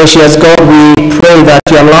 Gracious God, we pray that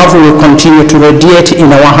your love will continue to radiate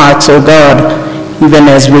in our hearts, O God, even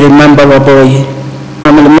as we remember our boy.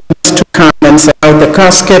 Family members to come and set out the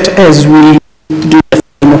casket as we do the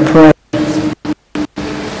final prayer.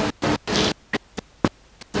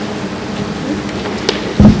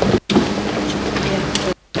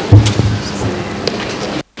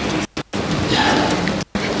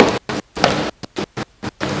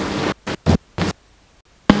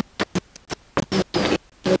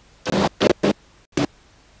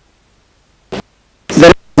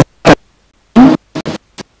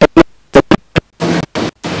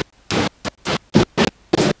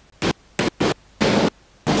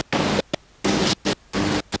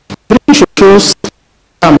 Choose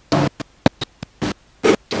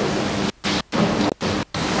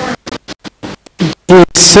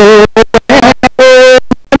so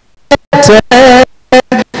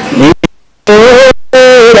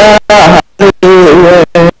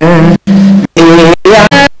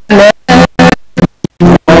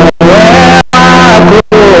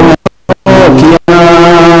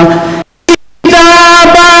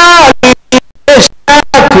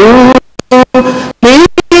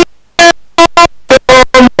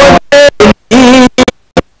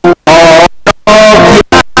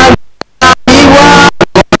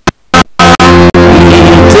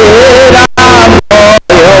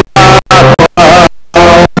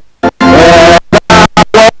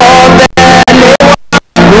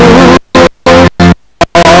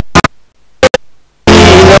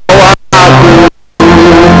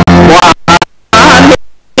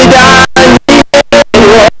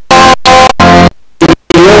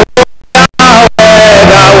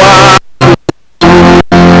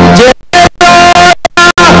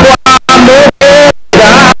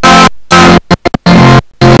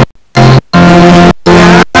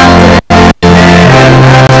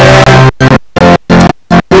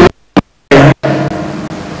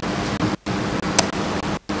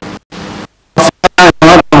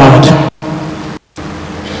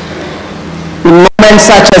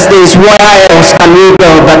such as this, where else can we go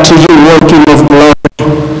but to you, O King of glory?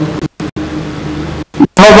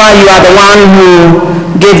 Jehovah, you are the one who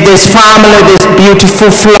gave this family this beautiful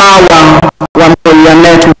flower, Wambui,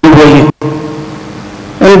 Annette, Wambui.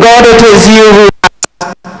 And God, it is you who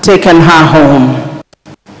has taken her home.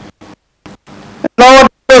 Lord,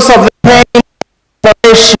 because of the pain,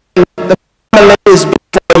 the family is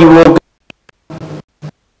before you, O God.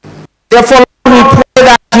 Therefore, we pray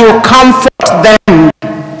that you comfort them,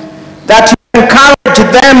 that you encourage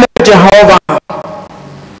them, O Jehovah,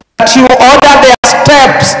 that you order their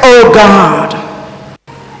steps, O God,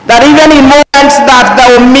 that even in moments that they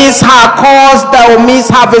will miss her calls, they will miss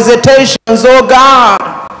her visitations, O God,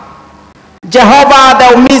 Jehovah, they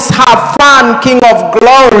will miss her fun, King of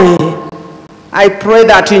glory. I pray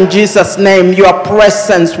that in Jesus' name your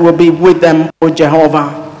presence will be with them, O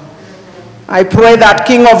Jehovah. I pray that,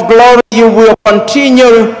 King of glory, you will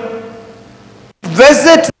continue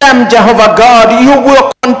visit them, Jehovah God. You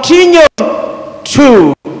will continue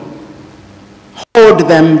to hold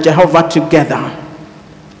them, Jehovah, together.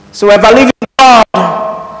 So ever living God,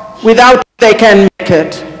 without they can make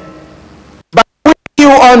it. But with you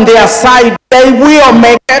on their side, they will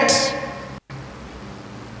make it.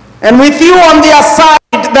 And with you on their side,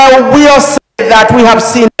 they will say that we have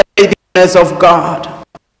seen the faithfulness of God.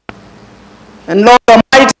 And Lord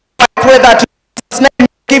Almighty, I pray that in Jesus' name you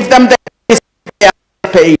give them the grace they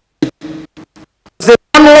are paid. The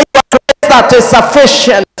only grace that is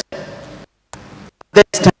sufficient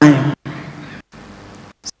this time.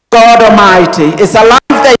 God Almighty, it's a life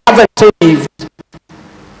they haven't lived.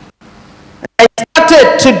 I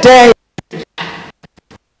started today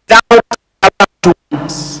without loved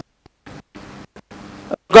ones.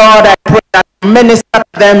 God, I pray that you minister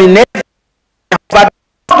to them in every, but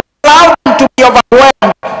don't allow them to be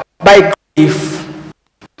overwhelmed by grief.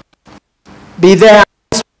 Be there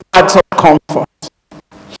as words of comfort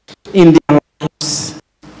in their lives.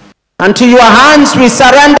 And to your hands we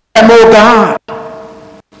surrender them, O God.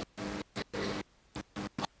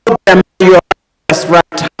 Hold them to your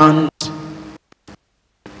right hand.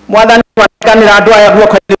 More than one can I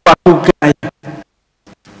walk in the guy.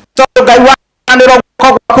 So guy one and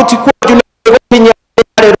kuti kuju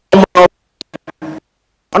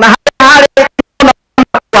on a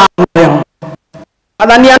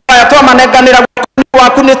adani ya maneganira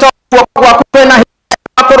wakunito wakupena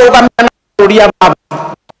akoroga mena baba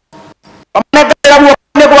maneganira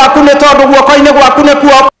wakunito wakunito wakune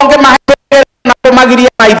kuonge mahebe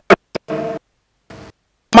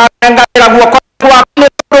guoko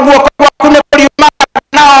gwaku nĩ kũriumagara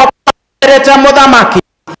nao kũrĩte mũthamaki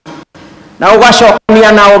na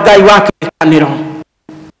ũgacokania nao Ngai wa kĩrĩkanĩro.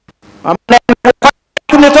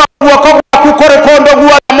 Nĩ tondũ guoko gwaku kũrĩ kũndũ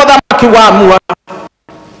guothe mũthamaki wa muoyo.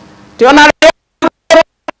 Tiona rĩrĩa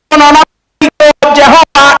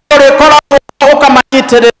Jehova ũrĩkoragwo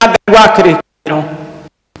ũkamanyitĩrĩra Ngai wa kĩrĩkanĩro.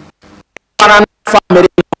 Para family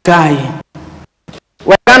Ngai.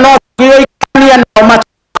 Wega no gĩoikania nao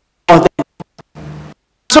matothe.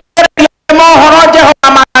 Sũrĩria mohoro Jehova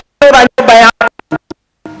matũra nyũmba yaku.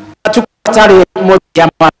 Atukatari mũthia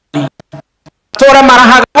mwani. Tũre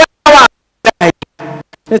marahaga wega wa Ngai.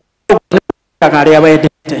 Nĩtũkaga rĩa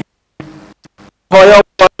wendete. Hoyo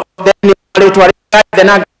thĩinĩ wa rĩtwa rĩa Ngai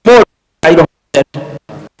na mũndũ Ngai.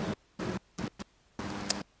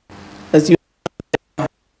 As you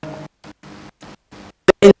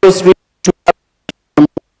angels reach to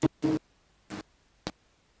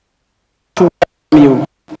welcome you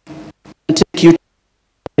and take you to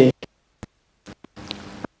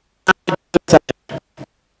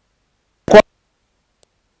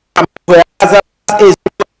where Lazarus is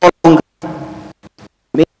no longer.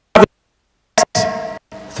 May have rest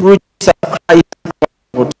through Jesus Christ.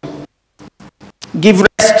 Give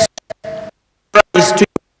rest to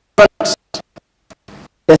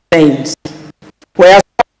the saints, where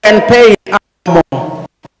and pain are no more.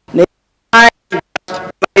 May life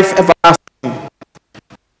everlasting.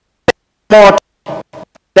 Mortal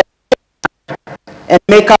and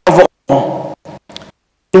maker of all.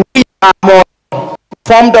 We are mortal,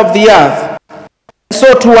 formed of the earth, and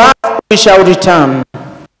so to earth we shall return.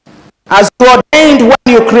 As you ordained when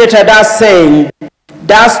you created us, saying,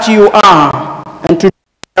 dust you are, and to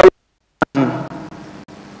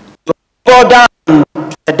go down to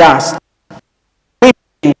the dust.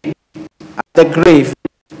 Weeping at the grave,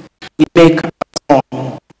 we make a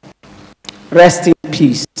song. Rest in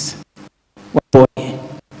peace, Wambui.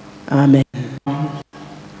 Amen.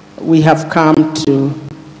 We have come to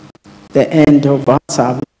the end of our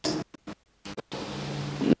service.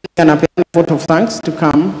 Can I pay a vote of thanks to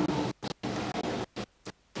come?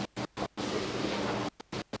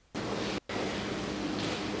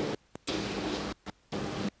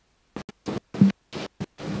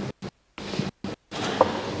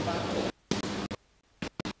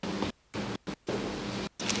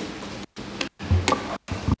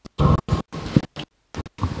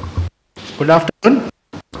 Good afternoon.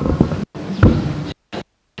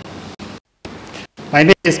 My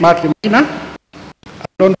name is Mark Limina.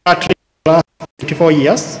 I've known Patrick for the last 24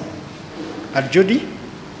 years at Judy,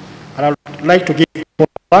 and I would like to give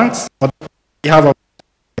thanks on behalf of.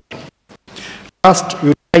 First, we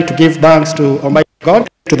would like to give thanks to Almighty God,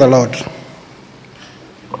 to the Lord.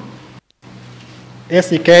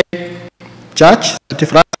 SEK Church, St.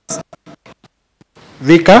 Francis,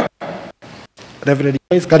 Vicar, Reverend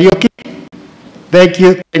Joyce Karaoke. Thank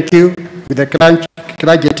you with the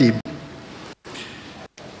clergy team.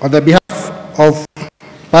 On the behalf of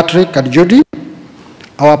Patrick and Judy,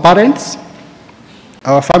 our parents,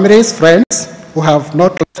 our families, friends who have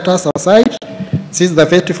not left us aside since the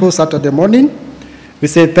fateful Saturday morning, we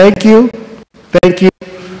say thank you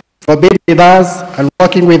for being with us and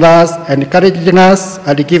working with us and encouraging us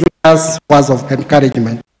and giving us words of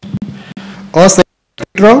encouragement. Also,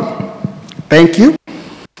 thank you.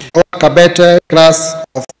 Kabete class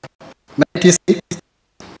of 96,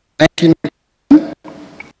 1991,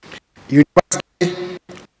 University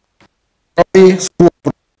School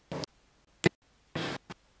of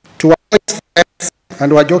to our friends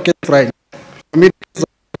and our joking friends,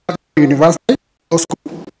 University School,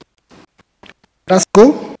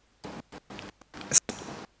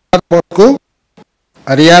 School,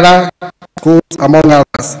 Ariara schools, among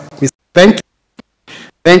others. We thank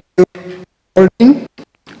you for holding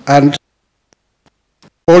and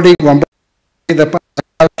holding Wambui the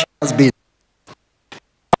church has been.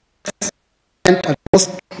 And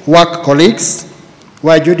most work colleagues,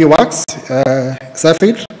 where Judy works,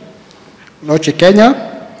 Seffield, Lochi Kenya,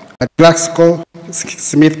 and Glasgow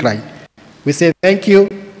Smith Klein. We say thank you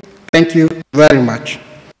very much.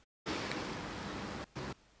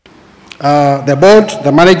 The board,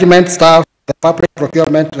 the management staff, the Public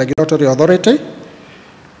Procurement Regulatory Authority,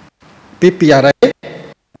 PPRA,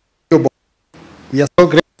 we are so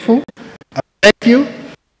grateful. Thank you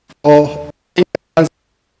for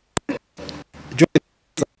during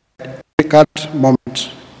this difficult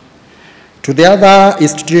moment. To the other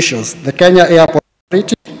institutions, the Kenya Airport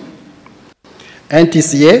Authority,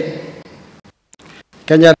 NTCA,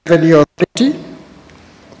 Kenya Revenue Authority,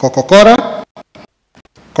 Coca-Cola,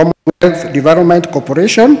 Commonwealth Development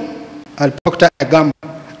Corporation, and Procter & Gamble,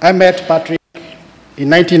 I met Patrick in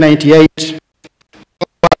 1998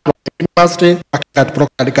 at the university at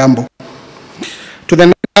Procter & Gamble. To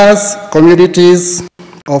the neighbors, communities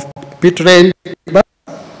of Pitrain,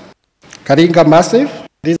 Karinga Massive,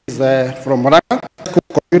 this is from Moranga, school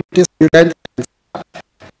community students.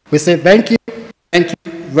 We say thank you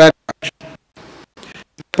very much.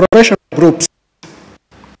 The professional groups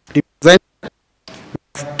represent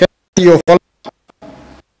KCO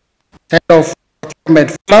head of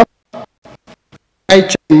procurement firm, high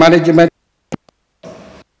chain management,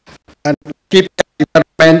 and keep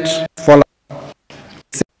development for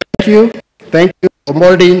thank you for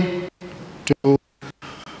molding to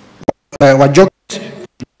Wajok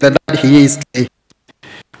the dad he is today.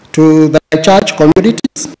 To the church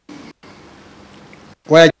communities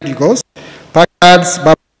where he goes, Packard's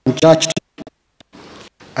Baptist Church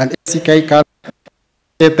and SCK can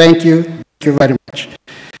say thank you very much.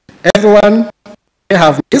 Everyone may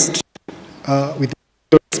have missed with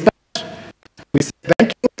respect. We say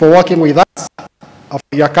thank you for working with us, for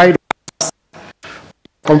your kind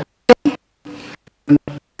words.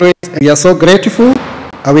 We are so grateful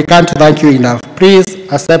and we can't thank you enough. Please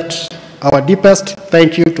accept our deepest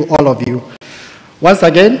thank you to all of you. Once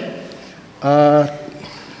again,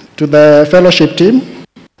 to the fellowship team,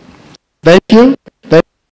 thank you. Thank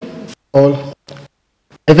you all.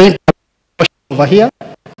 I think over here,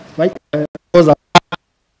 right? Those are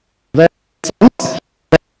very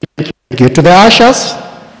thank you. To the ushers,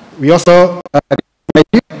 we also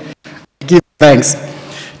give thanks.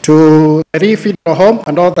 To the Refill Home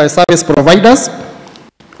and all the service providers,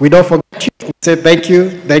 we don't forget you. We say thank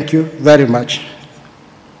you very much.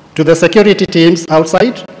 To the security teams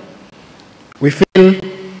outside, we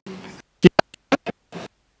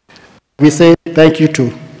say thank you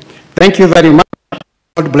too. Thank you very much.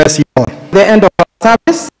 God bless you all. The end of our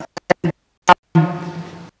service,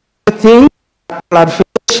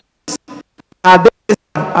 clarifications. This is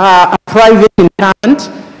a private interment,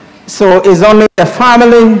 so it's only the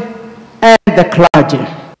family and the clergy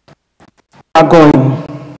are going.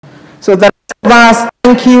 So the rest of us,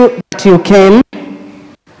 thank you that you came,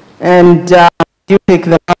 and you take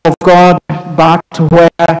the love of God back to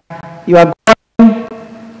where you are going,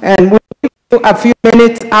 and we'll give you a few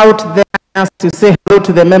minutes out there just to say hello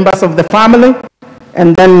to the members of the family,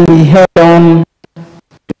 and then we head on to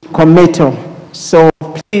committal. So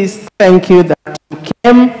please, thank you that you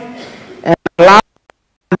came and allowed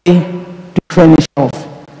me to finish off.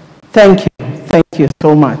 Thank you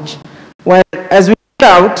so much. Well, as we get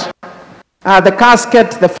out, the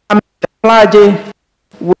casket, the family, the clergy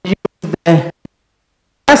will use the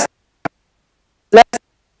last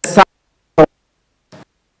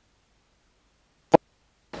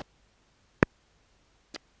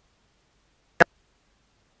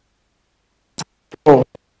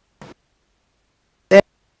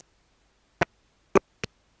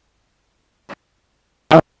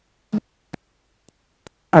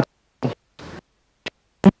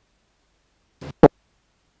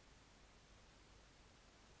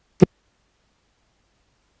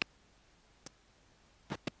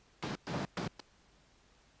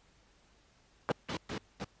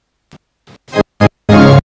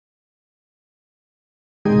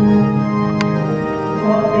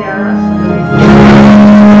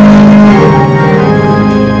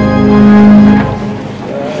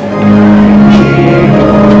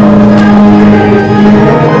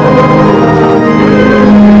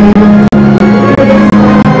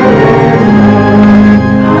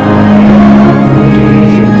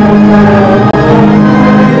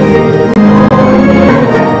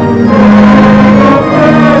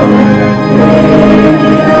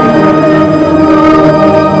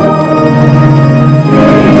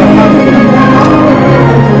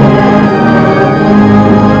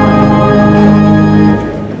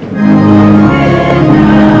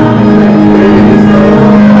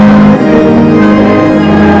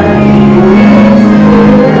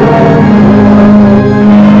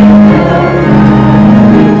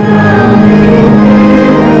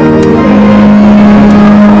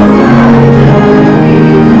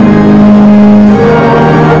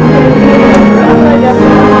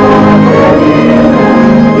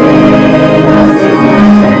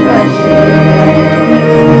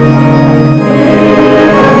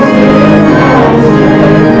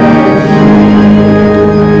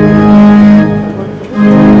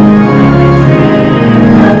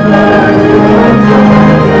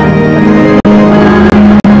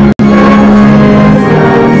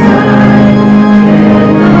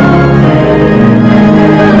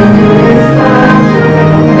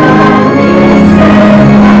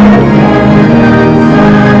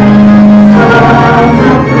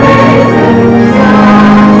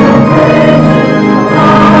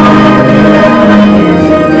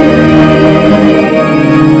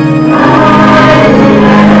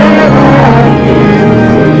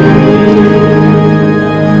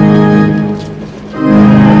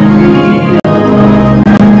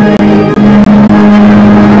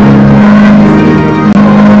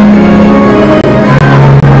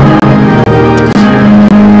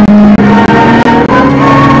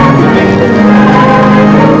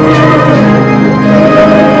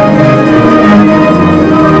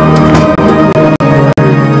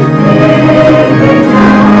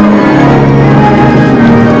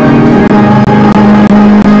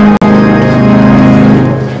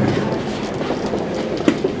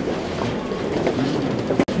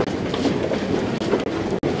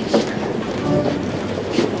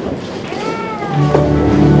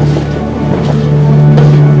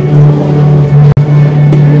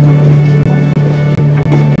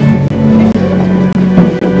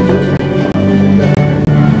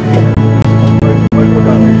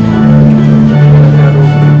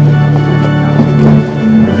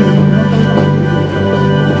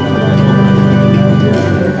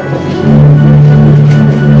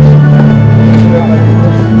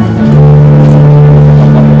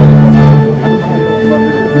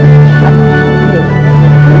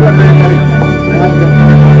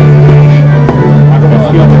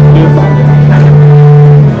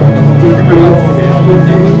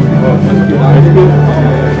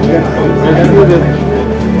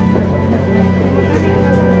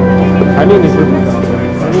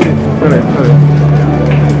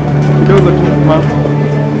Kidogo tu mama.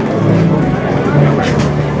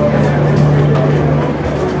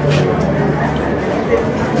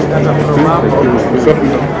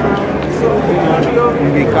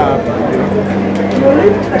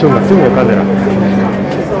 Chunga kamera.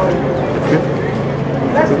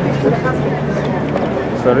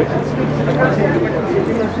 Sorry.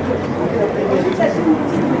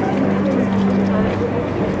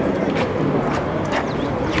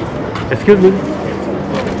 Excuse me.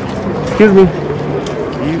 Excuse me.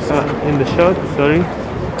 You are in the shot, sorry.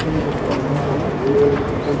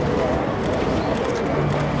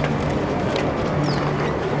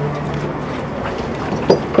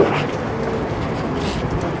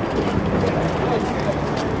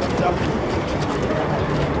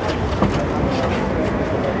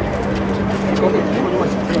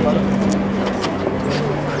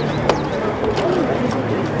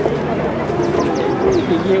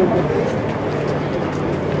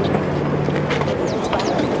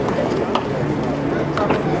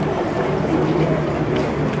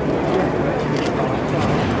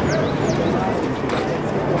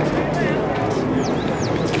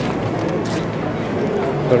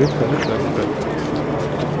 Sorry.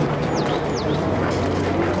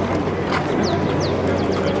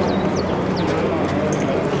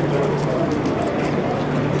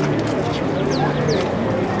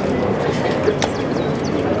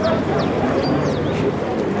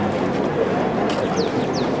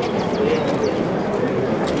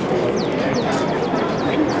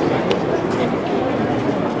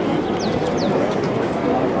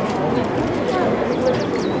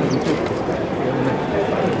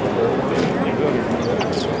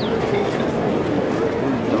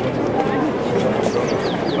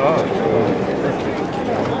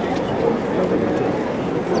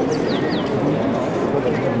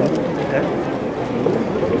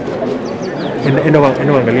 Enda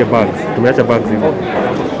waangalia bags. Tumeacha bags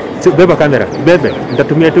hivi. Beba kamera. Bebe.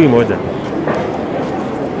 Nitatumia tu moja.